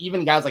 but like,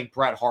 even guys like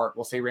Bret Hart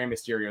will say Rey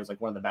Mysterio is like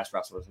one of the best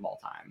wrestlers of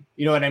all time.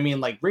 You know what I mean?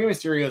 Like, Rey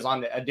Mysterio is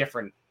on a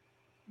different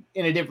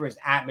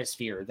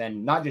atmosphere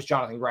than not just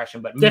Jonathan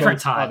Gresham, but different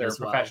time, other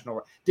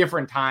professional,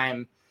 different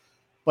time.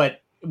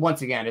 But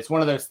once again, it's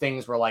one of those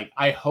things where like,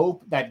 I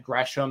hope that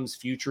Gresham's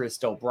future is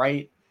still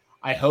bright.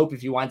 I hope if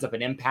he winds up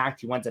at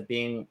Impact, he winds up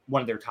being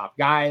one of their top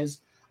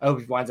guys. I hope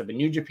if he winds up in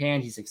New Japan,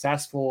 he's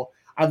successful.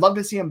 I'd love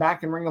to see him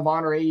back in Ring of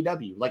Honor,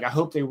 AEW. Like, I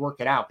hope they work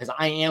it out because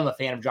I am a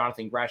fan of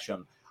Jonathan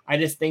Gresham. I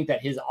just think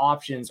that his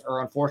options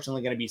are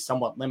unfortunately going to be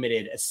somewhat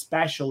limited,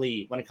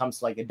 especially when it comes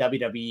to like a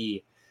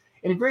WWE.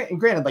 And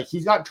granted, like,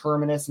 he's got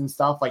Terminus and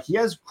stuff. Like, he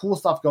has cool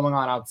stuff going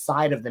on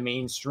outside of the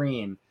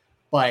mainstream,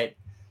 but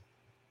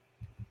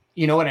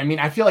you know what I mean?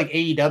 I feel like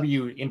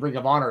AEW in Ring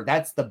of Honor,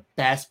 that's the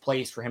best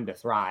place for him to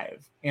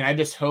thrive. And I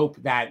just hope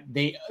that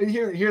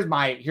here's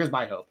my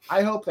hope.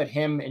 I hope that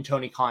him and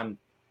Tony Khan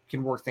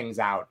can work things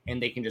out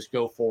and they can just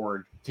go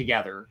forward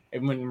together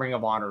in Ring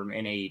of Honor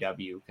and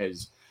AEW,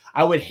 because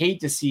I would hate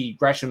to see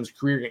Gresham's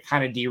career get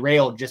kind of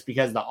derailed just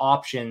because the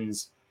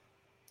options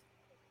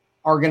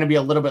are going to be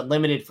a little bit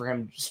limited for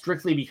him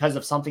strictly because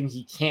of something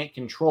he can't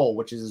control,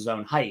 which is his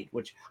own height,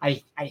 which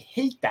I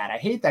hate that. I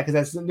hate that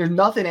because there's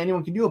nothing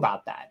anyone can do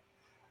about that.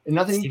 And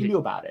nothing you can do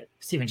about it.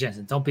 Steven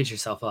Jensen, don't beat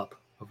yourself up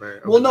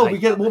over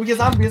because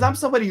I'm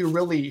somebody who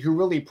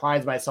really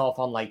prides myself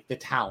on like the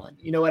talent.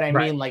 You know what I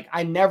mean? Like,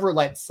 I never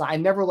let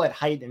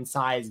height and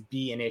size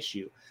be an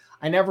issue.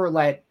 I never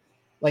let,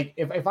 like,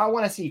 if I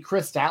want to see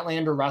Chris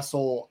Statlander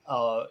wrestle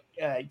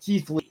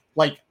Keith Lee,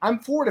 like, I'm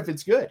for it if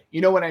it's good.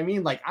 You know what I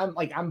mean?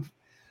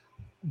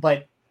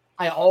 But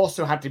I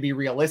also have to be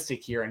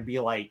realistic here and be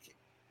like,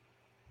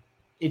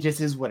 it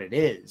just is what it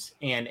is.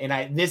 And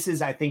I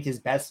think his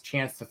best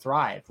chance to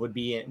thrive would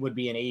be in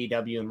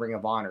AEW and Ring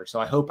of Honor. So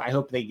I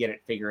hope they get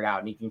it figured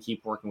out and he can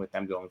keep working with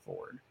them going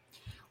forward.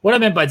 What I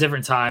meant by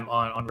different time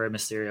on Rey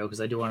Mysterio,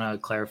 because I do want to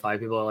clarify,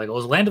 people are like, well,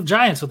 it was Land of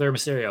Giants with Rey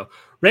Mysterio.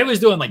 Rey was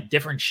doing like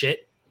different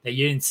shit that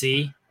you didn't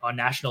see on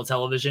national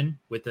television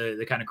with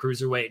the kind of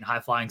cruiserweight and high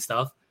flying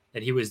stuff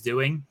that he was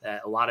doing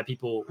that a lot of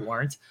people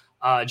weren't.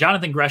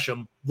 Jonathan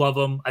Gresham, love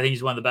him. I think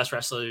he's one of the best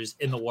wrestlers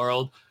in the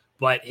world.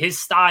 But his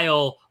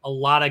style, a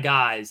lot of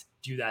guys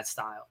do that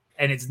style.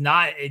 And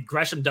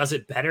Gresham does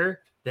it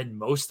better than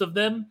most of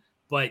them,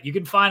 But you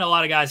can find a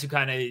lot of guys who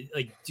kind of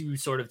like do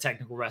sort of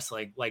technical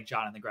wrestling like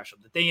Jonathan Gresham.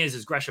 The thing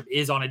is Gresham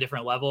is on a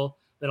different level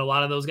than a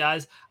lot of those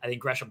guys. I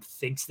think Gresham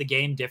thinks the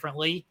game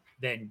differently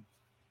than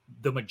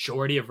the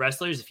majority of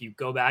wrestlers. If you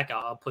go back,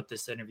 I'll put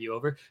this interview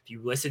over. If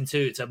you listen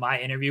to my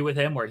interview with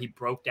him where he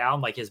broke down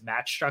like his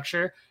match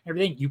structure and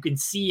everything, you can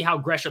see how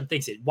Gresham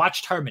thinks it.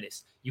 Watch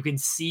Terminus. You can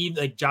see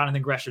like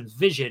Jonathan Gresham's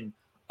vision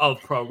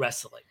of pro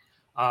wrestling.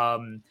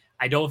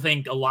 I don't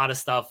think a lot of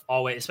stuff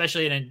always,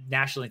 especially in a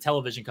nationally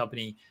television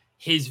company,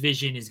 his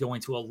vision is going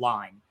to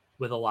align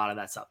with a lot of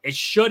that stuff. It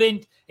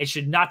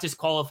should not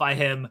disqualify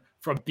him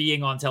from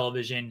being on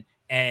television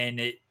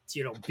and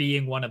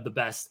being one of the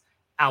best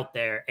out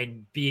there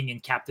and being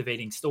in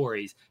captivating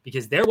stories,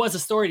 because there was a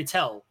story to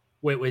tell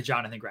with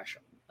Jonathan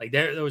Gresham. Like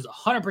there was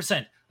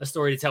 100% a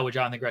story to tell with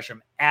Jonathan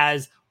Gresham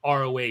as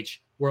ROH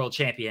world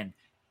champion,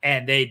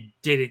 and they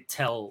didn't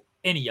tell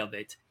any of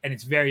it. And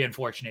it's very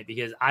unfortunate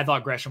because I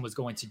thought Gresham was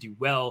going to do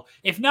well.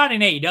 If not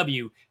in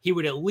AEW, he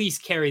would at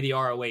least carry the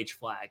ROH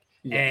flag.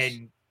 Yes.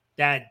 And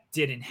that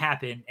didn't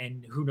happen.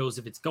 And who knows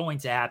if it's going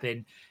to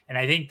happen. And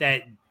I think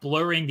that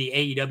blurring the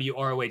AEW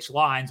ROH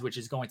lines, which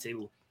is going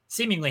to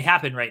seemingly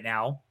happen right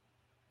now,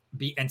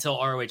 until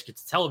ROH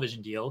gets a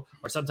television deal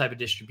or some type of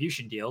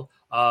distribution deal,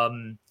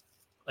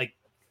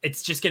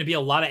 it's just going to be a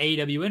lot of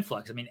AEW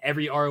influx. I mean,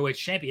 every ROH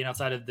champion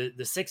outside of the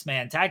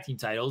 6-man tag team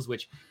titles,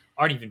 which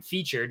aren't even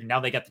featured, and now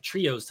they got the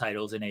trios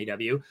titles in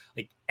AEW.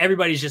 Like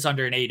everybody's just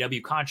under an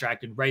AEW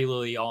contract and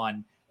regularly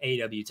on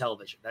AEW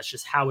television. That's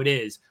just how it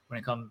is when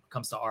it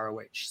comes to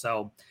ROH.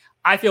 So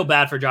I feel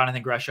bad for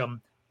Jonathan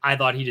Gresham. I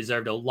thought he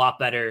deserved a lot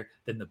better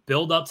than the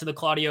build up to the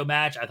Claudio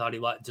match. I thought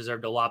he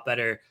deserved a lot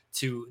better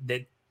to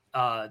the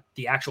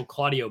actual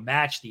Claudio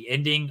match, the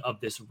ending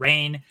of this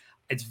reign.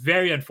 It's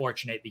very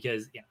unfortunate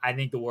because I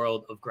think the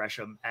world of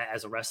Gresham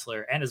as a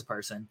wrestler and as a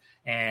person,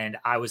 and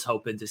I was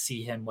hoping to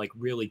see him like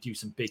really do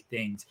some big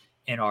things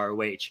in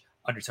ROH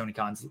under Tony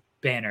Khan's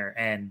banner,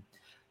 and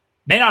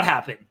may not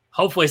happen.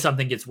 Hopefully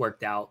something gets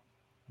worked out.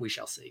 We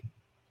shall see.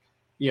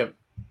 Yep.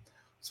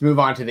 Let's move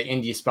on to the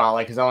indie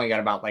spotlight because I only got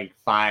about like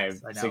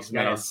 5-6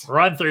 minutes.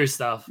 Run through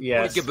stuff.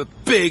 Yes. Give a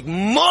big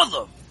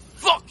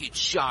motherfucking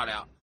shout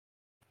out.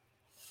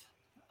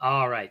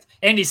 All right.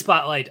 Indie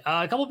spotlight.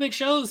 A couple big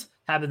shows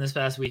happened this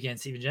past weekend.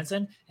 Steven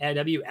Jensen,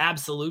 AEW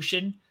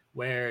Absolution,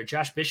 where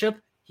Josh Bishop,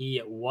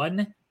 he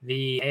won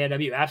the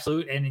AEW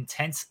Absolute and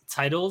Intense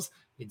titles.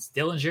 It's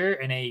Dillinger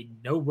in a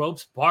no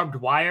ropes barbed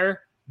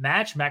wire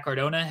match. Matt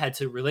Cardona had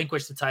to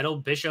relinquish the title.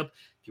 Bishop,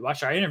 if you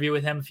watched our interview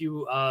with him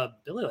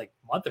really like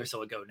a month or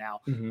so ago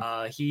now,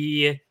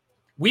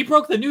 we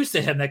broke the news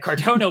to him that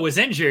Cardona was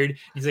injured.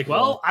 He's like,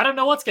 well, I don't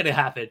know what's going to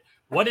happen.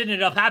 What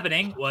ended up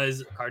happening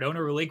was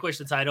Cardona relinquished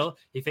the title.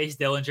 He faced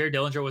Dillinger.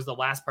 Dillinger was the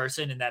last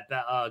person in that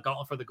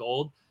Gauntlet for the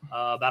Gold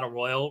Battle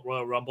Royal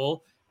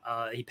Rumble.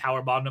 He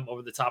powerbombed him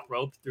over the top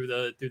rope through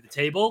the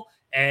table.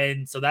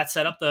 And so that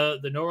set up the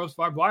no ropes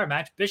barbed wire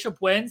match.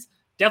 Bishop wins.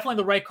 Definitely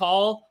the right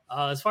call.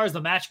 As far as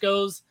the match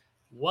goes,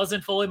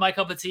 wasn't fully my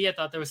cup of tea. I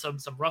thought there was some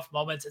rough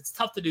moments. It's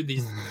tough to do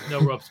these no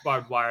ropes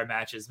barbed wire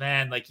matches,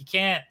 man. Like you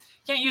can't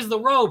use the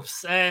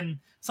ropes, and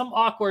some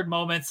awkward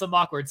moments, some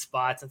awkward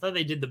spots. I thought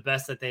they did the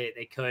best that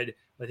they could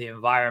with the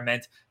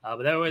environment,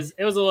 but it was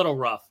a little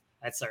rough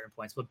at certain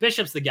points. But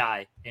Bishop's the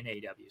guy in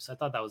AEW, so I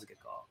thought that was a good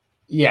call.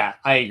 Yeah,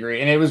 I agree.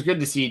 And it was good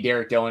to see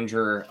Derek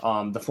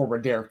Dillinger, the former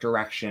Derek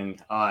Direction,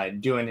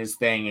 doing his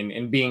thing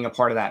and being a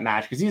part of that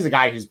match, because he's a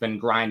guy who's been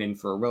grinding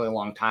for a really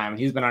long time.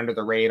 He's been under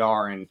the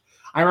radar, and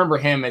I remember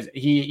him as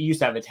he used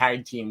to have a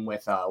tag team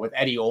with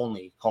Eddie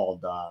Only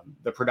called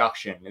The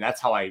Production, and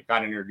that's how I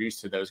got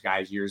introduced to those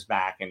guys years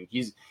back. And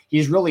he's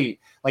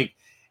really like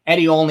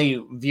Eddie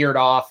Only veered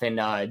off and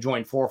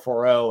joined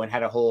 440 and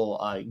had a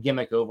whole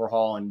gimmick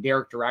overhaul, and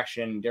Derek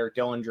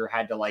Dillinger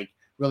had to like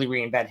really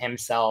reinvent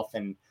himself,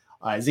 and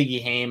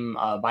Ziggy Haim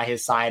by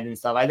his side and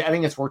stuff. I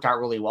think it's worked out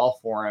really well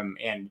for him.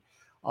 And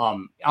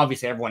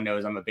obviously everyone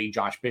knows I'm a big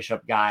Josh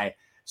Bishop guy.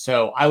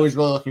 So I was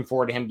really looking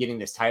forward to him getting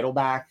this title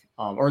back,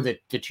 or the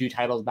two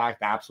titles back,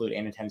 the Absolute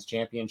and Intense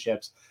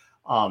Championships.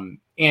 And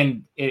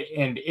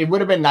it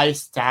would have been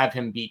nice to have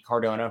him beat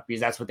Cardona,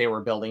 because that's what they were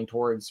building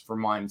towards for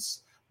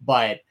months.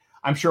 But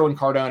I'm sure when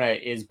Cardona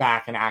is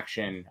back in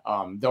action,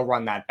 they'll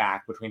run that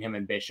back between him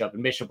and Bishop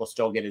will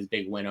still get his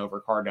big win over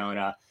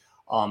Cardona.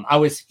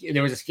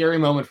 There was a scary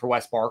moment for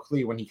Wes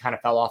Barkley when he kind of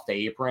fell off the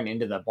apron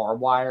into the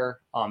barbed wire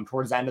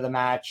towards the end of the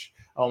match,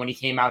 when he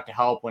came out to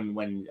help when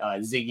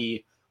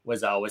Ziggy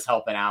was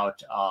helping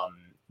out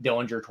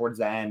Dillinger towards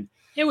the end.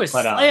 It was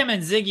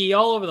slamming Ziggy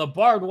all over the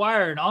barbed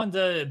wire and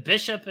onto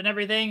Bishop and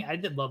everything. I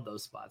did love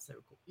those spots. They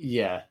were cool.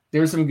 Yeah,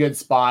 there's some good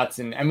spots.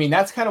 And I mean,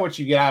 that's kind of what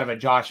you get out of a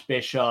Josh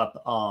Bishop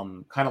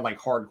kind of like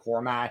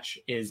hardcore match,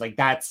 is like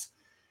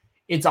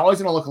it's always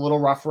going to look a little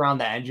rough around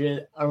the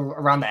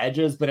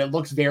edges, but it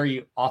looks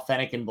very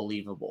authentic and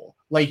believable.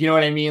 Like, you know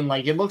what I mean?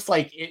 Like, it looks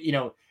like,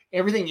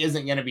 everything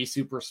isn't going to be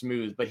super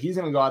smooth, but he's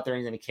going to go out there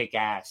and he's going to kick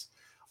ass.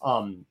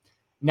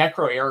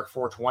 Necro Eric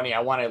 420,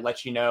 I want to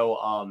let you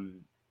know,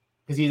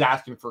 because he's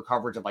asking for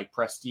coverage of like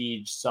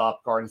Prestige,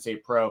 SUP, Garden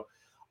State Pro.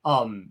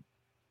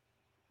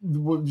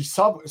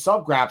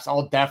 sub graps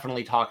I'll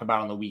definitely talk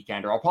about on the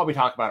Weekender. I'll probably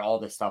talk about all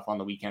this stuff on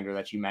the Weekender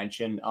that you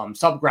mentioned.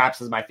 Sub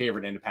graps is my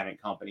favorite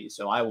independent company,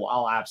 so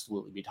I'll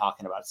absolutely be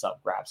talking about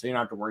sub graps, so you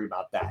don't have to worry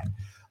about that.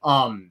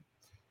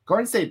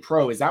 Garden State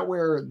Pro, is that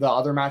where the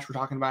other match we're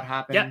talking about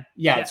happened?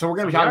 Yeah. So we're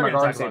going to be talking about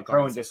Garden State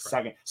Pro in just a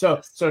second.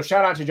 So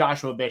shout out to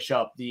Joshua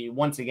Bishop, the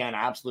once again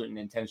absolute and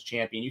intense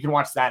champion. You can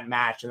watch that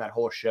match and that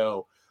whole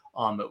show.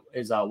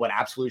 Is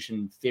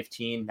Absolution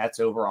 15. That's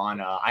over on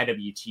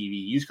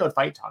IWTV. Use code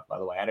Fight Talk, by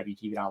the way,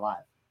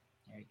 IWTV.live.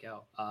 There you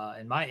go.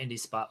 And my indie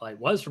spotlight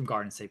was from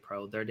Garden State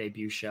Pro, their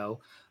debut show.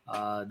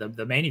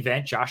 The main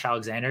event, Josh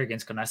Alexander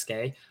against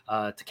Konosuke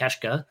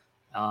Takeshita.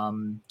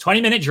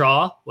 20-minute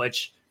draw,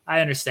 which I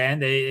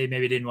understand. They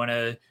maybe didn't want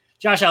to.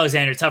 Josh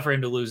Alexander, tough for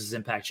him to lose as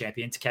Impact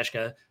champion.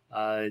 Takeshita,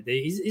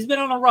 he's been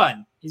on a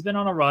run. He's been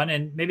on a run,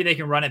 and maybe they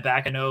can run it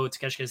back. I know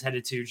Takeshita is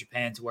headed to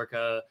Japan to work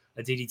a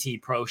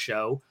DDT Pro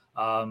show,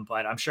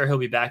 but I'm sure he'll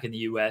be back in the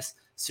U.S.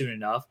 soon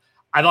enough.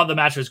 I thought the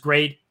match was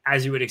great,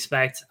 as you would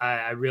expect.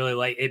 I really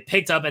like it.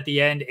 Picked up at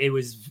the end. It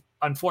was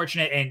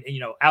unfortunate, and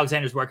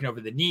Alexander's working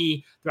over the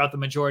knee throughout the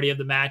majority of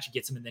the match. He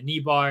gets him in the knee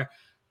bar.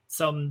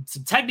 Some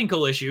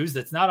technical issues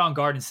that's not on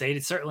Garden State.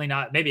 It's certainly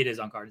not. Maybe it is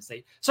on Garden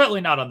State.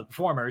 Certainly not on the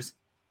performers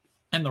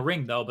in the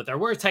ring, though. But there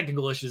were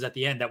technical issues at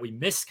the end that we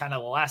missed kind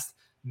of the last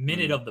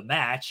minute of the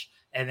match.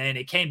 And then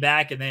it came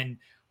back. And then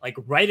like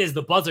right as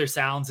the buzzer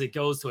sounds, it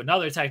goes to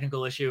another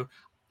technical issue.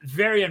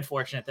 Very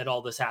unfortunate that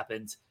all this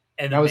happened.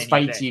 And that was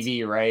Fight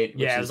TV, right?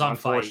 Yeah, it was on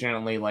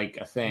unfortunately Fight. Like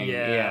a thing.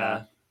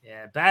 Yeah.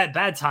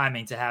 Bad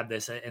timing to have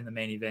this in the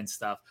main event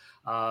stuff.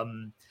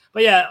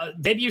 But yeah,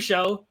 debut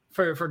show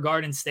for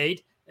Garden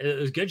State. It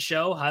was a good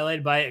show,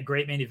 highlighted by a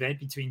great main event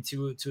between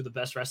two of the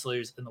best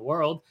wrestlers in the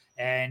world.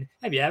 And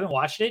if you haven't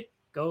watched it,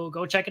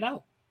 go check it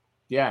out.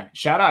 Yeah,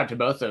 shout out to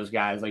both those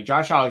guys. Like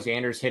Josh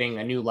Alexander's hitting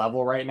a new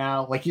level right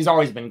now. Like he's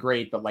always been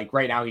great, but like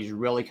right now he's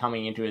really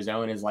coming into his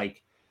own as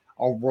like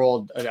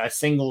a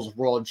singles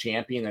world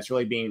champion that's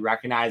really being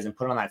recognized and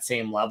put on that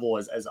same level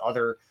as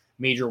other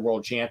major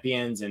world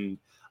champions. And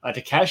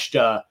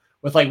Takeshita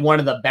with like one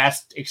of the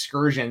best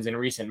excursions in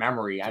recent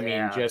memory. I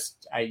mean,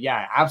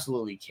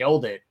 absolutely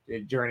killed it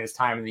during his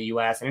time in the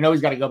U.S. And I know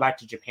he's got to go back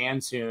to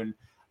Japan soon,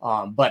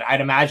 but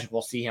I'd imagine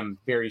we'll see him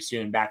very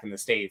soon back in the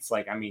States.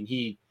 Like, I mean,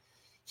 he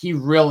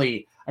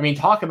really, I mean,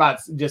 talk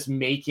about just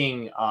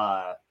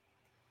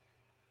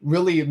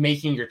really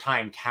making your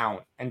time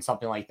count and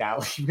something like that.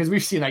 Like, because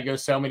we've seen that go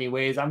so many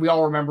ways. And we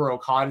all remember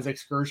Okada's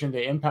excursion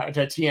to Impact,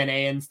 to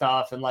TNA and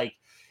stuff. And like,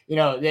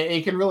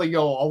 it can really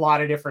go a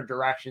lot of different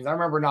directions. I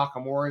remember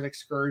Nakamura's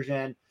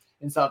excursion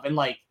and stuff. And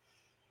like,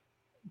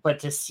 but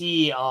to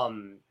see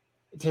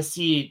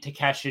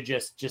Takeshita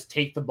just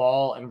take the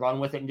ball and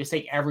run with it and just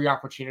take every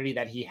opportunity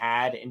that he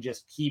had and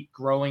just keep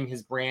growing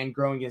his brand,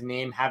 growing his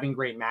name, having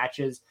great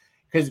matches,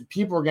 because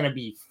people are going to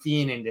be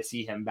fiending to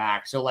see him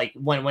back. So like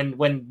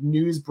when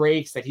news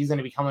breaks that he's going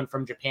to be coming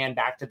from Japan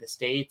back to the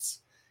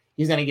States,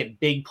 he's going to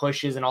get big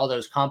pushes in all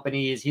those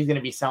companies. He's going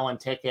to be selling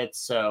tickets.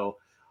 So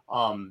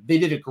he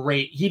did a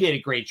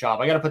great job.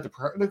 I got to put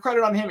the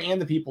credit on him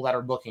and the people that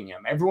are booking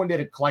him. Everyone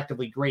did a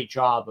collectively great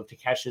job of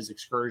Takeshita's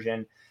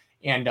excursion.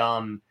 And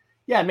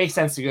it makes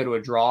sense to go to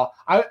a draw.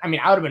 I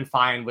mean, I would have been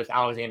fine with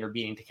Alexander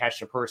beating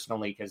Takeshita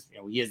personally, because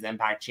he is the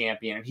Impact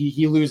champion and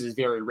he loses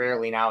very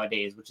rarely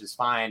nowadays, which is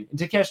fine. And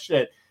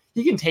Takeshita,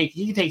 he can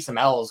take some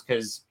L's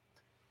because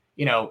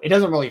it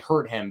doesn't really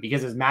hurt him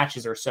because his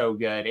matches are so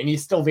good and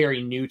he's still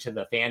very new to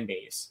the fan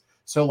base.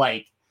 So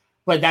like,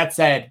 but that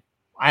said,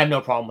 I have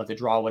no problem with the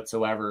draw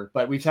whatsoever,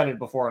 but we've said it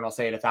before and I'll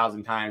say it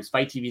 1,000 times.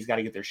 Fight TV's got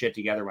to get their shit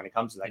together when it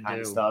comes to that kind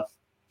of stuff.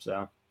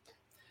 So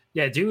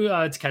yeah, do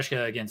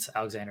Takeshita against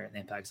Alexander in the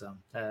Impact Zone.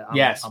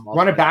 I'm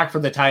run it back for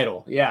the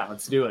title. Yeah,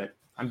 let's do it.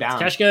 I'm down.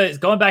 Takeshita is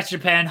going back to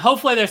Japan.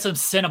 Hopefully there's some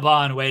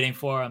Cinnabon waiting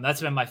for him. That's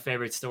been my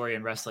favorite story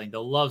in wrestling,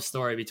 the love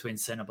story between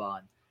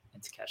Cinnabon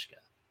and Takeshita.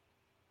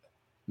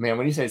 Man,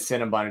 when you say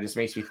Cinnabon, it just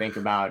makes me think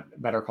about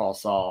Better Call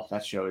Saul.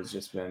 That show has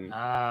just been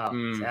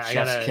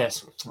chef's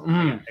kiss.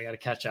 I gotta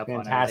catch up.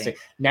 Fantastic.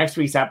 Next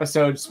week's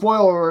episode,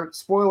 spoiler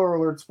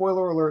alert.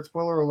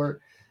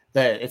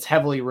 It's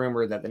heavily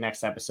rumored that the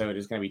next episode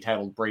is going to be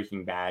titled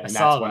Breaking Bad, and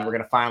that's when we're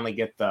going to finally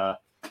get the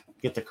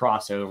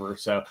crossover.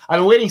 So I've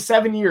been waiting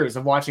 7 years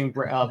of watching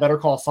Better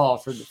Call Saul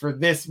for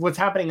this. What's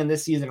happening in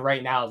this season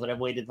right now is what I've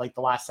waited like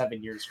the last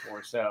 7 years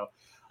for.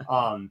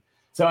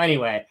 So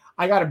anyway,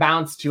 I got to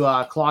bounce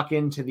to clock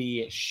into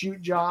the shoot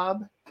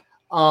job.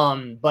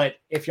 But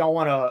if y'all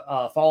want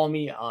to follow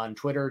me on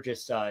Twitter,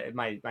 just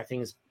my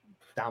thing's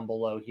down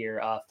below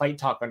here. Fight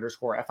Talk _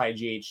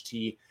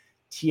 FIGHTTALK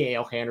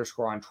 _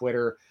 on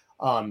Twitter.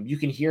 You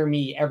can hear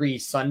me every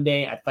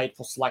Sunday at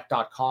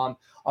FightfulSelect.com.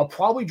 I'll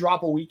probably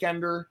drop a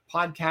Weekender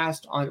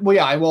podcast on. Well,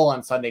 yeah, I will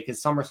on Sunday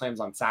because SummerSlam's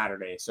on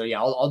Saturday. So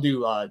yeah, I'll do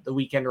the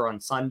Weekender on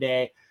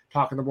Sunday,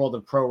 talking the world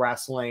of pro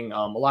wrestling.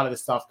 A lot of the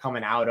stuff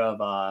coming out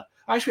of.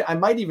 Actually, I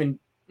might even.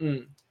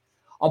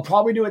 I'll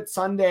probably do it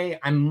Sunday.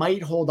 I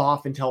might hold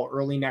off until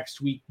early next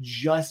week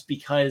just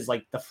because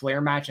like the Flair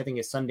match, I think,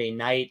 is Sunday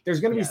night.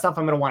 There's going to be stuff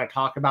I'm going to want to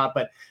talk about,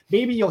 but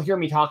maybe you'll hear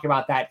me talk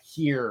about that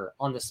here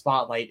on the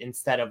Spotlight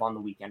instead of on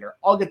the Weekender.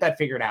 I'll get that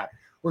figured out.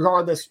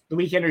 Regardless, the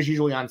Weekender is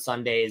usually on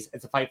Sundays.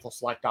 It's at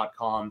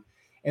FightfulSelect.com.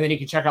 And then you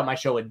can check out my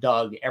show with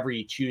Doug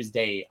every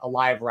Tuesday, a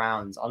live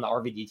rounds on the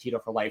RVD Tito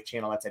for Life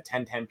channel. That's at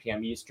 10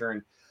 p.m.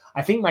 Eastern.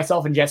 I think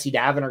myself and Jesse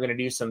Davin are going to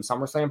do some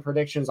SummerSlam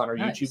predictions on our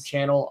YouTube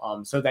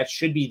channel. So that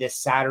should be this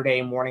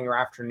Saturday morning or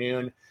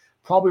afternoon,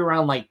 probably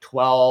around like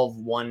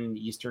 1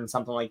 Eastern,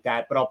 something like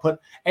that. But I'll put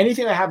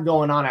anything I have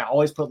going on. I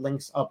always put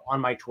links up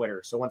on my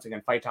Twitter. So once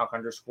again, Fight Talk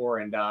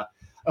 _. And I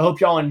hope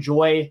y'all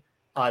enjoy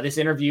this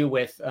interview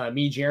with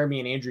me, Jeremy,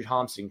 and Andrew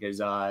Thompson, because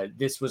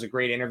this was a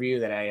great interview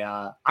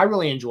that I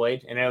really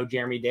enjoyed, and I know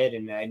Jeremy did,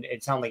 and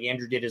it sounded like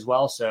Andrew did as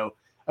well. So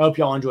I hope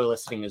y'all enjoy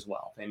listening as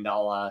well. And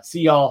I'll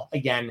see y'all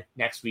again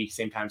next week,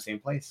 same time, same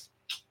place.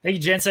 Thank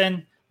you,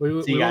 Jensen. We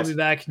will be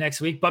back next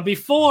week. But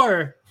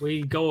before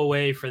we go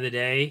away for the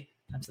day,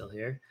 I'm still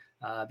here.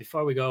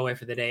 Before we go away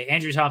for the day,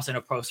 Andrew Thompson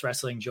of Post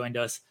Wrestling joined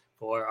us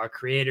for our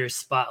Creators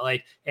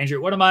Spotlight.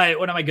 Andrew, one of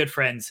my good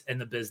friends in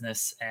the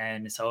business,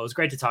 and so it was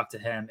great to talk to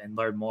him and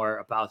learn more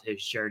about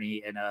his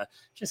journey and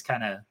just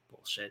kind of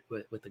bullshit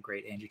with the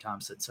great Andrew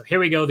Thompson. So here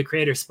we go, the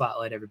Creators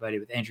Spotlight, everybody,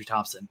 with Andrew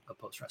Thompson of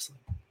Post Wrestling.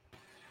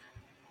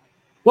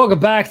 Welcome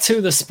back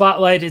to the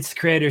Spotlight. It's the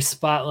Creators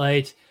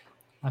Spotlight.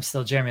 I'm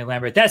still Jeremy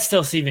Lambert. That's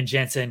still Steven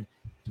Jensen.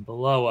 And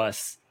below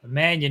us, a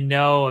man you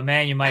know, a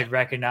man you might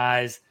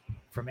recognize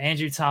from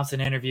Andrew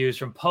Thompson interviews,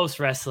 from Post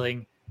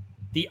Wrestling,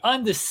 the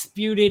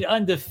undisputed,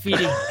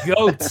 undefeated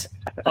GOAT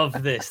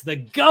of this, the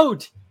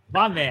GOAT,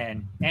 my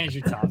man,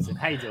 Andrew Thompson.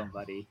 How you doing,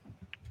 buddy?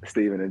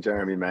 Steven and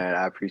Jeremy, man,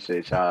 I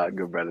appreciate y'all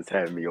good brothers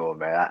having me on,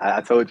 man. I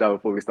told y'all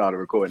before we started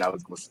recording I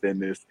was going to spin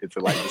this into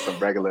like just some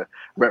regular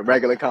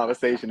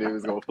conversation. It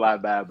was going to fly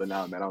by, but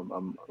now, man,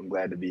 I'm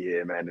glad to be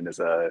here, man. And it's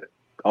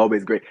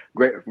always great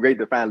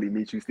to finally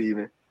meet you,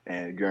 Steven.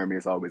 And Jeremy,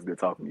 it's always good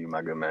talking to you,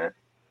 my good man.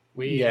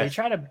 We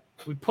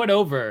put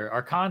over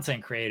our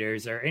content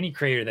creators or any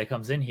creator that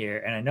comes in here,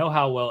 and I know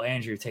how well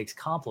Andrew takes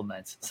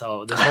compliments.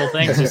 So this whole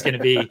thing is just going to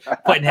be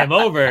putting him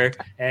over,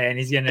 and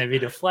he's going to be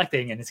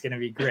deflecting, and it's going to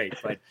be great.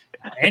 But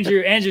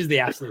Andrew's the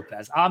absolute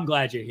best. I'm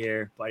glad you're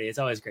here, buddy. It's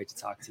always great to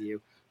talk to you.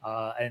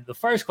 And the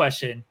first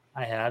question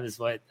I have is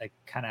what I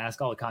kind of ask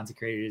all the content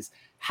creators: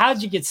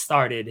 how'd you get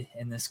started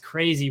in this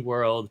crazy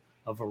world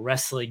of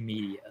wrestling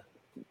media?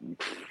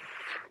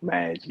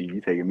 Man,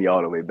 you taking me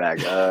all the way back.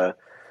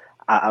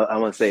 I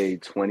want to say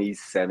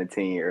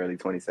 2017, early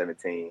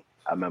 2017.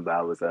 I remember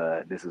I was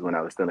this is when I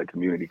was still in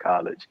community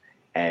college,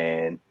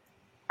 and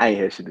I ain't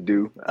had shit to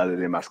do other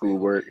than my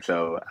schoolwork.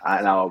 So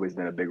I've always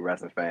been a big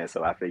wrestling fan.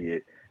 So I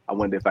figured I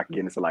wondered if I could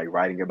get into like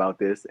writing about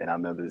this. And I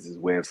remember this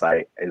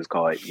website. It was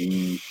called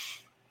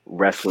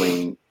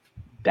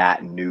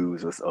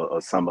eWrestling.news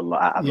or some.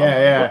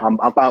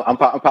 I'm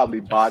probably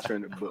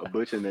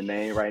butchering the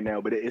name right now,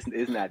 but it's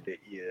not that.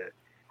 Yeah.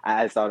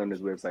 I started on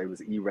this website. It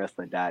was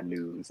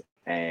eWrestling.news,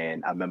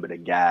 and I remember the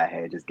guy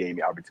had just gave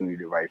me opportunity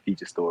to write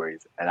feature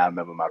stories. And I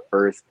remember my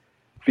first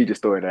feature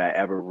story that I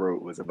ever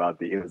wrote was about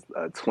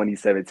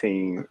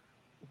 2017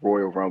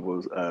 Royal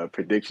Rumble's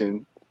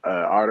prediction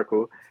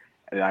article.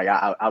 And like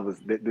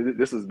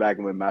this was back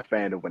when my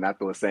fandom, when I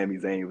thought Sami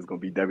Zayn was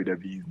going to be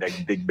WWE's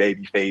next big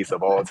baby face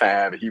of all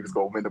time, and he was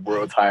going to win the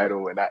world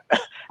title. And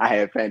I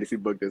had fantasy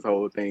booked this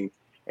whole thing.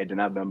 And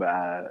then I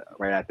remember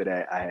right after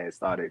that, I had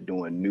started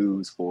doing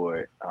news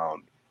for a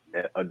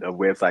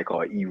website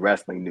called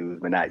eWrestling News,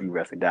 but not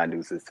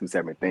eWrestling.news. It's two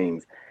separate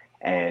things.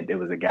 And it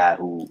was a guy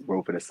who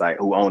wrote for the site,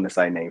 who owned the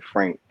site, named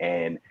Frank.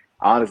 And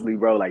honestly,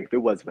 bro, like if it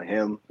wasn't for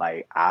him,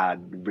 like I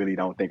really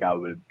don't think I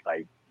would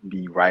like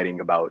be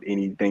writing about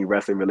anything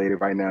wrestling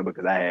related right now,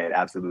 because I had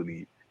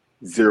absolutely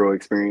zero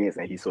experience,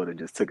 and he sort of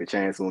just took a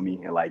chance on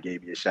me and like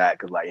gave me a shot,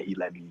 because like he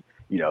let me,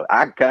 can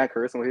I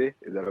curse on here?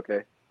 Is that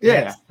okay?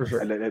 Yeah, for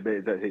sure.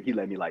 He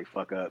let me like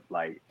fuck up,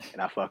 like,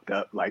 and I fucked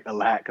up like a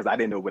lot because I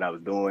didn't know what I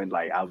was doing.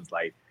 Like I was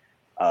like,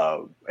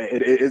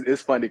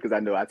 it's funny because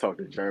I know I talked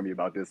to Jeremy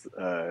about this.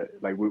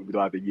 Like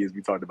throughout the years,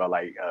 we talked about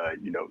like,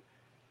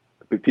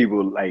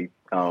 people like,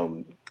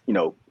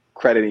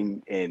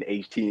 crediting and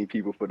HTing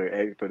people for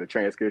the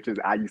transcriptions.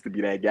 I used to be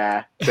that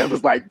guy that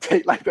was like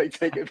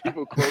taking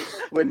people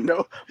quotes with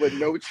no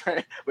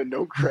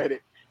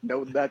credit,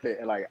 no nothing.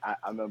 And like I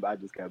remember I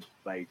just kept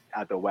like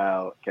after a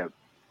while kept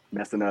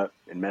messing up,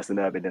 and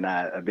then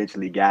I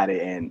eventually got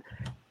it. And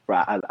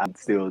I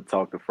still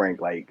talk to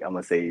Frank like I'm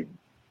gonna say a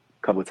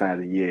couple of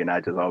times a year, and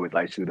I just always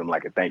like shoot him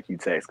like a thank you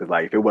text, because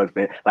like if it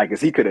wasn't like, cause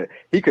he could have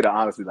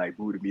honestly like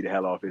booted me the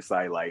hell off his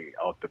site like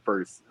off the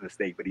first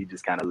mistake, but he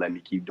just kind of let me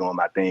keep doing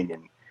my thing,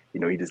 and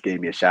he just gave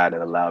me a shot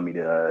and allowed me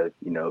to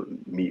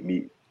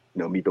meet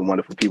the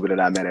wonderful people that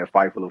I met at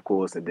Fightful, of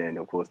course, and then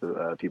of course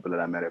the people that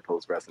I met at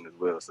Post Wrestling as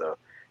well. So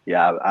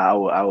yeah, I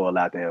will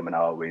allow to him, and I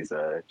always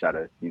try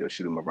to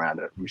shoot him around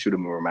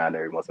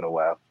every once in a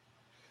while.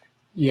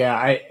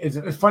 Yeah,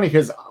 it's funny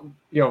because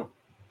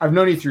I've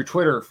known you through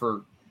Twitter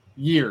for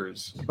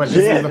years, but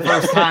this is the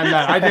first time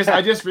that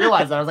I just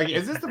realized that. I was like,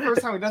 is this the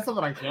first time we've done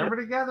something on camera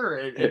together?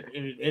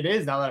 It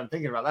is, now that I'm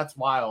thinking about it. That's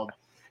wild.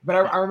 But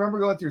I remember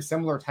going through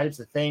similar types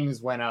of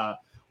things when I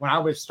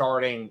was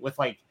starting with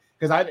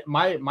because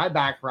my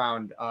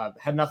background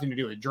had nothing to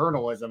do with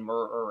journalism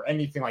or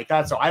anything like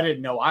that, so I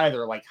didn't know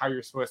either how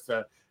you're supposed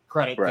to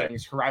credit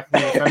things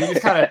correctly. So you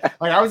just kind of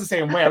I was the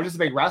same way. I was just a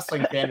big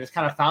wrestling fan, just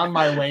kind of found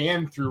my way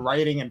in through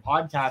writing and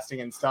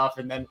podcasting and stuff,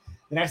 and then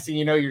the next thing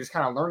you know, you're just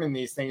kind of learning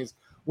these things.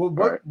 Well,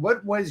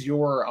 what was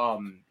your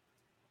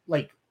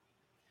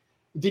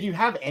did you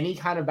have any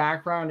kind of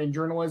background in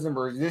journalism,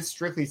 or is this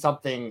strictly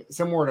something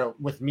similar to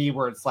with me,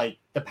 where it's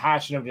the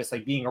passion of just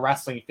being a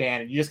wrestling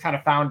fan, and you just kind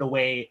of found a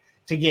way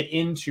to get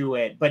into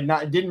it, but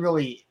didn't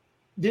really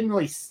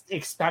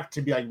expect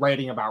to be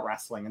writing about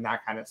wrestling and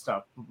that kind of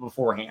stuff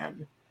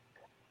beforehand?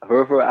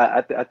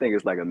 I think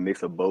it's a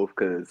mix of both,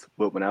 because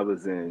when I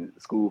was in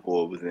school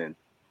it was in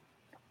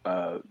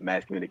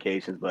mass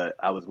communications, but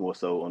I was more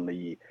so on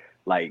the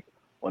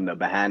on the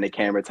behind the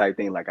camera type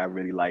thing. I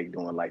really like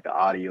doing the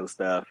audio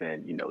stuff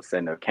and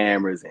setting up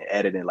cameras and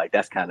editing.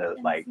 That's kind of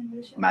my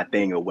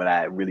thing, or what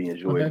I really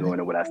enjoy doing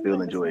and what I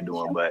still enjoy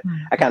doing. But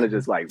I kind of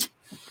just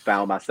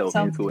found myself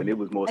into it, and it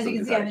was more so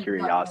just out of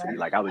curiosity.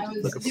 I was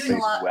just looking for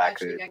places where I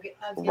could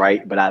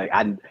write, but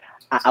I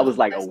was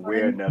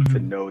aware enough to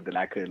know that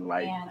I couldn't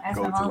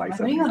go to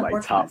some of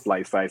these top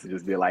flight sites and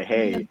just be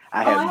hey,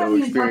 I have no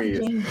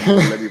experience.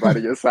 Let me write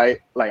on your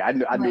site. I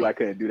knew I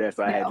couldn't do that,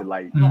 so I had to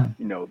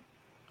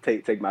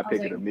take my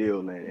pick of the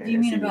meal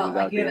and see what was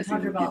out there and see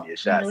who would give me a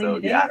shot. So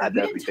yeah, I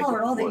definitely think it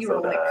was more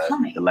so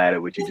the latter,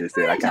 what you just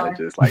said. I kind of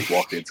just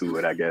walked into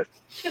it, I guess.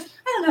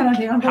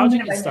 How did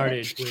you get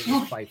started with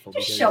Fightful?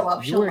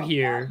 Because you were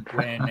here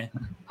when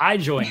I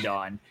joined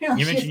on.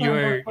 You mentioned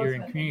you're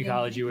in community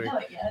college.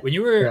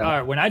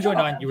 When I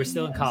joined on, you were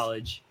still in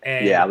college,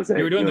 and you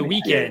were doing the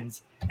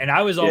weekends. And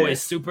I was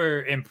always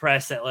super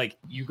impressed that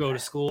you go to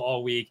school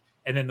all week,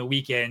 and then the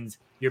weekends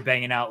you're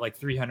banging out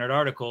 300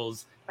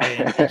 articles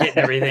and getting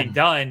everything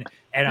done.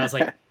 And I was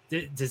like,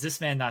 does this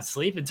man not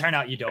sleep? And turn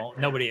out you don't.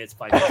 Nobody is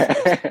fighting,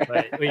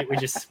 but we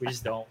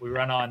just don't. We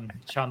run on.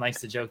 Sean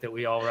likes to joke that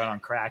we all run on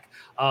crack.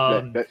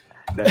 That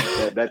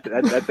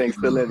thing's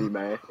still in me,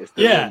 man. It's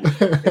still in me.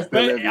 It's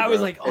still in me, I was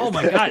like, oh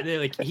my god,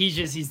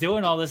 he's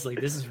doing all this.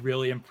 This is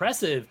really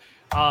impressive.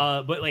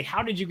 But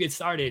how did you get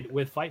started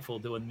with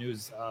Fightful, doing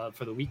news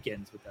for the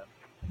weekends with them?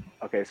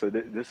 Okay, so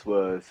this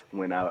was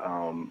when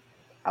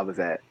I was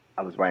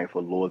writing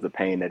for Lords of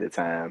Pain at the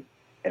time.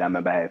 And I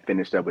remember I had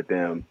finished up with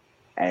them,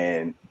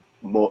 and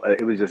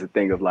it was just a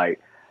thing of bro, I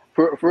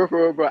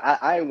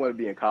didn't want to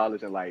be in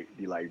college and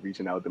be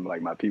reaching out to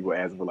them, my people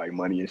asking for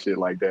money and shit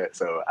like that.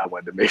 So I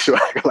wanted to make sure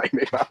I could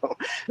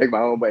make my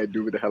own money,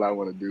 do what the hell I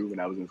want to do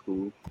when I was in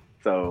school.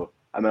 So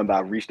I remember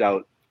I reached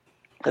out,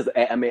 because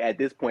at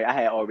this point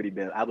I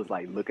was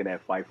looking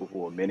at Fightful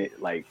for a minute.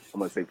 I'm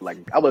gonna say for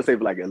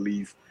at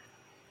least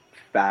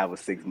 5 or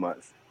 6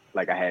 months.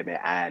 I had been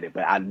eyeing it,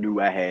 but I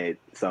knew I had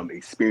some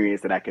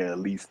experience that I could at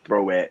least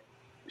throw at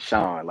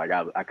Sean.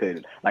 I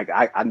couldn't,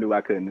 I knew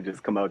I couldn't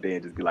just come out there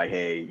and just be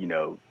hey,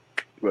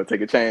 we'll take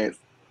a chance.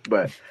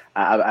 But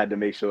I had to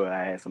make sure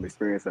I had some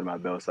experience under my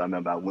belt. So I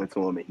remember I went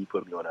to him and he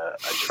put me on a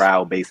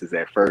trial basis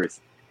at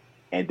first.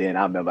 And then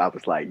I remember I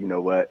was like, you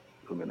know what?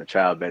 I'm in a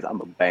trial basis. I'm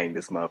gonna bang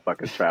this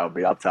motherfucker's trial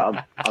basis.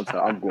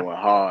 I'm going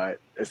hard.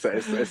 As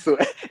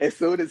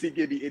soon as he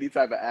give me any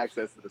type of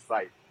access to the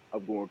site,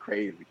 I'm going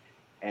crazy.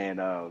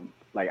 And I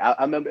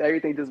remember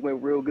everything just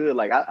went real good.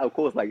 Of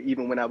course,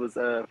 even when I was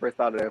first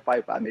started at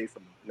Fight, I made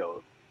some, I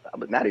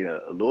was not even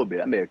a little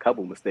bit. I made a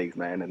couple mistakes,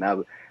 man. And I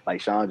was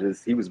Sean,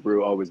 he was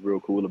always real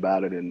cool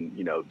about it, and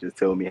just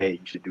told me, hey,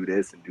 you should do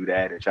this and do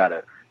that, and try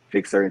to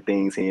fix certain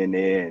things here and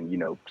there, and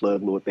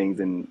plug little things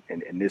in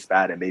this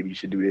spot, and maybe you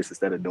should do this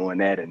instead of doing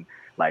that. And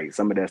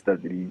some of that stuff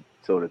that he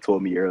sort of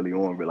told me early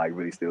on, but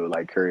really still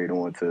carried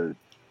on to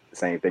the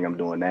same thing I'm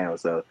doing now.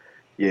 So.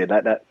 Yeah,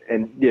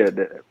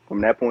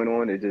 from that point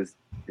on, it just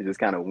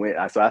kind of went.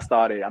 So I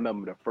started. I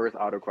remember the first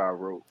article I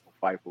wrote for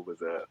Fightful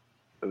was a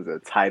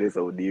Titus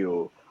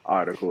O'Neil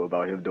article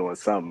about him doing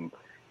something,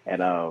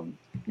 and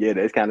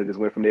it kind of just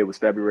went from there. It was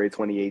February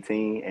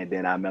 2018, and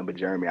then I remember,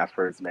 Jeremy, I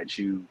first met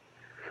you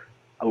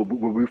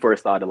when we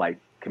first started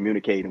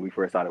communicating. We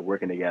first started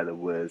working together.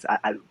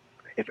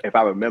 If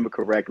I remember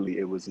correctly,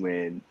 it was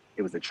when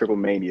it was a Triple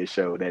Mania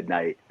show that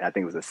night. I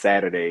think it was a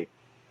Saturday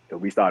that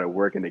we started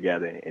working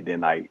together, and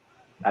then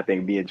I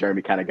think me and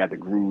Jeremy kind of got the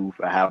groove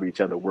of how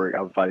each other work.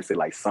 I would probably say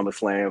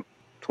SummerSlam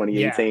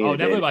 2018. Yeah. Oh,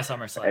 definitely by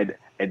SummerSlam.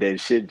 And then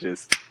shit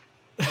just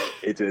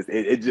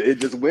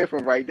went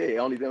from right there. It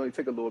only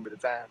took a little bit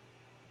of time.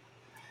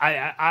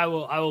 I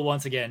will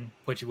once again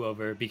put you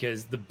over,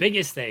 because the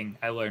biggest thing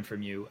I learned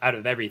from you out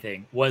of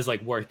everything was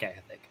work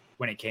ethic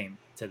when it came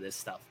to this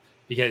stuff.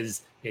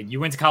 Because you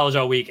went to college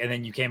all week, and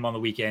then you came on the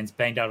weekends,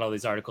 banged out all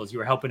these articles. You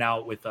were helping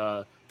out with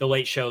the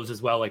late shows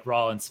as well, like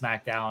Raw and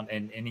SmackDown,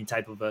 and any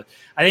type of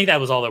I think that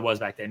was all there was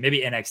back then.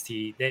 Maybe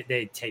NXT,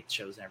 they taped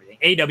shows and everything.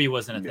 AEW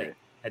wasn't a thing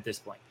at this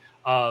point.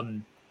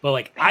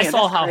 But I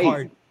saw how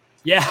hard.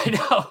 Yeah, I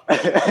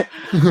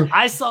know.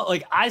 I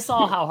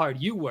saw how hard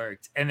you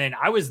worked, and then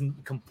I was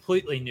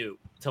completely new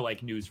to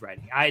like news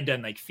writing. I had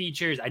done like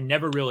features. I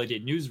never really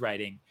did news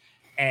writing,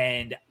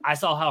 and I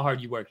saw how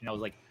hard you worked, and I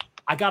was like,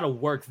 I got to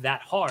work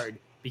that hard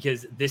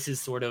because this is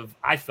sort of,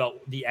 I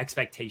felt the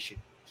expectation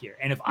here.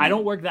 And if I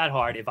don't work that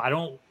hard, if I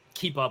don't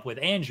keep up with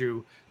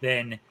Andrew,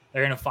 then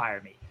they're going to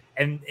fire me.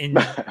 And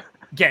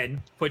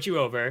again, put you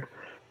over.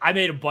 I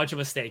made a bunch of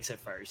mistakes at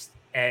first,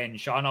 and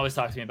Sean always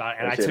talks to me about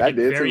it, and I took it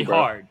very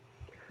hard.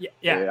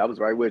 Yeah, I was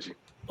right with you.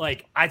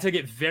 Like, I took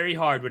it very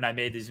hard when I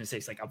made these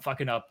mistakes. Like, I'm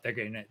fucking up. They're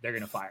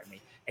gonna fire me.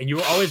 And you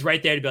were always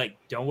right there to be like,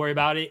 don't worry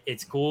about it.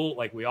 It's cool.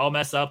 Like, we all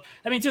mess up.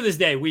 I mean, to this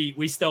day,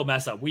 we still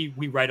mess up. We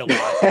write a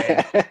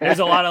lot. There's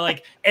a lot of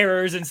like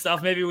errors and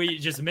stuff. Maybe we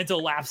just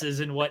mental lapses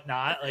and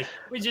whatnot. Like,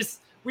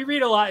 we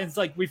read a lot, and it's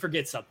like we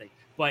forget something.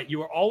 But you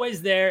were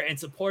always there and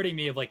supporting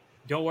me of like,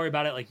 don't worry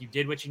about it. Like, you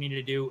did what you needed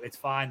to do. It's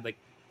fine. Like,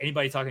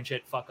 anybody talking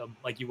shit, fuck them.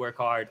 Like, you work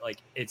hard. Like,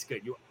 it's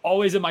good. You're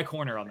always in my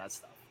corner on that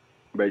stuff.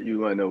 But you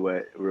want to know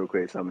what, real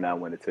quick, something I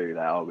want to tell you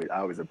that I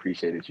always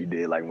appreciate that you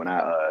did. Like when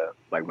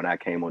I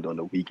came on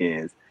the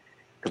weekends,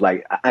 because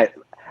like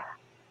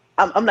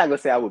I'm not gonna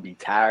say I would be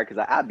tired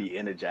because I'd be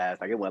energized.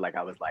 Like it wasn't like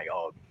I was like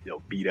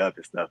beat up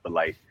and stuff. But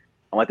like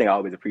one thing I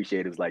always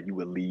appreciated was like you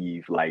would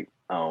leave like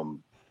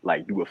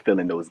you were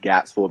filling those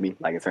gaps for me,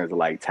 like in terms of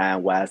like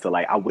time wise. So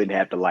like I wouldn't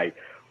have to like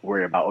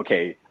worry about,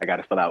 okay, I got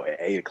to fill out at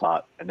 8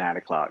 o'clock, at 9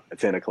 o'clock, at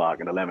 10 o'clock,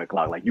 and 11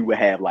 o'clock. Like you would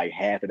have like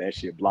half of that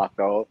shit blocked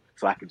off,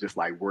 so I could just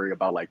like worry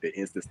about like the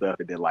instant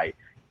stuff, and then like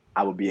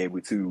I would be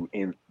able to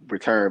in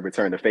return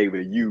the favor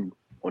to you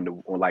on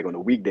the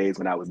weekdays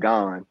when I was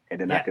gone,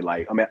 and then I could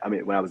like I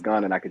mean when I was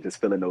gone, and I could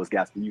just fill in those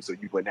gaps for you, so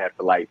you wouldn't have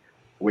to like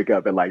wake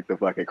up at like the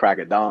fucking crack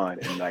of dawn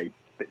and like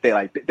they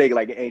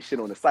it ain't shit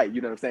on the site. You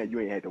know what I'm saying?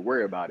 You ain't had to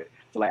worry about it.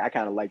 So like I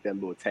kind of like that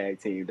little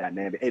tag team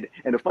dynamic.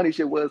 And the funny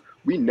shit was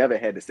we never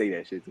had to say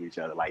that shit to each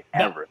other, like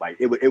ever. Like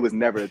it was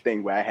never a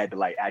thing where I had to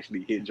like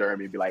actually hit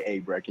Jeremy and be like, hey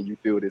bro, can you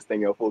fill this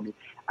thing up for me?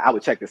 I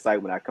would check the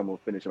site when I come on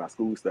finish my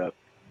school stuff,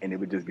 and it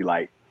would just be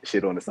like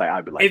shit on the site.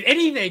 I'd be like, if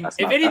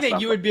anything,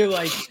 you would be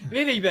like,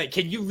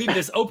 can you leave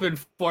this open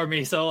for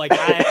me so like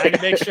I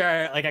can make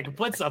sure like I can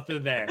put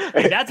something there.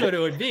 Like, that's what it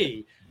would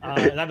be.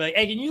 And I'd be like,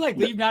 hey, can you like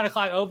leave 9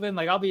 o'clock open?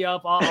 Like I'll be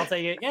up. I'll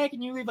take it. Yeah,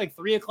 can you leave like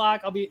 3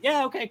 o'clock? I'll be.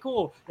 Yeah, okay,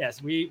 cool.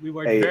 Yes, we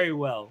worked very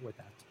well with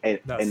that.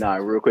 And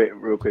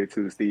real quick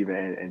too, Steven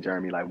and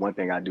Jeremy, like one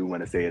thing I do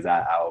want to say is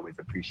I always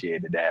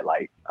appreciated that,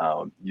 like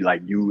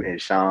you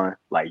and Sean,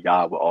 like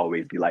y'all will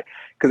always be like,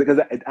 because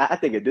I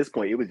think at this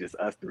point it was just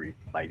us three,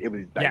 like it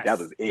was like that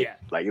was it,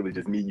 like it was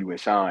just me, you and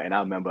Sean. And I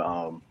remember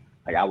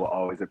like I would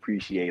always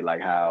appreciate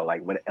like how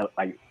like when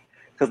like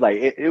because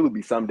like it would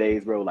be some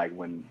days, bro, like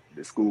when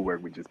the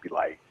schoolwork would just be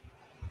like,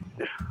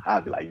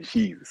 I'd be like,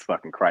 Jesus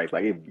fucking Christ,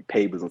 like it'd be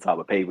papers on top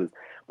of papers.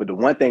 But the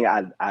one thing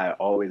I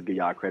always give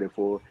y'all credit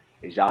for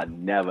is y'all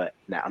never,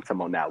 now I'm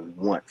talking about not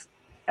once,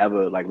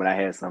 ever, like when I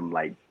had some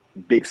like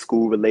big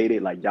school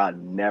related, like y'all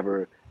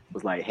never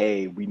was like,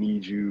 hey, we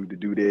need you to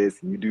do this,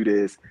 you do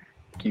this,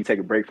 can you take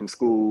a break from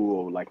school,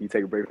 or like you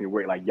take a break from your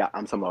work? Like y'all,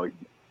 I'm talking about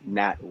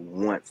not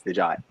once did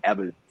y'all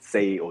ever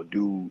say or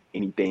do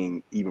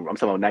anything, even, I'm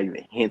talking about not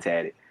even hint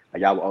at it.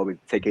 Like y'all will always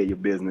take care of your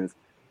business,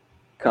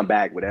 come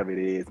back, whatever it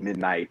is,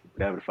 midnight,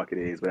 whatever the fuck it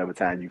is, whatever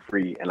time you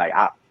free. And like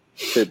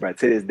to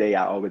this day,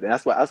 I always, and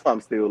that's why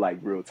I'm still like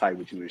real tight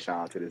with you and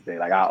Sean to this day.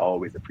 Like I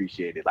always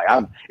appreciate it.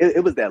 Like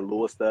it was that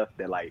little stuff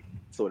that like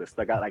sort of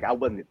stuck out. Like I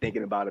wasn't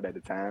thinking about it at the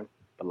time,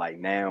 but like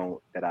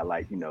now that I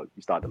like, you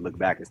start to look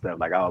back and stuff,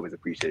 like I always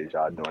appreciated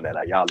y'all doing that.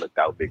 Like y'all looked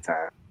out big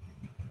time.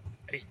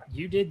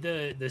 You did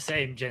the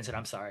same, Jensen.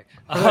 I'm sorry.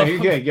 You're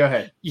good. Go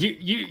ahead.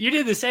 You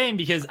did the same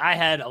because I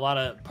had a lot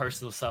of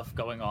personal stuff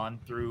going on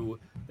through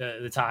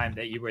the time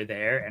that you were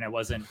there, and I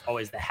wasn't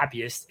always the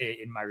happiest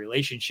in my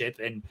relationship.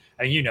 And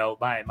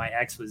my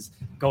ex was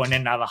going in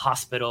and out of the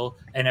hospital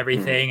and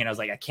everything, and I was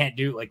like, I can't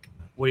do like.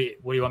 What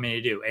do you want me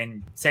to do?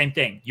 And same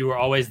thing. You were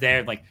always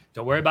there. Like,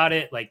 don't worry about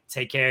it. Like,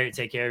 take care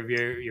of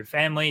your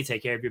family,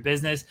 take care of your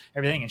business,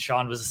 everything. And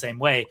Sean was the same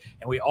way.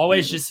 And we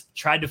always just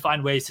tried to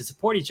find ways to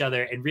support each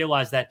other and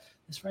realize that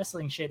this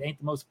wrestling shit ain't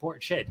the most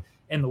important shit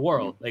in the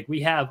world. Like, we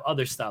have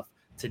other stuff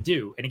to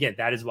do. And again,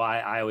 that is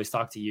why I always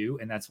talk to you.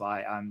 And that's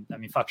why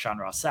fuck Sean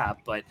Ross Sapp,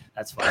 but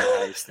that's why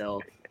I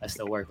still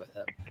work with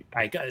him.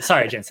 All right.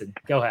 Sorry, Jensen.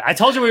 Go ahead. I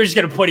told you we were just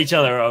going to put each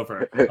other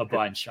over a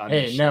bunch.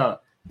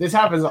 This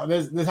happens.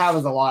 This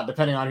happens a lot,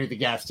 depending on who the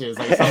guest is.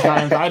 Like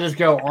sometimes I just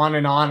go on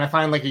and on. I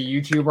find like a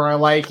YouTuber I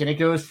like, and it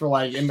goes for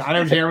like. And I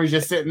know Jeremy's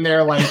just sitting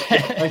there like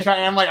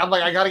trying. I'm like,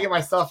 I got to get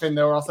my stuff in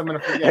though, or else I'm gonna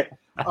forget.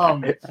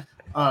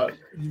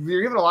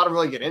 You're giving a lot of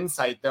really good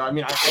insight though. I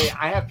mean,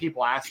 I have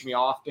people ask me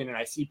often, and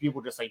I see people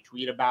just like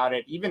tweet about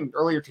it. Even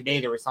earlier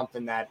today, there was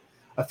something that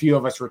a few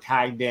of us were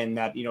tagged in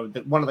that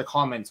one of the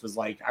comments was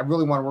like, I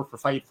really want to work for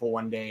Fightful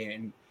one day,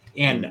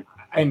 and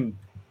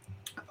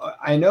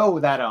I know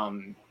that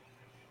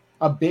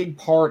a big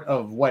part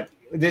of what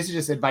this is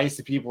just advice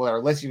to people that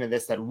are listening to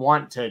this that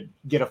want to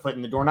get a foot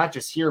in the door, not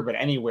just here, but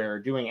anywhere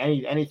doing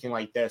anything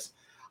like this.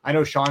 I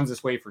know Sean's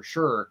this way for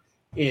sure,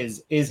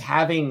 is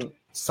having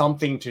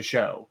something to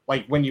show.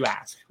 Like when you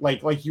ask,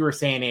 like you were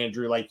saying,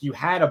 Andrew, like you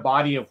had a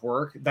body of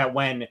work that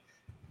when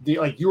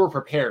you were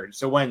prepared.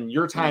 So when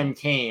your time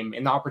came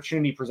and the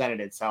opportunity presented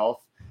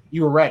itself,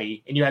 you were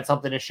ready and you had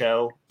something to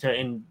show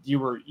and they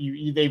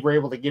were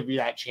able to give you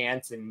that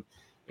chance and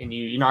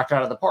you knocked it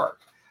out of the park.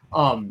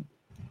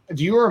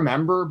 Do you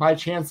remember by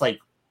chance, like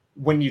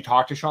when you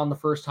talked to Sean the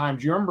first time,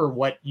 do you remember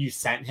what you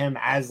sent him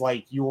as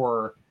like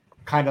your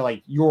kind of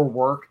like your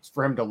work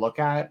for him to look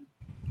at?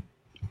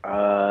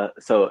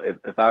 So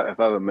if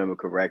I remember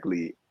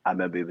correctly, I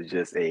remember it was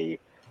just I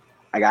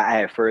had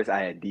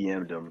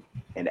DM'd him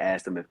and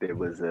asked him if there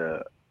was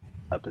a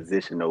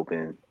position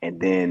open, and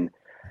then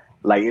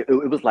like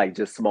it was like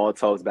just small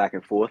talks back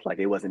and forth, like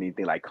it wasn't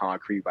anything like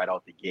concrete right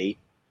off the gate.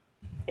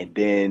 And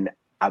then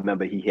I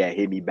remember he had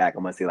hit me back,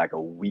 I'm gonna say like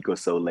a week or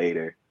so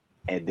later,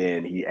 and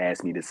then he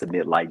asked me to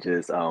submit like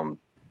just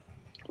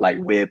like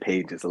web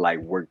pages of like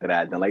work that I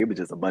had done. Like it was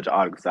just a bunch of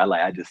articles. So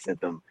I just sent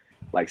them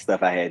like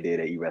stuff I had did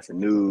at eWrestling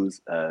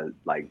News,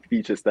 like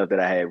feature stuff that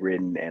I had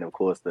written, and of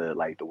course the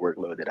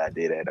workload that I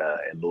did at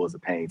Lords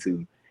of Pain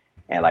too.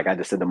 And like I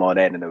just sent them all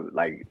that, and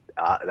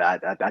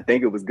I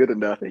think it was good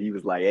enough that he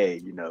was like,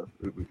 hey, you know,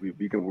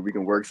 we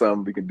can work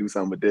something, we can do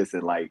something with this,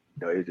 and like,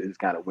 you know, it just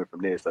kind of went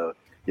from there. So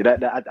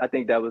yeah, I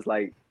think that was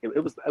like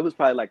it was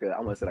probably like I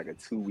want to say like a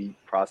 2-week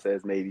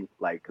process maybe,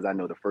 like because I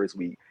know the first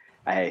week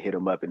I had hit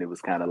him up and it was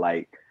kind of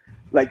like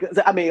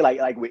I mean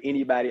like with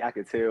anybody I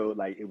could tell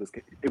like it was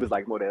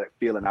like more that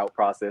feeling out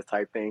process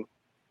type thing.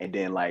 And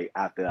then like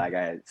after like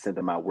I had sent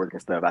him out work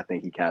and stuff, I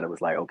think he kind of was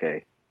like,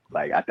 okay,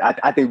 like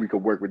I think we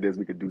could work with this,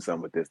 we could do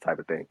something with this type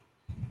of thing.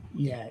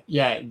 Yeah.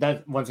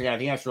 That once again, I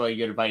think that's really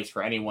good advice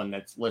for anyone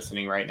that's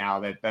listening right now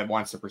that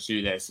wants to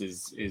pursue this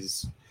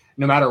is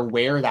no matter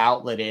where the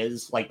outlet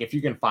is, like if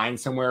you can find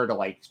somewhere to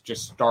like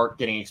just start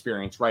getting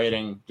experience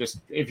writing, just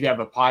if you have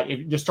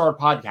just start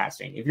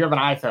podcasting. If you have an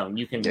iPhone,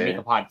 you can make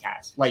a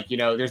podcast. Like, you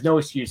know, there's no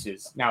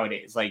excuses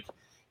nowadays. Like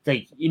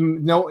you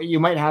know, you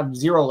might have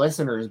 0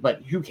 listeners,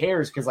 but who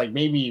cares? Because like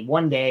maybe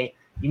one day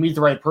you meet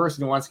the right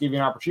person who wants to give you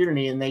an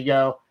opportunity and they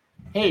go,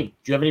 hey, do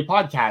you have any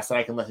podcasts that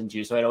I can listen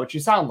to so I know what you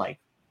sound like?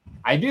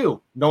 I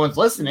do. No one's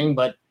listening,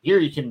 but here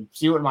you can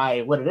see what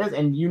it is.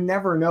 And you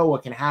never know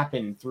what can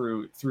happen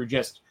through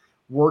just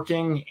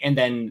working and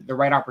then the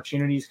right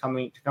opportunities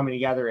coming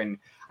together. And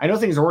I know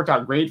things have worked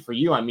out great for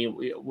you. I mean,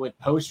 with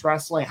post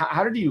wrestling,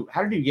 how did you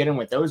get in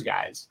with those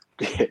guys?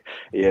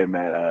 Yeah,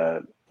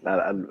 man.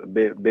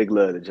 Big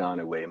love to John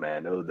and Way,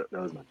 man.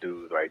 Those my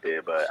dudes right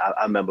there. But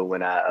I remember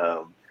when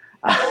I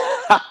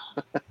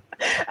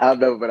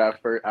remember when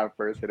I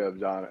first hit up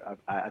John.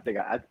 I think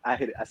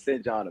I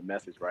sent John a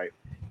message, right?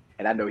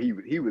 And I know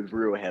he was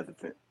real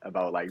hesitant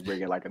about like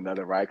bringing like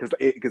another ride because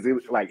it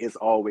was like it's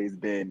always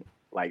been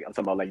like I'm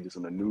talking about like just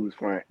on the news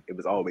front. It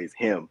was always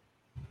him,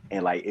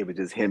 and like it was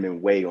just him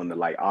and Way on the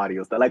like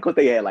audio stuff. Like what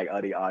they had like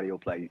other audio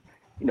play,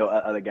 you know,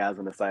 other guys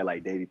on the site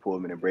like Davey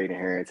Portman and Braden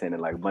Harrington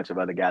and like a bunch of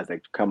other guys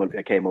that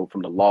came over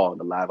from the law,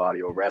 the live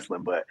audio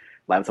wrestling. But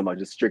like I'm talking about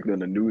just strictly on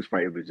the news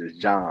front, it was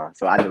just John.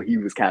 So I know he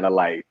was kind of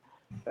like,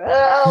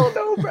 I don't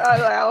know, bro. I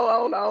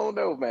don't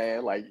know,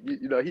 man. Like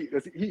you know, he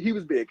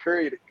was being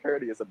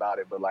courteous about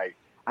it, but like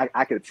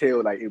I could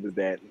tell like it was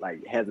that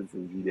like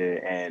hesitancy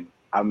there. And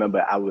I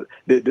remember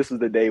this was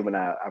the day when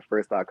I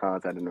first started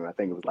contacting him. I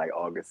think it was like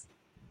August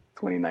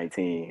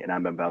 2019, and I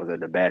remember I was at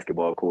the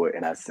basketball court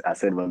and I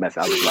sent him a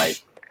message. I was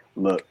like,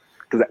 look,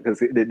 because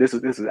this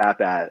was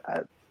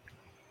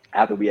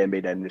after we had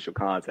made that initial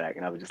contact,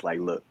 and I was just like,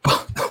 look,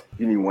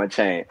 give me one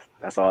chance.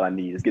 That's all I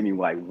need. Just give me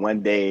like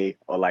one day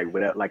or like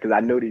whatever. Like, because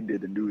I know they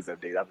did the news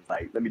update. I was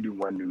like, let me do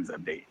one news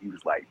update. He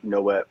was like, you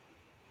know what?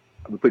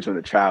 I'm gonna put you on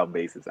a trial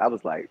basis. I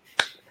was like,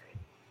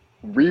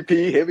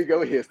 repeat. Here we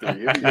go, history.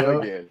 Here we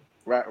go again.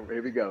 Right,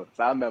 here we go.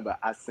 So I remember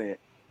I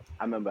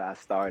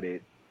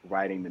started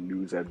writing the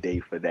news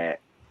update for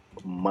that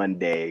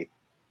Monday,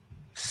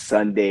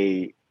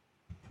 Sunday.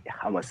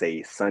 I'm gonna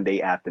say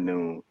Sunday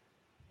afternoon,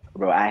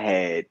 bro. I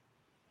had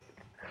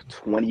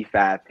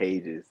 25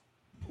 pages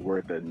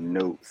worth of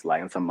notes.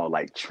 Like I'm talking about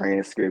like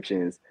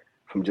transcriptions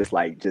from just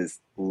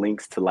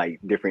links to like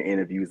different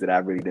interviews that I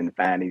really didn't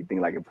find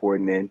anything like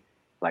important in.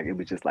 Like it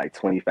was just like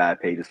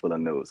 25 pages full of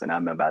notes. And I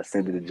remember I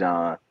sent it to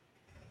John,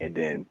 and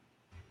then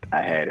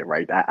I had it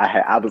right.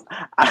 I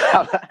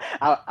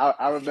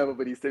remember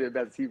when he sent it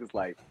back, he was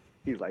like,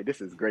 this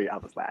is great. I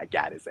was like, I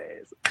got his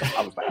ass.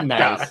 I was like,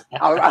 nice.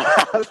 I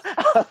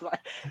was like,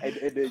 and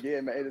then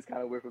yeah, man, it just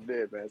kind of went from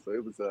there, man. So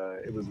it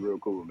was real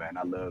cool, man.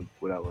 I love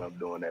what I'm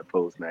doing that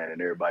post, man,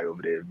 and everybody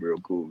over there is real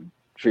cool.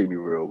 Treat me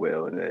real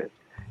well, and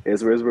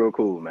it's real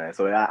cool, man.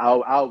 So I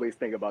always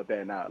think about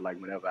that now, like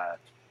whenever I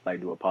like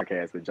do a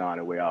podcast with John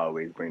and Way, I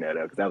always bring that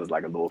up because that was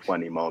like a little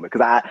funny moment.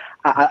 Because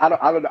I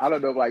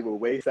don't know like what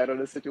Way said on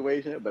the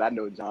situation, but I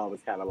know John was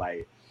kind of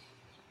like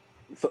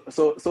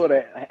so sort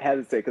of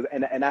hesitate because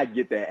and I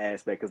get that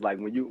aspect because like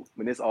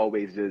when it's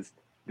always just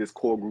this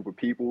core group of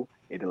people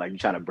and then like you're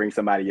trying to bring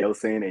somebody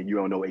else in and you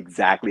don't know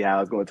exactly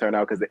how it's going to turn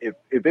out. Because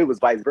if it was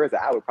vice versa,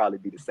 I would probably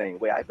be the same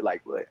way. I feel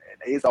like, well,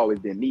 it's always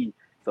been me.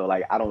 So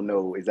like I don't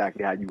know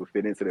exactly how you would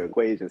fit into the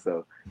equation.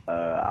 So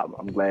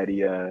I'm glad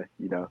he I'm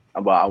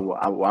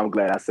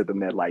glad I sent them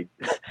that like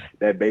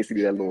that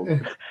basically that little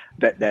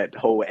that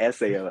whole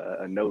essay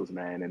of notes,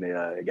 man, and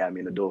it got me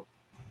in the door.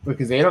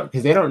 Because they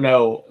don't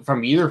know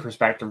from either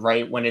perspective,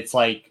 right? When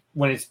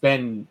it's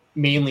been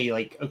mainly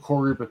like a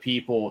core group of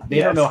people, they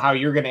don't know how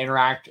you're going to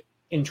interact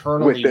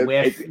internally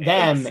with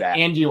them,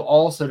 exactly. And you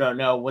also don't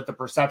know what the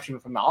perception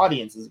from the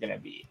audience is going to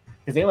be,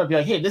 because they might be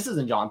like, "Hey, this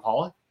isn't John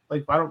Paul.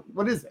 Like,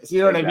 what is this?" You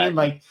know what I mean?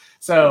 Like,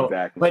 so,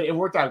 but it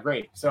worked out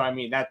great. So, I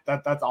mean,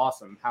 that's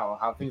awesome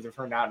how things have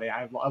turned out. And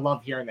I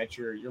love hearing that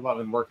you're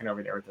loving working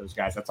over there with those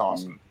guys. That's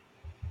awesome.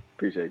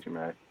 Appreciate you,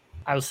 man.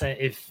 I will say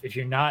if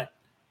you're not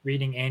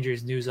reading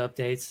Andrew's news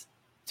updates,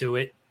 do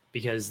it,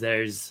 because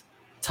there's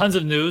tons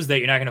of news that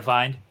you're not going to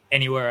find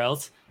anywhere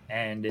else,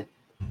 and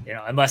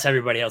unless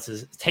everybody else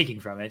is taking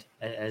from it,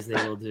 as they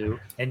will do,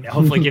 and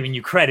hopefully giving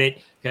you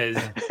credit, because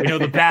we know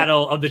the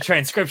battle of the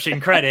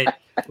transcription credit.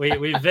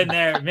 We've been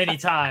there many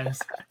times,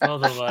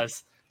 both of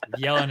us,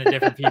 yelling at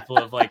different people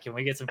of like, can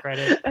we get some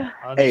credit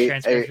on the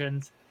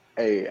transcriptions?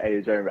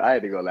 Hey, Jeremy, I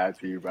had to go laugh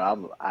to you,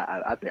 bro.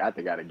 I think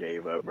I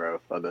gave up, bro.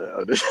 I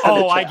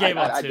gave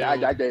up too.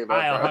 I gave up.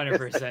 I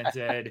 100%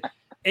 did.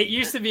 It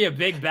used to be a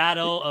big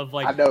battle of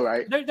like, I know,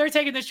 right? They're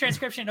taking this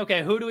transcription.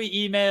 Okay, who do we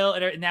email?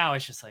 And now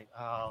it's just like,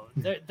 oh,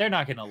 they're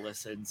not going to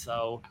listen.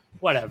 So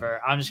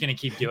whatever. I'm just going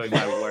to keep doing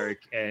my work,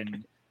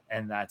 and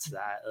that's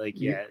that. Like,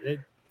 yeah.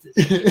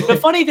 The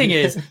funny thing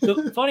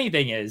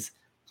is,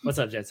 what's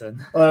up,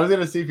 Jetson? Well, I was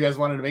gonna see if you guys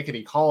wanted to make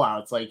any call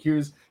outs. Like,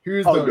 who do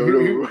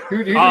you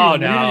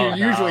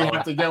usually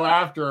have to go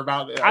after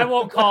about it? I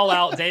won't call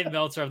out Dave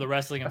Meltzer of the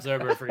Wrestling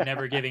Observer for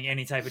never giving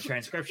any type of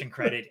transcription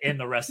credit in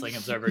the Wrestling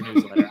Observer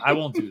newsletter. I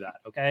won't do that.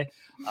 Okay.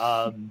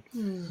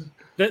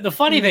 The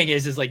funny thing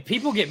is like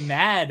people get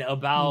mad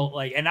about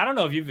like, and I don't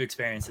know if you've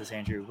experienced this,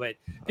 Andrew, but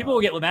people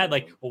will get mad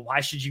like, well,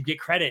 why should you get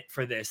credit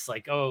for this?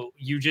 Like, oh,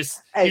 you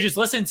just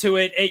listened to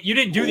it. You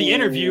didn't do the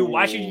interview.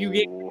 Why should you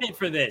get credit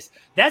for this?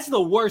 That's the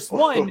worst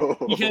one,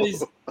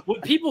 because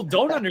what people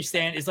don't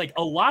understand is like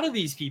a lot of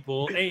these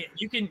people,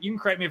 you can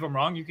correct me if I'm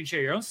wrong, you can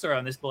share your own story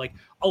on this, but like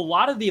a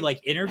lot of the like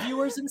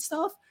interviewers and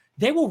stuff,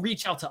 they will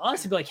reach out to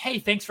us and be like, hey,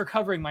 thanks for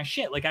covering my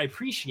shit. Like, I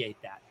appreciate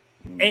that.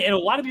 And a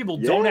lot of people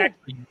don't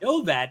actually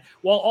know that,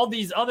 while all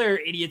these other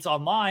idiots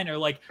online are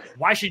like,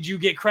 why should you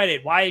get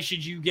credit? Why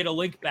should you get a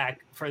link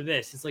back for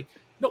this? It's like,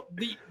 no,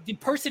 the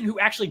person who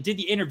actually did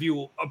the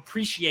interview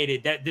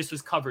appreciated that this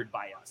was covered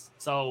by us.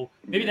 So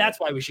maybe that's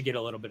why we should get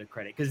a little bit of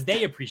credit, because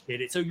they appreciate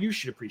it. So you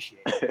should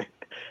appreciate it.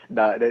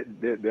 No,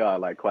 there are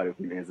like quite a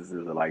few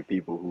instances of like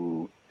people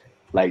who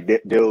like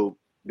they'll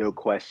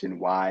question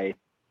why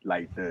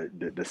like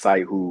the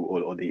site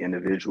or the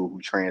individual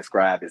who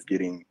transcribed is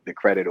getting the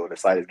credit, or the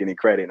site is getting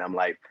credit. And I'm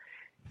like,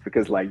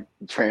 because like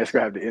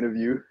transcribe the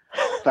interview,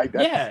 like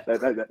that's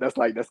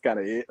kind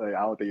of it. Like,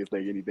 I don't think it's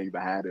like anything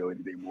behind it or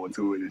anything more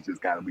to it. It's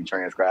just kind of be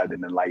transcribed,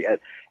 and then like at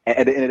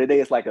the end of the day,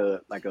 it's like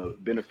a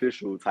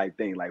beneficial type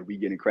thing. Like, we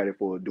getting credit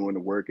for doing the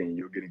work, and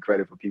you're getting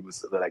credit for people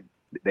so that like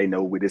they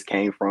know where this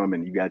came from,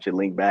 and you got your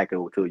link back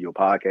to your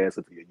podcast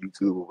or to your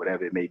YouTube or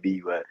whatever it may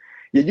be. But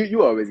yeah,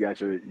 you always got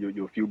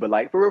your few. But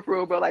like for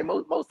real, bro, like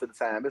most of the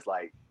time, it's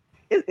like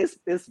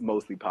it's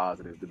mostly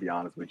positive, to be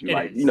honest with you. It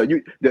like is.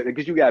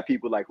 Because you got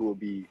people like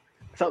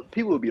some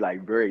people will be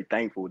like very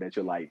thankful that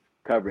you're like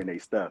covering their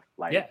stuff.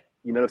 Like,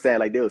 you know what I'm saying?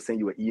 Like, they'll send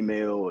you an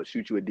email or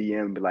shoot you a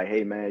DM and be like,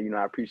 hey man,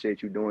 I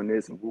appreciate you doing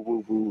this and woo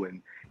woo woo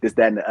and this,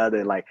 that, and the other.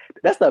 And like,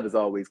 that stuff is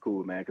always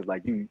cool, man. Cause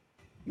like you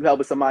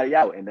helping somebody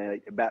out, and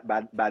then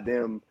by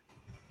them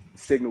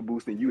signal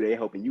boosting you, they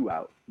helping you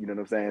out. You know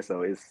what I'm saying?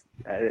 So it's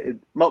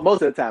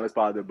most of the time it's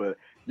positive, but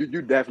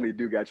you definitely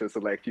do got your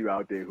select few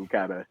out there who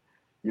kind of,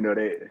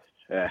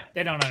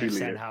 they don't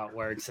understand how it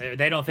works.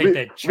 They don't think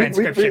that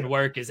transcription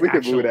work is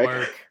actual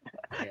work.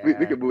 We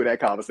can move that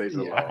conversation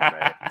along,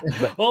 man.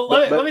 Well,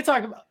 let me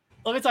talk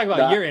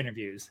about your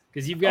interviews,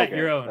 because you've got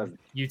your own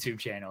YouTube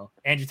channel,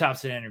 Andrew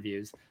Thompson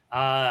Interviews.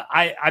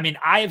 I mean,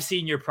 I have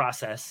seen your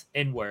process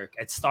in work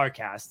at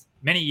StarCast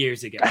many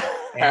years ago,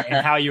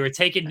 and how you were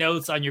taking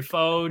notes on your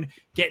phone,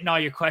 getting all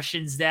your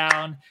questions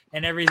down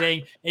and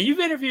everything. And you've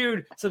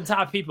interviewed some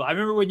top people. I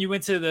remember when you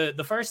went to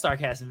the first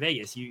StarCast in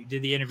Vegas, you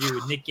did the interview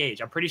with Nick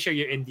Gage. I'm pretty sure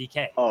you're in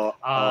DK. All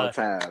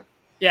time.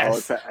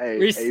 Yes. All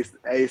time.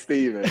 Hey,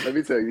 Steven, let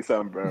me tell you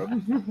something, bro.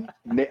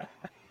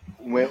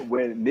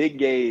 When Nick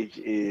Gage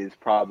is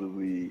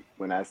probably,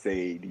 when I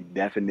say the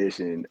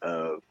definition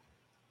of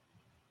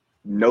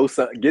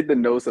get to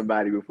know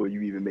somebody before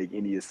you even make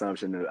any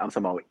assumption. I'm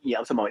talking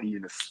about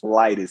even the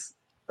slightest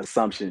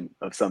assumption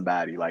of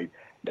somebody. Like,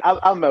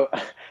 I remember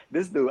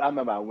this dude. I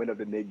remember I went up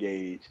to Nick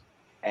Gage,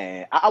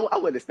 and I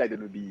wouldn't expect him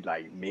to be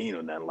like mean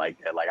or nothing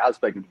like that. Like, I was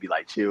expecting him to be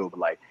like chill, but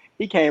like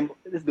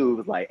this dude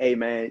was like, hey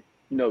man,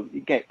 he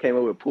came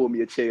over and pulled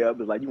me a chair up.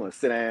 Was like, you want to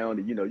sit down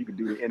and you can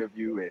do the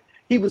interview. And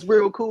he was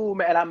real cool,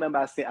 man. I remember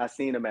I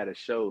seen him at a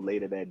show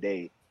later that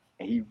day.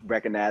 And he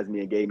recognized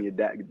me and gave me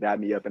dap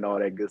me up and all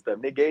that good stuff.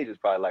 Nick Gage is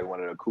probably like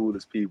one of the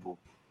coolest people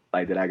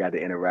like that I got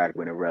to interact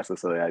with and wrestle.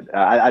 So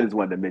I just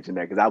wanted to mention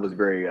that, because I was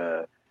very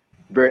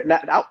very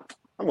not.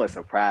 I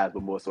wasn't surprised,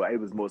 but more so it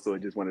was more so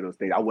just one of those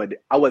things. I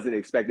wasn't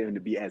expecting him to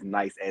be as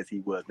nice as he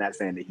was. Not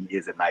saying that he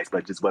isn't nice,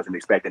 but just wasn't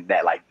expecting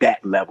that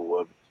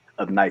level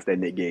of nice that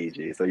Nick Gage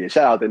is. So yeah,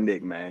 shout out to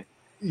Nick, man.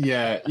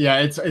 Yeah,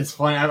 it's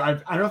funny. I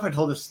don't know if I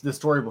told this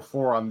story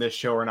before on this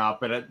show or not,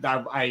 but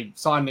I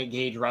saw Nick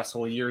Gage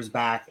wrestle years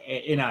back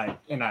in a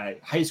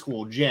high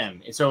school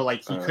gym. So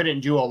like he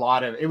couldn't do a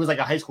lot of. It was like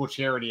a high school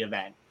charity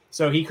event,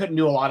 so he couldn't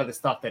do a lot of the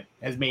stuff that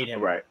has made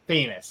him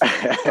famous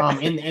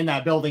in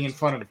that building in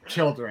front of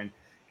children.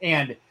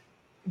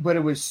 But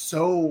it was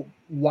so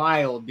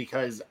wild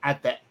because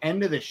at the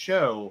end of the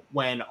show,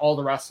 when all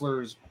the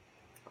wrestlers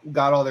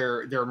got all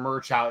their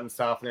merch out and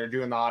stuff, and they're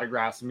doing the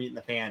autographs and meeting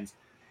the fans,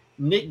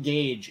 Nick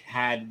Gage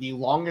had the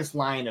longest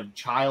line of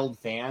child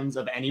fans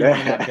of anyone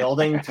in that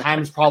building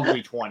times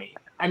probably 20.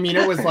 I mean,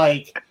 it was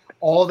like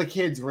all the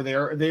kids were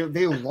there.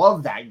 They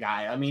love that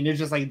guy. I mean, it's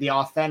just like the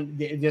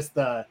authentic, just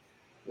the,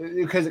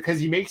 because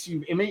he makes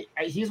you,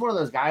 he's one of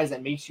those guys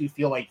that makes you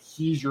feel like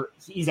he's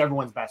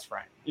everyone's best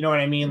friend. You know what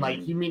I mean? Mm-hmm.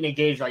 Like you meet Nick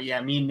Gage, like,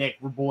 yeah, me and Nick,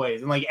 we're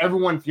boys. And like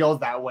everyone feels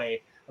that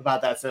way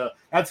about that. So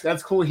that's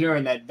cool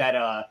hearing that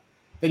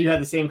you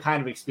had the same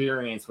kind of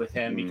experience with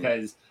him,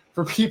 because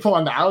for people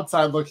on the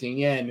outside looking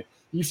in,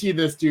 you see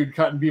this dude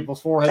cutting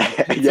people's foreheads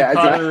with pizza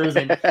cutters,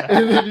 and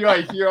then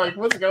you're like,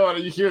 what's going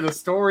on? You hear the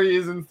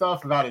stories and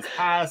stuff about his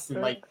past,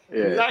 and like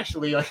he's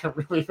actually like a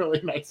really,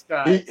 really nice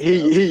guy.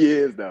 He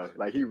is though,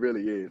 like he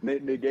really is.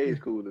 Nick Gage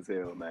cool as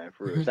hell, man.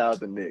 For real. Shout out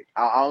to Nick.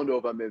 I don't know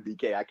if I'm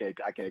MDK. I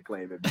can't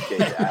claim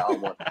MDK. I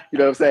don't want, you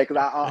know what I'm saying?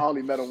 Because I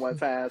only met him one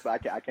time, so I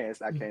can't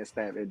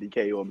stamp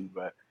MDK on me.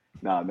 But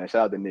nah, man,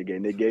 shout out to Nick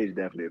Gage. Nick Gage is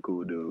definitely a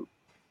cool dude.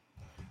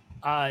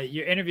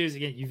 Your interviews,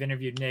 again, you've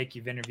interviewed Nick,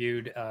 you've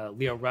interviewed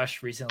Leo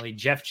Rush recently,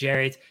 Jeff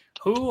Jarrett.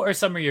 Who are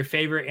some of your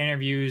favorite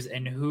interviews,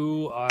 and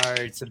who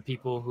are some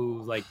people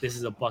who like, this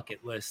is a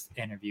bucket list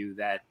interview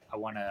that I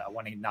want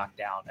to knock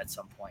down at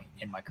some point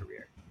in my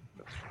career?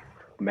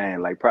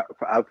 Man, like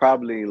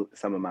probably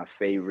some of my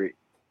favorite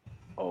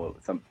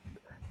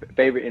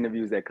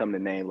interviews that come to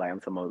name, like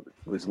I'm talking about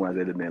which ones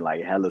that have been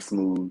like hella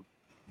smooth.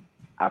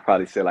 I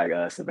probably say like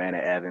Savannah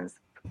Evans,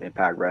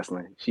 Impact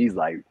Wrestling. She's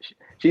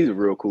a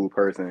real cool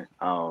person.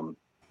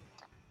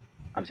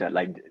 I'm sure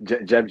like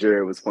Jeff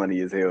Jarrett was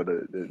funny as hell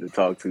to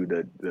talk to.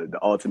 The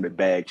ultimate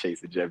bag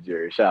chaser, Jeff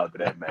Jarrett. Shout out to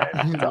that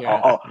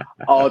man.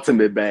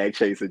 Ultimate bag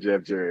chaser,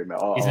 Jeff Jarrett,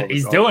 man.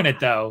 He's doing it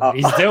though.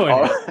 He's doing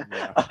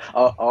it.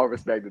 All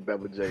respect to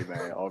Double J,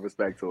 man. All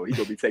respect to him. He's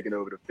gonna be taking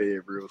over the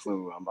Fed real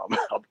soon.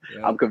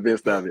 I'm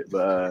convinced of it.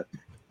 But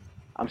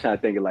I'm trying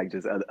to think of like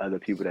just other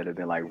people that have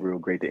been like real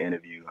great to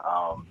interview.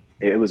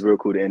 It was real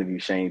cool to interview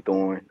Shane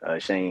Thorne,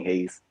 Shane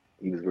Hayes.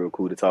 He was real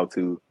cool to talk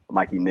to.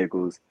 Mikey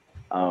Nichols,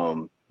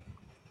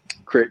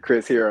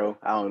 Chris Hero.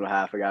 I don't know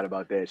how I forgot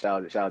about that.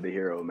 Shout out to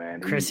Hero, man.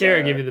 Chris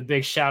Hero gave you the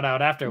big shout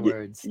out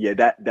afterwards. Yeah,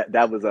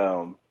 that was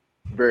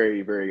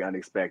very, very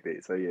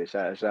unexpected. So yeah,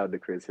 shout out to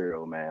Chris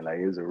Hero, man. Like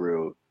it was a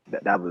real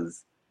that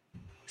was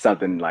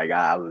something like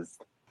I was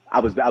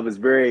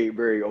very,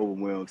 very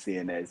overwhelmed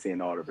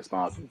seeing all the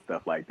responses and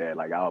stuff like that.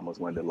 Like I almost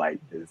wanted to like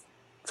just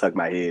tuck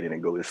my head in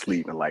and go to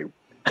sleep and like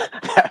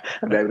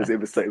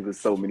it was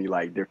so many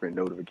like different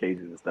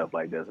notifications and stuff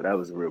like that. So that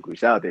was real cool.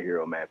 Shout out to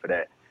Hero, man, for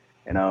that.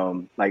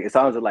 And like it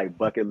sounds like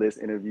bucket list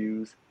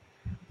interviews,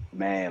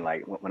 man.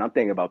 Like when I'm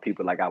thinking about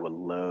people like I would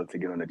love to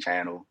get on the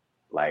channel,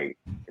 like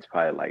it's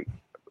probably like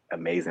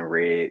Amazing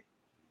Red.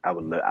 I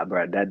would love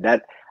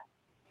that.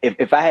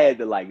 If I had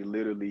to like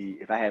literally,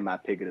 if I had my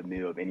pick of the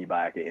meal of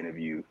anybody I could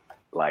interview,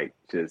 like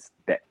just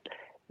that,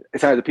 in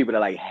terms of people that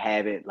like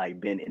haven't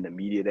like been in the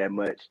media that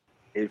much,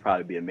 it'd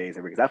probably be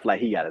Amazing because I feel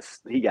like he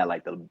got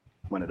like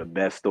one of the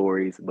best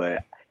stories,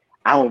 but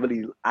I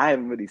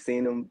haven't really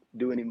seen him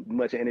do any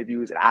much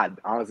interviews. And I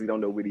honestly don't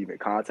know what even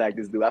contact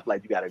this dude. I feel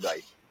like you gotta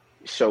like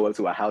show up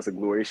to a House of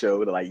Glory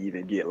show to like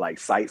even get like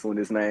sights on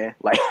this man.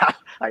 Like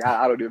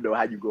I don't even know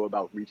how you go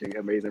about reaching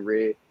Amazing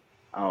Red.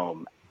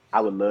 I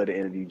would love to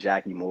interview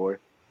Jackie Moore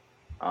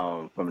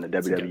from the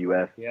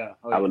WWF. Yeah.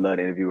 I would love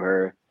to interview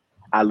her.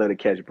 I'd love to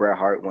catch Bret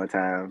Hart one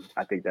time.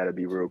 I think that'd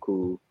be real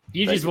cool.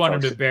 You just want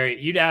him to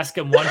bury. You'd ask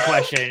him one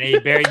question and he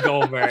buried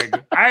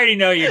Goldberg. I already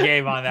know your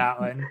game on that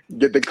one.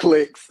 Get the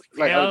clicks.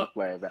 Like yep. I'm just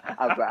playing, man.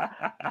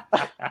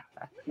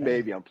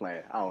 Maybe I'm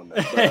playing. I don't know.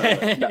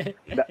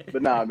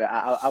 But nah, man.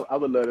 I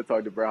would love to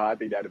talk to Bret Hart. I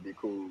think that'd be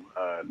cool.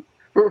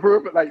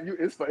 Like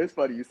it's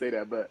funny you say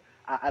that, but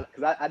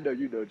because I know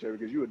you know, Jerry,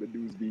 because you in the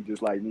news beat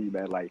just like me,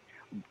 man. Like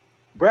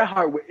Bret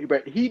Hart,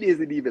 but he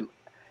isn't even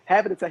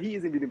having the time. He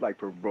isn't even like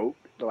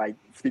provoked to like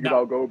speak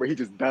about Goldberg. He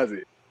just does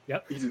it.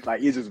 Yep. He's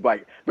just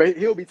like, but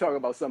he'll be talking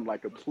about something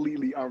like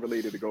completely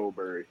unrelated to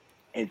Goldberg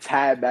and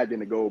tie it back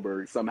into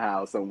Goldberg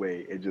somehow, some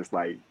way, and just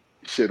like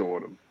shit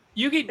on him.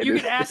 You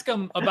could ask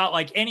him about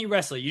like any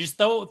wrestler. You just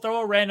throw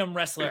a random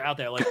wrestler out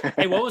there. Like,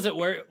 hey, what was it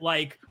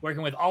like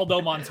working with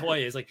Aldo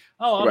Montoya? It's like,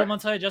 oh, Aldo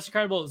Montoya, just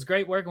incredible. It was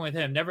great working with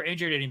him. Never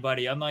injured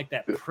anybody. Unlike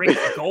that prick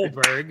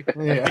Goldberg.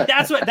 Yeah.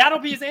 Like, that'll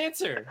be his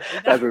answer.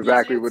 That's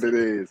exactly what it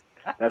is.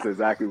 That's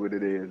exactly what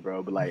it is,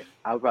 bro. But like,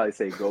 I would probably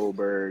say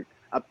Goldberg.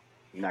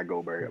 Not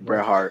Goldberg.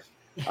 Bret Hart.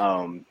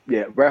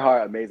 Yeah, Bret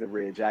Hart, Amazing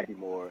Red, Jackie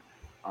Moore.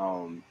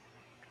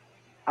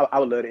 I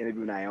would love to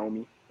interview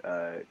Naomi,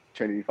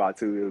 Trinity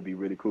Fatu. It would be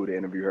really cool to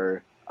interview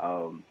her.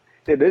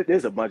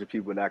 There's a bunch of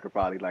people that I could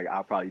probably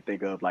I'll probably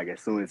think of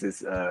as soon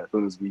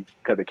as we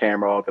cut the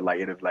camera off and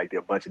there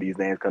a bunch of these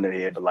names come to the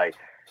head. But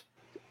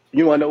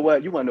you want to know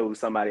what? You want to know who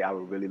somebody I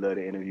would really love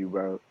to interview,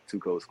 bro? Two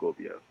Cold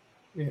Scorpio.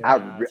 Yeah,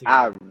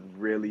 I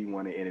really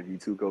want to interview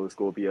Two Cold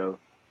Scorpio,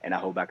 and I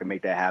hope I can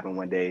make that happen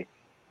one day.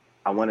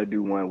 I want to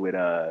do one with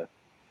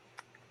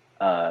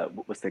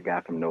what's the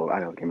guy from Noah? I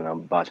don't remember.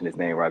 I'm botching his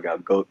name right.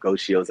 Go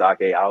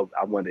Shiozaki.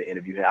 I wanted to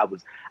interview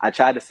him. I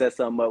tried to set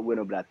something up with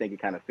him, but I think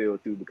it kind of fell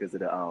through because of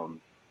the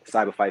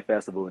Cyber Fight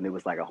Festival, and it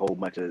was a whole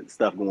bunch of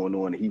stuff going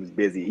on, and he was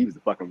busy. He was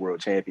the fucking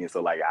world champion,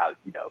 so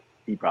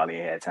he probably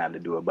ain't had time to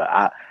do it. But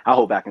I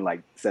hope I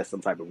can set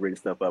some type of written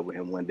stuff up with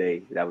him one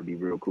day. That would be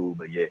real cool.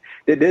 But yeah,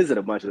 there's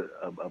a bunch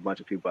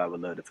of people I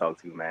would love to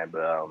talk to, man.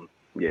 But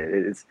yeah,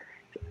 it's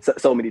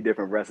so many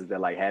different wrestlers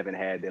that haven't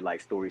had their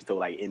stories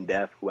told in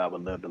depth, who I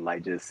would love to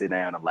just sit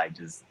down and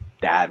just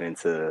dive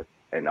into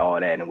and all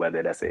that, and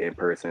whether that's an in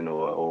person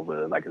or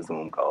over a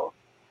Zoom call.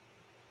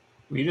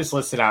 We just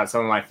listed out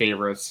some of my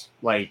favorites.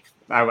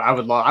 I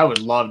would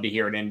love to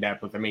hear an in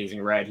depth with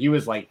Amazing Red. He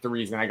was the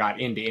reason I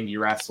got into indie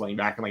wrestling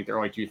back in the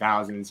early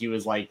 2000s. He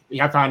was I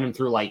found him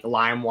through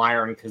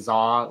LimeWire and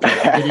Kazaa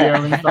video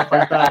and stuff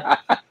like that.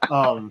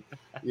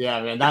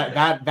 Yeah, man,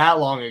 that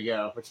long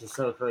ago, which is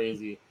so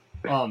crazy.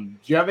 Do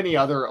you have any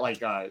other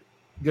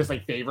just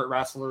favorite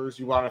wrestlers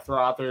you want to throw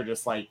out there?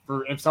 Just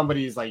for if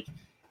somebody's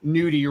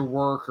new to your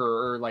work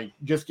or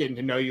just getting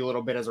to know you a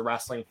little bit as a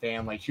wrestling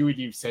fan, who would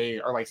you say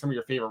are some of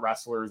your favorite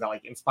wrestlers that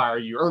inspire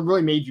you or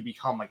really made you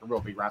become a real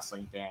big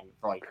wrestling fan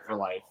for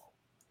life?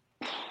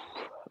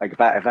 If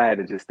I had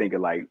to just think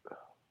of I'm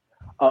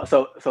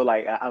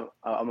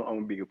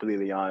gonna be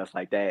completely honest,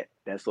 that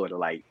sort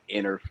of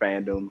inner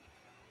fandom,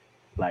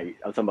 I'm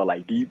talking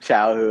about deep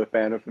childhood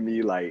fandom for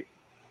me,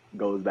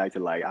 goes back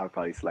to I would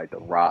probably say The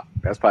Rock.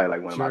 That's probably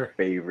one of my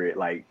favorite,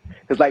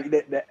 because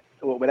that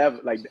whatever,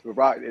 The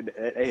Rock,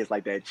 it is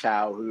that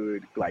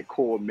childhood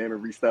core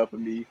memory stuff for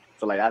me.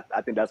 So I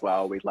think that's why I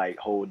always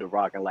hold The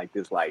Rock in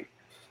this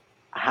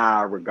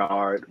high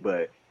regard.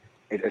 But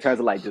in terms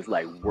of just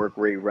work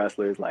rate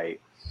wrestlers,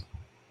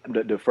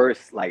 the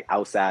first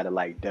outside of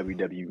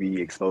WWE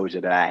exposure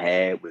that I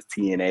had was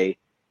TNA,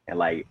 and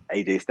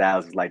AJ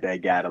Styles was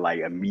that guy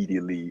that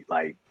immediately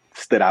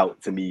stood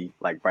out to me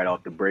right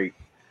off the break.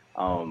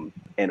 I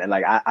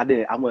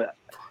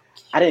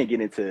didn't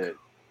get into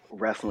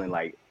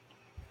wrestling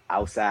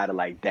outside of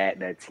that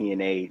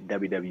TNA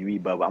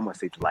WWE bubble. I'm gonna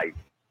say to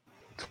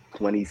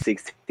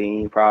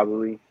 2016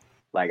 probably.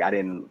 I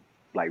didn't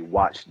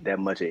watch that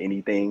much of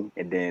anything,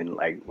 and then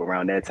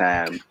around that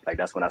time,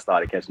 that's when I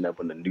started catching up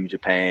on the New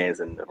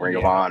Japans and the Ring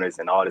of Honors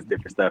and all this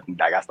different stuff. And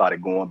I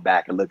started going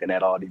back and looking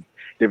at all these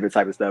different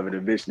type of stuff, and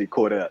eventually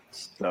caught up.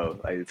 So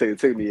it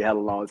took me a hell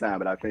of a long time,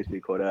 but I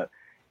eventually caught up.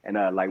 And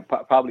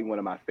probably one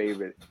of my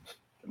favorite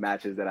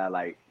matches that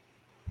I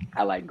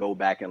go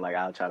back and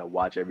I'll try to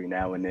watch every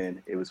now and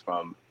then. It was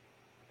from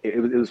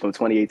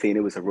 2018.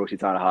 It was Hiroshi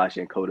Tanahashi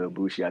and Kota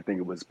Ibushi. I think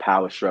it was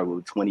Power Struggle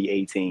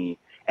 2018.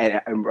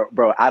 And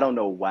bro, I don't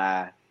know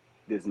why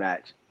this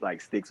match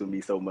sticks with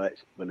me so much,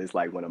 but it's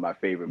one of my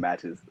favorite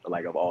matches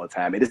of all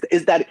time. And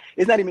it's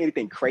not even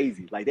anything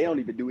crazy. They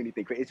don't even do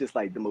anything crazy. It's just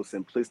the most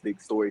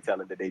simplistic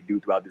storytelling that they do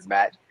throughout this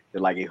match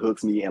that it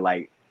hooks me. And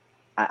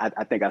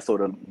I think I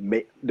sort of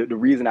the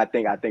reason I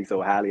think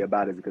so highly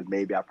about it is because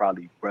maybe I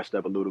probably brushed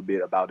up a little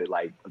bit about it,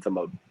 I'm talking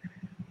about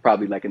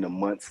probably in the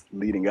months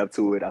leading up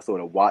to it. I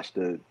sort of watched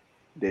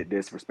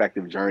this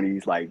respective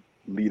journeys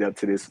lead up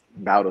to this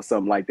bout or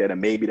something like that,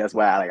 and maybe that's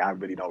why I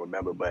really don't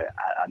remember, but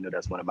I know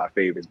that's one of my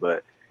favorites.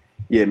 But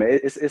yeah, man,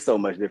 it's so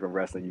much different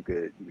wrestling you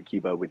could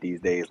keep up with these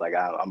days.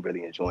 I'm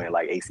really enjoying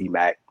AC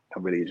Mack.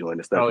 I'm really enjoying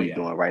the stuff he's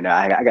doing right now.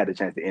 I got the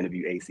chance to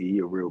interview AC.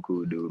 He's a real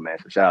cool dude, man.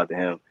 So shout out to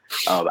him.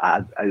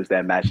 I just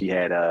that match he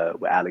had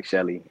with Alex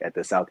Shelley at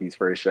the Southeast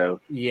First show.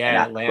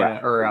 Yeah,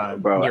 Atlanta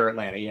near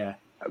Atlanta. Yeah,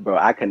 bro,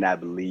 I could not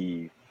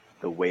believe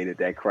the way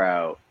that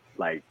crowd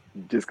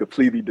just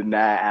completely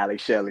denied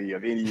Alex Shelley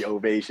of any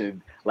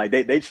ovation.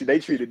 They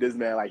treated this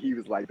man like he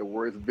was the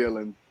worst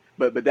villain.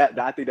 But that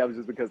I think that was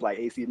just because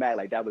AC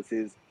Mack that was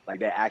his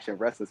that action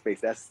wrestler space.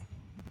 That's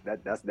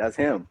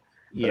him.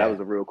 So that was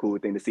a real cool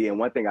thing to see. And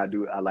one thing I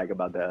like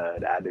about the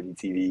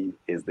IWTV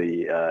is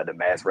the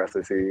Masked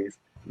Wrestler series.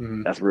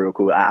 Mm-hmm. That's real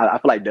cool. I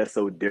feel that's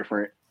so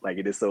different.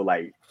 It is so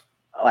I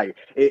feel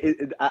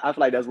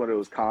that's one of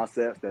those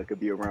concepts that could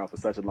be around for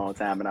such a long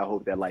time. And I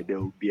hope that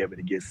they'll be able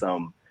to get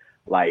some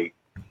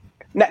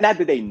not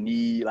that they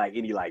need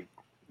any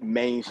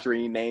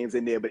mainstream names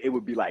in there, but it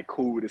would be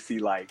cool to see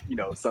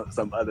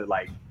some other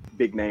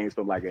big names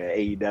from an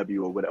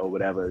AEW or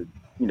whatever,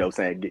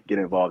 saying get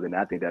involved in it.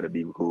 I think that'd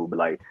be cool.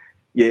 But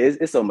yeah,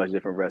 it's so much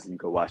different wrestling you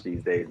can watch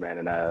these days, man.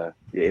 And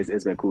yeah,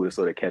 it's been cool to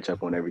sort of catch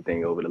up on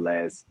everything over the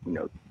last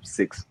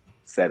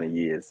 6-7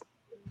 years.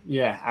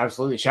 Yeah,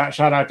 absolutely. Shout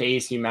out to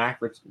AC Mack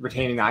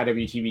retaining the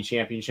IWTV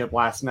Championship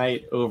last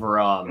night over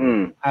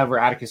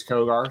Atticus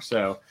Kogar.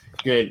 So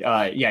good.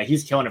 Yeah,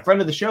 he's killing it.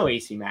 Friend of the show,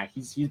 AC Mack.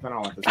 He's been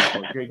on with us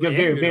before. Good,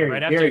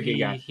 very good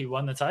guy. He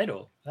won the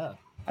title. Yeah.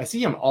 I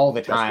see him all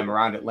the time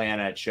around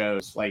Atlanta at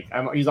shows. Like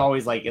he's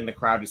always like in the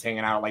crowd, just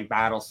hanging out like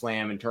Battle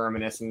Slam and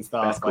Terminus and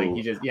stuff. That's cool.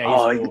 Like he's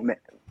cool.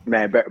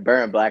 Man,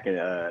 Baron Black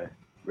and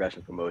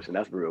Gresham promotion.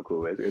 That's real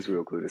cool. It's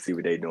real cool to see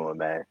what they doing,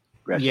 man.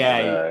 Gresham,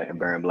 and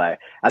Baron Black.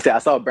 I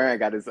saw Baron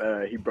got his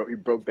he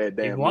broke that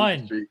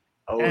damn streak.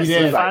 Oh, he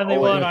did. Finally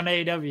won on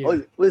AEW.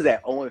 Oh, what is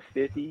that?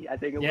 0-50, I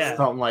think it was.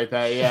 Something like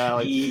that. Yeah,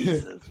 like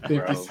Jesus,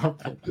 50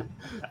 something.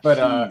 But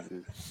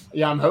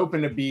yeah, I'm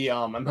hoping to be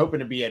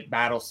at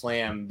Battle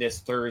Slam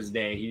this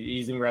Thursday.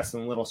 He's in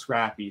wrestling a little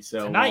scrappy.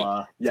 So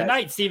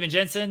tonight, Steven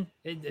Jensen.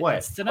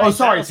 What? Tonight, oh,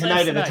 sorry,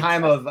 tonight at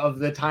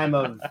the time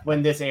of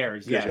when this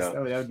airs. Yes,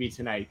 that would be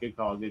tonight. Good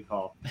call.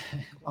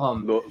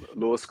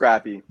 Little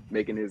Scrappy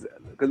making his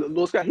because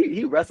Little Scrappy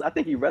he wrestled. I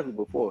think he wrestled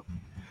before.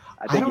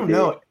 I don't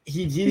know.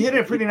 He hit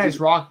a pretty nice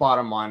rock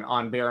bottom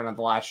on Baron at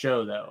the last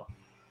show though.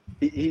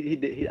 He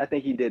did. I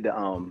think he did the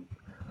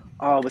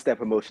what's that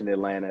promotion in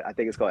Atlanta? I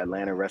think it's called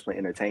Atlanta Wrestling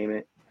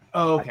Entertainment.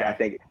 Oh,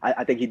 okay.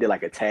 I think he did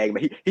like a tag,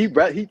 but he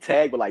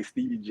tagged with like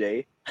Stevie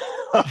J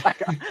at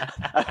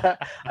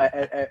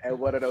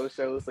one of those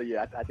shows. So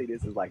yeah, I think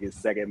this is like his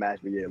second match.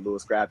 But yeah, Lil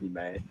Scrappy,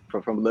 man,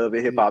 from Love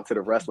and Hip Hop to the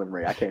wrestling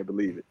ring. I can't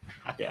believe it.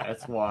 Yeah,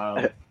 that's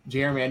wild.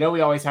 Jeremy, I know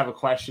we always have a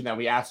question that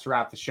we ask to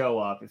wrap the show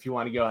up. If you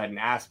want to go ahead and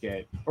ask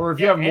it, or if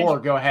you have more,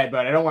 go ahead.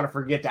 But I don't want to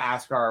forget to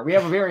ask we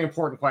have a very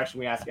important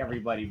question we ask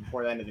everybody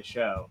before the end of the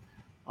show.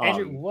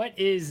 Andrew, what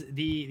is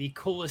the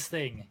coolest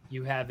thing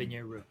you have in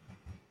your room?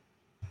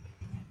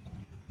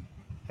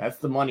 That's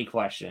the money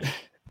question.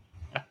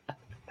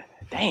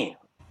 Damn.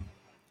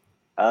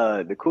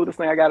 The coolest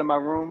thing I got in my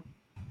room?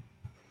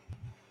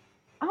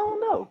 I don't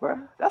know, bro.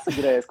 That's a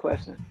good ass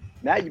question.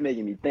 Now you're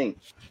making me think.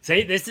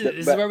 See, this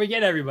is where we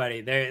get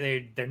everybody.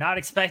 They're not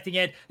expecting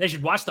it. They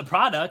should watch the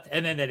product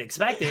and then they'd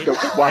expect it.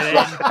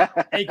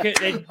 They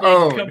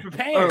come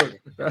prepared.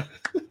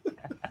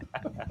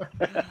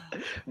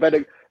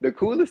 But the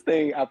coolest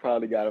thing I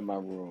probably got in my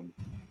room,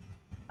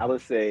 I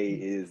would say,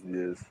 is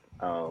this.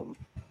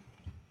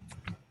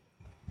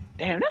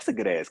 Damn, that's a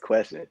good ass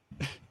question.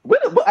 When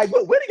do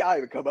y'all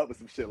even come up with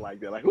some shit like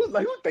that? Like who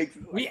thinks?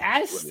 We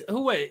asked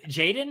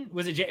Jaden?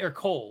 Was it Jay or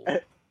Cole?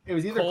 It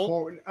was either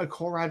Cole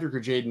Radrick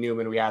or Jaden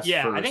Newman. We asked.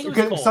 Yeah, first. I think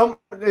it was Cole.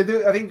 I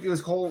think it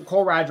was Cole.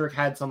 Cole Radrick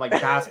had some like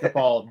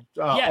basketball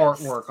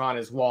artwork on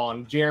his wall,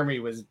 and Jeremy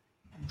was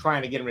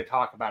trying to get him to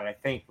talk about it. I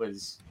think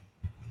was.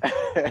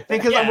 I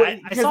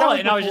saw it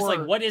and I was just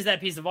like, what is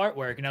that piece of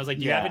artwork? And I was like,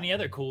 do you have any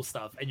other cool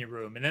stuff in your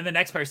room? And then the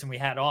next person we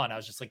had on, I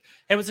was just like,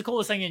 hey, what's the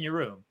coolest thing in your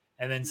room?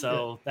 And then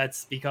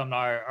that's become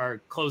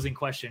our closing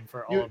question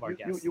for all of our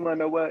guests. You want to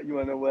know what?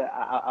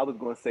 I was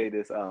going to say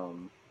this. I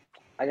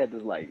got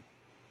this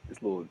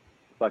little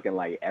fucking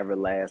like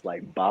Everlast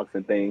like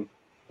boxing thing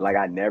like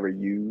I never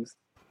used.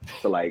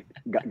 So like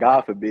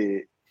God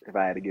forbid if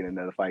I had to get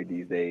another fight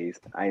these days.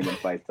 I ain't been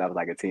fighting since I was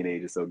like a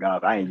teenager. So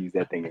God, I ain't used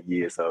that thing in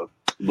years. So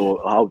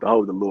Lord, I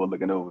hope the Lord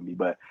looking over me.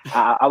 But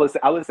I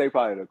would say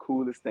probably the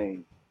coolest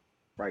thing.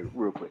 Right,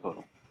 real quick. Hold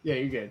on. Yeah,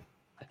 you're good.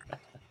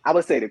 I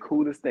would say the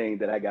coolest thing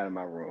that I got in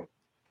my room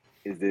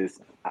is this.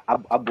 I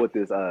bought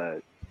this.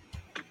 I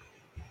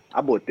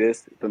bought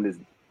this from this.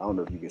 I don't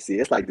know if you can see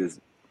it. It's like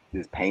this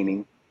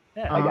painting.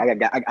 Yeah.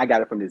 I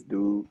got it from this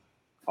dude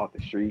off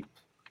the street,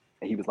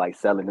 and he was like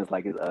selling this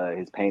like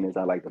his paintings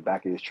out like the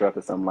back of his truck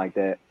or something like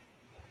that.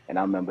 And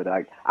I remember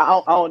that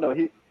I don't know.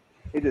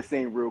 It just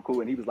seemed real cool,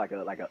 and he was like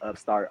an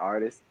upstart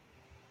artist.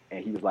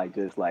 And he was like,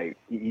 just like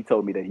he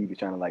told me that he was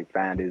trying to like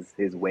find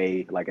his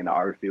way like in the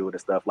art field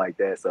and stuff like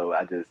that. So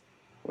I just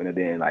went in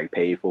there and like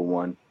paid for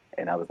one,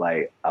 and I was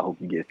like, I hope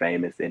you get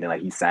famous. And then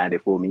like he signed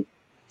it for me.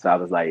 So I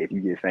was like, if you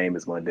get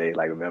famous one day,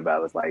 like remember I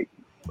was like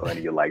one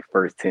of your like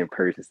first 10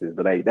 purchases.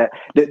 But like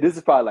this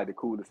is probably like the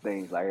coolest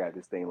things. Like I got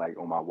this thing like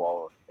on my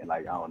wall, and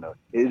like I don't know,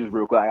 it's just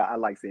real cool. I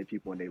like seeing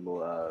people in their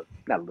little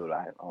not little.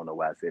 I don't know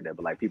why I said that,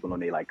 but like people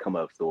on their like come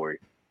up story.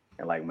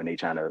 And like when they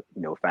trying to,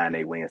 find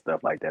their way and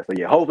stuff like that. So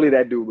yeah, hopefully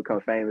that dude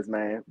become famous,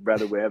 man.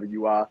 Brother, wherever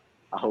you are,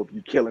 I hope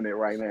you killing it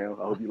right now.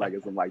 I hope you like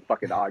in some like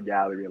fucking art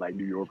gallery in like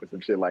New York or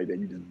some shit like that.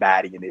 You just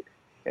battling it.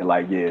 And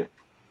like, yeah,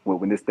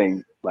 when this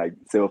thing like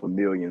sell for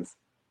millions,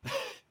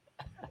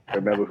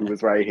 remember who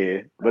was right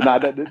here. But nah,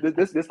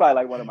 this is probably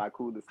like one of my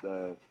coolest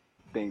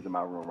things in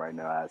my room right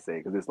now, I'd say.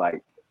 Because it's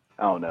like,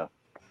 I don't know.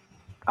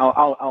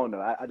 I don't know.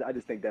 I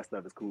just think that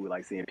stuff is cool.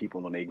 Like seeing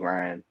people on their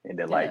grind and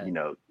then like,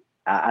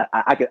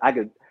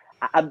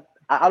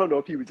 I don't know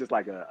if he was just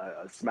like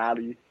a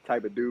smiley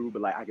type of dude,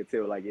 but like I could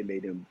tell like it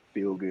made him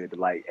feel good to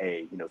like,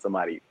 hey,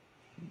 somebody,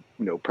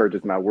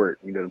 purchased my work.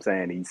 You know what I'm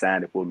saying? And he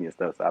signed it for me and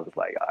stuff. So I was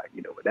like, all right,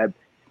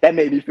 that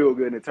made me feel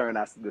good in turn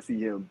to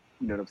see him.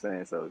 You know what I'm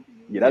saying? So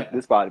yeah,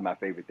 that's probably my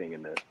favorite thing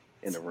in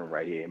in the room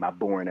right here, in my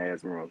boring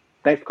ass room.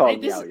 Thanks for calling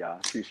me out, y'all.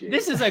 Appreciate it.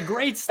 This is a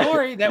great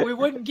story that we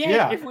wouldn't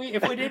get if we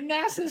didn't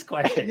ask this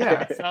question.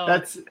 Yeah, so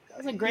that's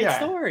a great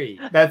story.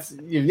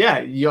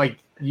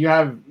 You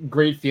have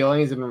great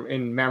feelings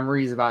and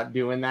memories about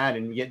doing that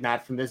and getting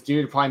that from this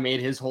dude. It probably made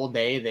his whole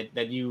day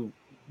that you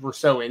were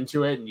so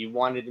into it and you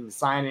wanted him to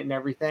sign it and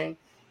everything.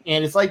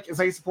 And it's like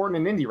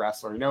supporting an indie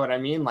wrestler. You know what I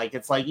mean? Like,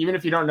 it's like, even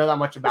if you don't know that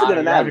much about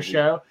it, you have a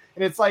show,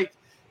 and it's like,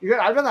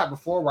 I've done that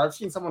before where I've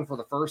seen someone for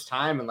the first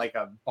time in like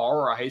a bar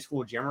or a high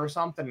school gym or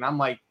something, and I'm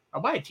like,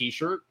 I'll buy a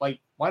t-shirt. Like,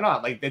 why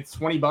not? Like, it's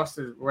 $20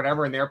 or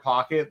whatever in their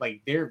pocket.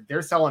 Like,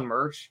 they're selling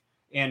merch.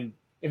 And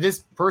if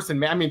this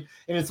person, I mean,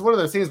 and it's one of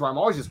those things where I'm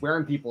always just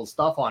wearing people's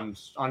stuff on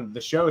the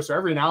show. So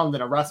every now and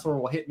then a wrestler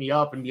will hit me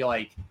up and be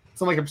like,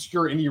 some like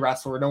obscure indie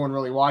wrestler no one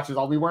really watches.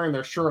 I'll be wearing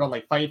their shirt on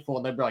like Fightful,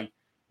 and they'll be like,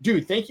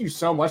 dude, thank you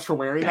so much for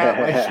wearing that.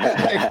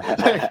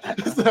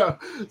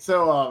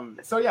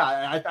 So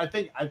yeah, I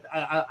think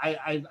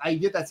I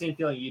get that same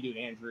feeling you do,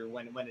 Andrew,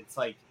 when it's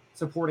like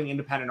supporting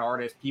independent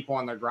artists, people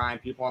on their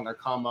grind, people on their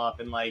come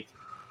up, and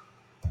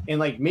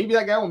maybe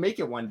that guy will make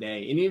it one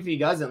day. And even if he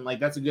doesn't, like,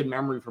 that's a good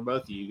memory for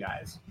both of you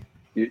guys.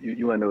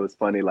 You want to know what's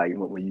funny? Like,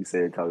 when you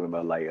said talking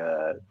about like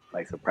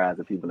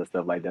surprising people and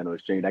stuff like that on the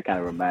stream, that kind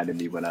of reminded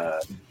me when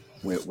I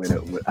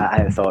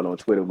had saw it on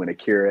Twitter when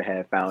Akira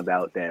had found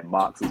out that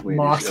Mox was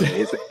winning. I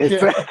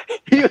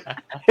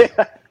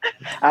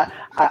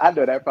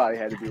know that probably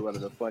had to be one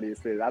of the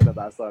funniest things. I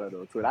remember I saw that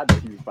on Twitter. I know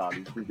he was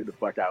probably freaking the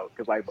fuck out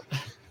because like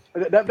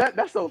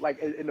that's so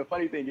like. And the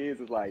funny thing is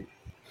like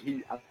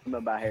I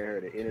remember I had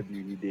heard an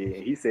interview he did,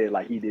 and he said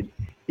like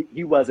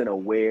he wasn't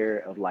aware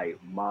of like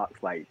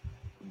Mox like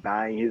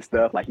buying his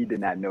stuff. Like, he did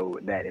not know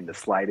that in the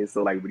slightest.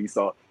 So like when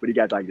he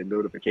got like the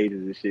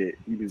notifications and shit,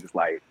 he was just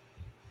like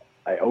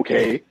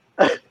okay,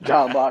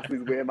 John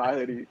Moxley's wearing my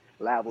hoodie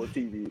live on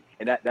TV,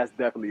 and that's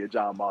definitely a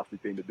John Moxley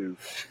thing to do.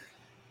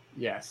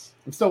 Yes,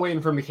 I'm still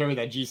waiting for him to carry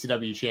that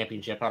GCW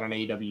championship out on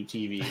AEW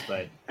TV,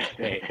 but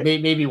hey,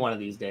 maybe one of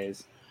these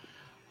days.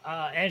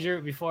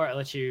 Andrew, before I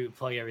let you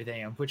plug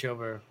everything, I'll put you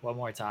over one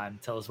more time.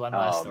 Tell us one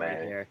last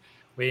story here.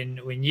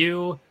 When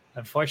you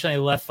unfortunately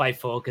left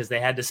Fightful because they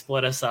had to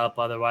split us up,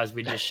 otherwise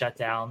we just shut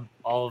down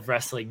all of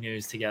wrestling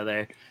news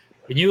together.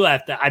 When you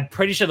left, I'm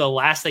pretty sure the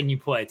last thing you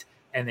put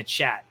in the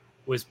chat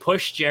was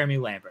push Jeremy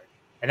Lambert.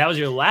 And that was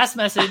your last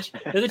message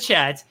to the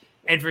chat.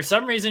 And for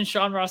some reason,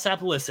 Sean Ross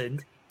Sapp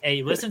listened, and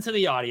he listened to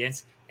the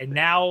audience. And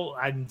now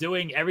I'm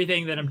doing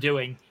everything that I'm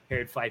doing here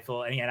at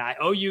Fightful. And again, I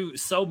owe you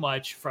so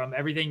much from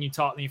everything you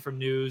taught me from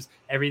news,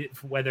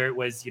 whether it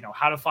was,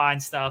 how to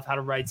find stuff, how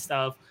to write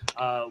stuff,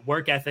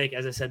 work ethic,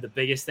 as I said, the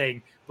biggest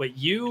thing. But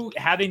you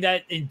having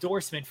that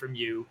endorsement from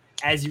you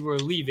as you were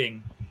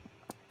leaving,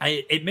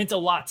 it meant a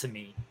lot to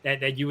me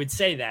that you would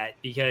say that,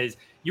 because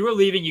you were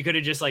leaving. You could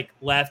have just like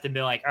left and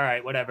been like, all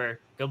right, whatever.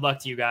 Good luck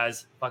to you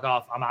guys. Fuck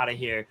off. I'm out of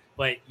here.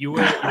 But you're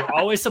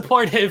always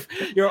supportive.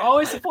 You're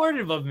always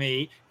supportive of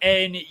me.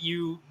 And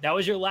that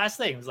was your last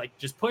thing. It was like,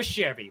 just push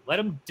Jeremy. Let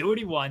him do what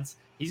he wants.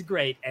 He's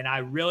great. And I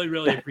really,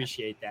 really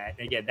appreciate that.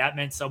 And again, that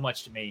meant so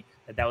much to me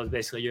that was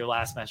basically your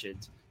last message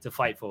to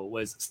Fightful,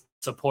 was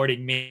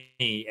supporting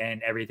me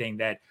and everything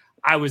that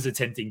I was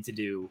attempting to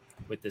do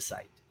with the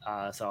site.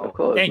 So of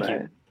course, thank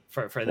you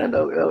for that.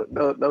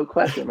 No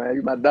question, man.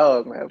 You're my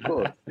dog, man. Of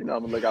course. I'm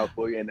gonna look out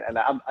for you. And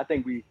I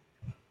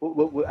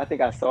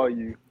think I saw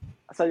you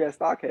at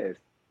StarCast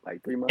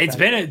like 3 months. It's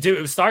been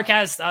it was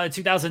StarCast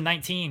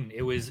 2019.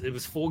 It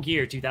was Full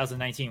Gear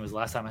 2019 was the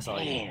last time I saw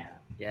you.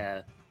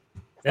 Yeah.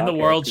 Then the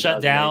world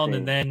shut down,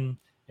 and then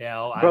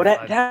bro,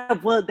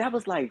 that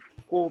was like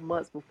 4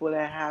 months before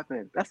that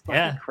happened. That's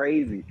fucking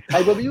crazy.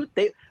 Like, but when you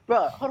think,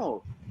 bro, hold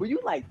on. When you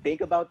like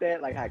think about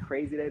that, like how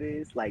crazy that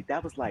is, like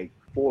that was like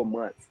 4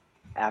 months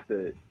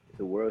after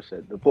the world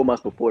the 4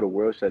 months before the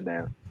world shut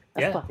down.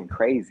 That's fucking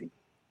crazy.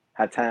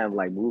 How time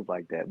like moved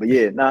like that. But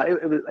yeah,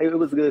 it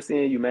was good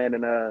seeing you, man.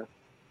 And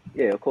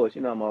yeah, of course,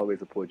 I'm always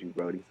support you,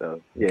 Brody. So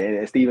yeah,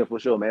 and Steven, for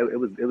sure, man. It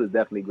was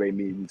definitely great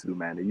meeting you too,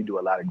 man. And you do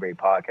a lot of great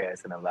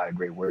podcasts and a lot of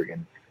great work,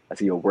 and I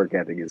see your work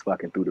ethic is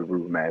fucking through the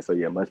roof, man. So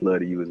yeah, much love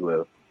to you as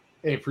well.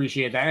 I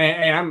appreciate that,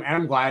 and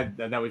I'm glad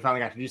that we finally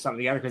got to do something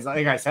together, because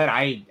like I said,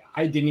 I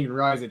didn't even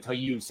realize it until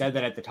you said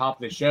that at the top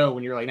of the show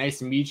when you're like, nice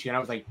to meet you, and I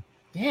was like,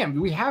 damn,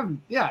 we have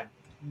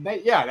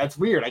that's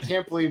weird. I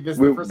can't believe this is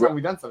the first time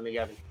we've done something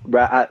together.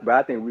 But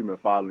I think we've been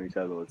following each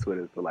other on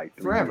Twitter for like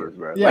 3 years,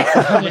 bro.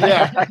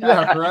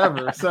 Yeah,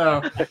 forever.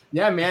 So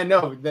yeah, man,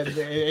 no,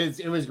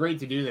 it was great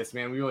to do this,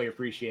 man. We really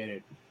appreciate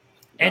it.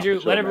 Andrew,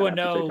 let everyone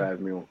know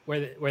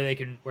where they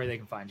can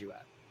find you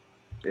at.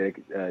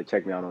 Yeah,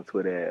 check me out on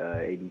Twitter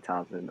at AD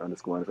Thompson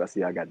 _. I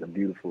see I got the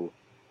beautiful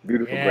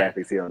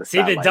graphics here on the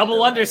side. See the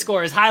double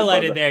underscore is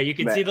highlighted there. You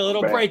can see the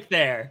little break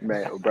there.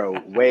 Man, bro,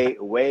 Way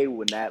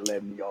will not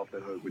let me off the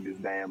hook with this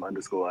damn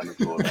underscore.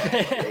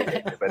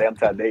 But I'm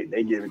telling you,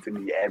 they give it to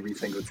me every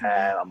single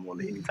time I'm on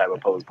any type of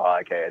post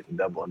podcast. And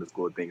double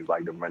underscore things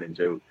like the running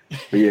joke.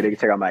 But yeah, they can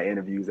check out my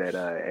interviews at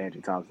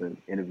Andrew Thompson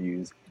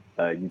Interviews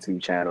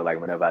YouTube channel. Like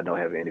whenever I don't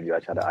have an interview, I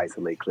try to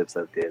isolate clips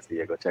up there. So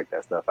yeah, go check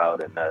that stuff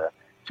out. And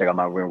check out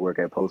my ring work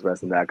at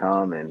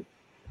postwrestling.com, and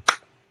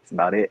that's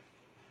about it.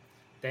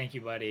 Thank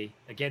you, buddy.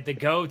 Again, the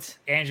GOAT,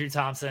 Andrew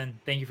Thompson.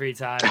 Thank you for your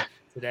time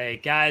today.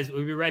 Guys,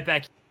 we'll be right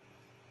back.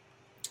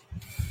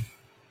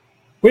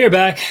 We are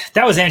back.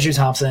 That was Andrew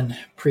Thompson.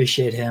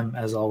 Appreciate him,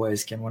 as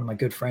always. Again, one of my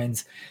good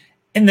friends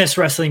in this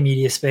wrestling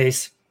media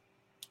space.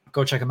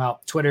 Go check him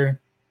out.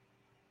 Twitter,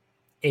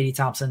 80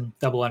 Thompson,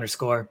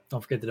 _.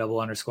 Don't forget the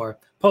 _.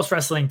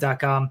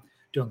 Postwrestling.com.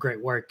 Doing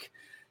great work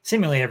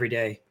seemingly every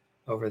day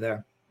over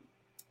there.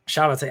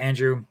 Shout out to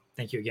Andrew.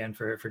 Thank you again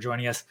for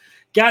joining us.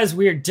 Guys,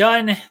 we are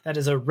done. That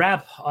is a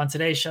wrap on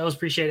today's shows.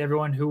 Appreciate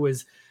everyone who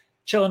was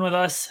chilling with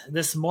us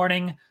this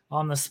morning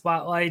on the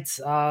spotlight.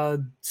 Sign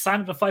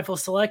up to Fightful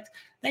Select.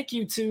 Thank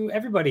you to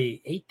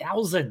everybody.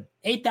 8,000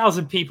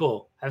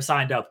 people have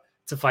signed up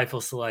to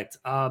Fightful Select.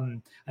 I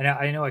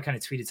know I kind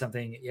of tweeted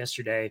something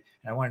yesterday,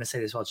 and I wanted to say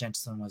this while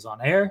Jensen was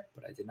on air,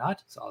 but I did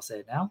not, so I'll say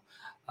it now.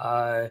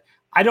 I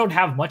don't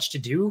have much to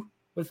do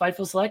with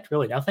Fightful Select,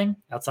 really nothing,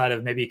 outside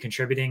of maybe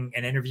contributing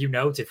an interview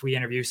note if we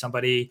interview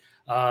somebody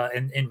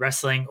in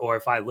wrestling, or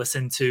if I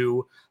listen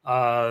to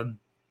a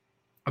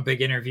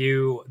big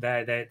interview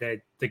that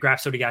the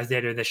Grapsody guys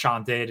did or that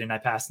Sean did, and I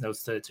passed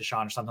notes to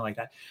Sean or something like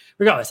that.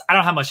 Regardless, I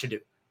don't have much to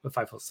do with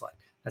Fightful Select.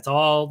 That's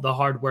all the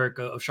hard work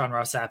of Sean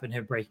Ross Sapp and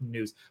him breaking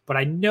news. But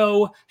I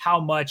know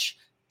how much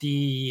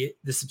the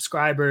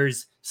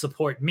subscribers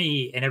support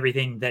me and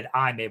everything that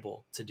I'm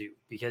able to do,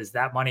 because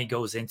that money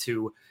goes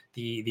into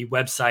the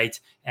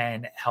website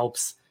and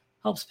helps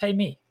pay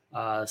me.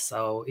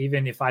 So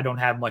even if I don't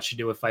have much to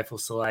do with Fightful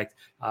Select,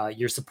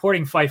 you're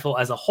supporting Fightful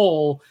as a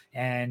whole.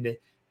 And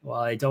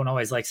while I don't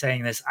always like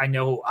saying this, I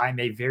know I'm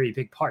a very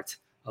big part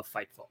of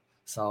Fightful.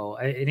 So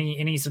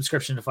any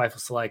subscription to Fightful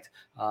Select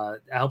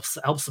helps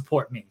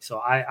support me. So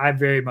I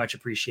very much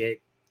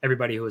appreciate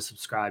everybody who has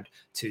subscribed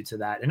to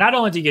that. And not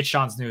only do you get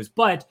Sean's news,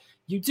 but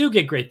you do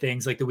get great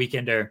things like the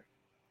Weekender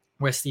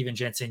with Steven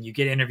Jensen. You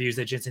get interviews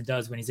that Jensen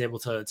does when he's able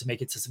to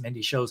make it to some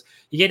indie shows.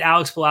 You get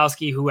Alex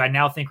Pulowski, who I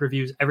now think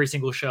reviews every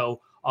single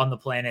show on the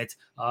planet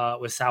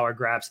with Sour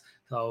Graps.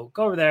 So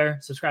go over there,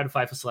 subscribe to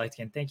Fightful Select.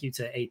 Again, thank you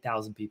to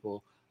 8,000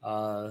 people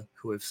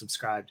who have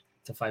subscribed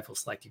to Fightful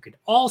Select. You could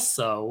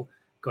also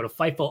go to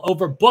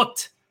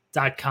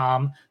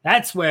FightfulOverbooked.com.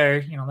 That's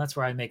where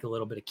I make a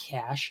little bit of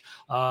cash.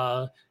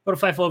 Go to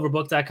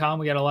FightfulOverbooked.com.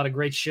 We got a lot of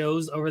great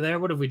shows over there.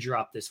 What have we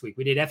dropped this week?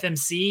 We did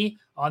FMC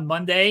on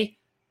Monday.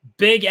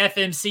 Big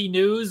FMC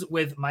news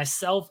with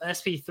myself,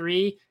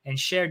 SP3, and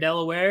Cher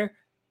Delaware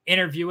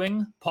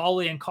interviewing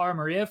Paulie and Cara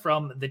Maria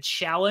from The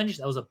Challenge.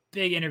 That was a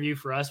big interview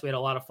for us. We had a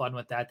lot of fun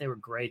with that. They were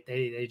great.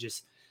 They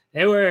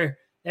were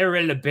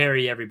ready to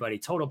bury everybody.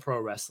 Total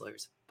pro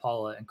wrestlers,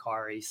 Paula and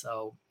Kari.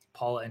 So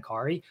Paulie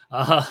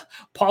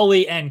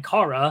and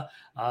Cara.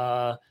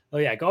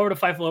 Go over to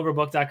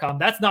FightfulOverbook.com.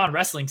 That's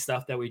non-wrestling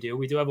stuff that we do.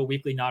 We do have a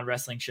weekly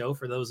non-wrestling show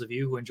for those of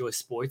you who enjoy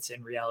sports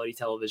and reality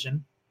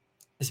television.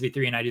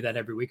 SB3 and I do that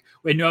every week.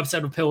 We had a new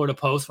episode of Pillar to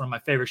Post, one of my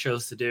favorite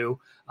shows to do.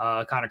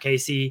 Connor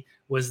Casey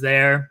was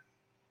there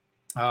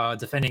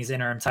defending his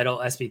interim title.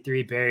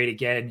 SB3 buried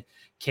again.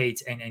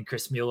 Kate and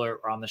Chris Mueller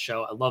are on the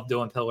show. I love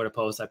doing Pillar to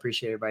Post. I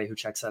appreciate everybody who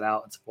checks that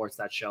out and supports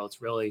that show.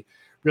 It's really,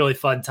 really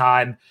fun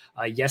time.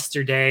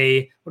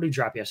 Yesterday, what did we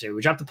drop yesterday?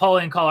 We dropped the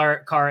Paula and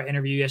Cara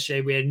interview yesterday.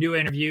 We had a new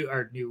interview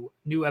or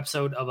new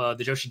episode of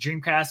the Joshi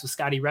Dreamcast with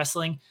Scotty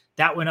Wrestling.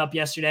 That went up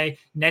yesterday.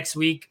 Next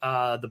week,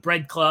 the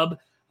Bread Club,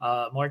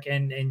 Mark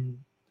and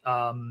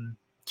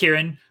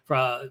Kieran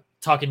for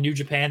talking New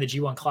Japan. The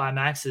G1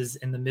 Climax is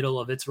in the middle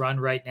of its run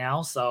right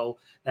now. So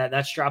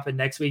that's dropping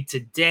next week.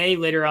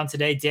 Later on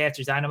today, Day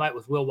After Dynamite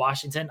with Will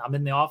Washington. I'm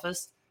in the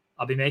office.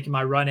 I'll be making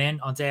my run in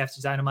on Day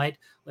After Dynamite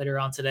later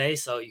on today.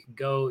 So you can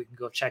go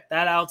check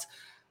that out.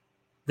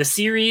 The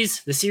series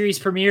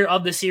premiere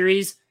of the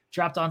series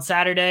dropped on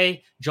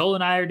Saturday. Joel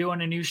and I are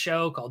doing a new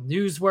show called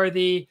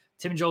Newsworthy.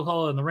 Tim and Joel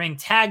call it In the Ring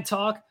Tag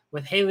Talk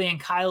with Haley and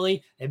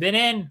Kylie. They've been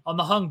in on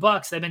the Hung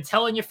Bucks. They've been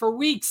telling you for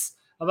weeks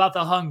about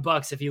the Hung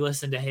Bucks if you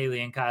listen to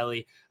Haley and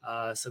Kylie.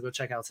 So go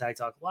check out Tag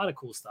Talk. A lot of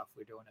cool stuff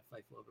we're doing at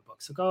Fightful Overbook.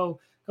 So go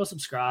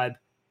subscribe,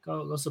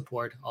 go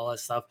support all that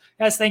stuff.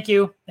 Guys, thank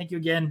you. Thank you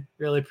again.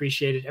 Really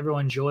appreciate it.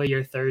 Everyone enjoy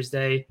your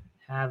Thursday.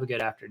 Have a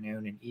good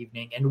afternoon and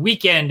evening and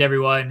weekend,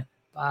 everyone.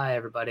 Bye,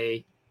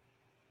 everybody.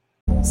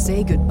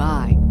 Say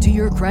goodbye to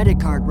your credit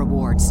card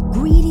rewards.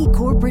 Greedy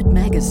corporate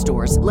mega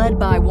stores, led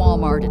by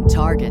Walmart and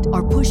Target,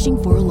 are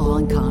pushing for a law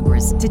in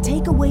Congress to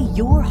take away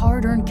your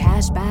hard-earned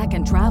cash back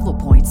and travel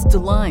points to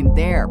line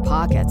their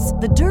pockets.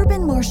 The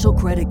Durbin-Marshall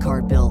credit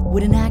card bill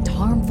would enact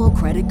harmful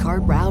credit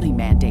card routing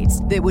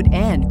mandates that would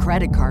end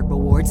credit card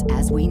rewards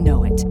as we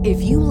know it.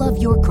 If you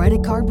love your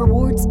credit card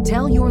rewards,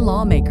 tell your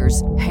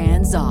lawmakers,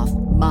 hands off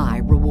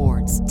my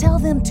rewards. Tell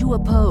them to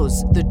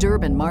oppose the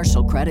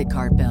Durbin-Marshall credit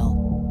card bill.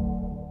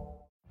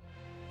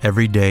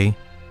 Every day,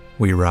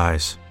 we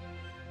rise,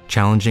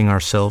 challenging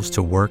ourselves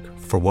to work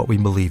for what we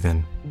believe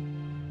in.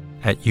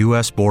 At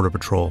U.S. Border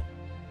Patrol,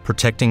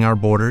 protecting our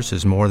borders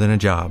is more than a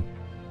job.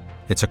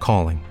 It's a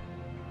calling.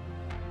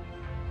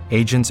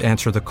 Agents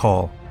answer the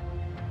call,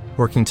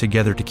 working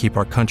together to keep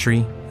our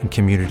country and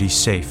communities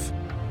safe.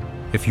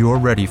 If you're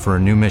ready for a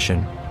new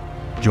mission,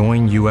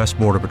 join U.S.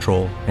 Border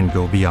Patrol and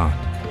go beyond.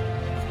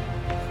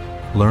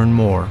 Learn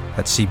more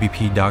at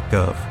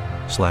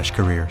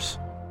cbp.gov/careers.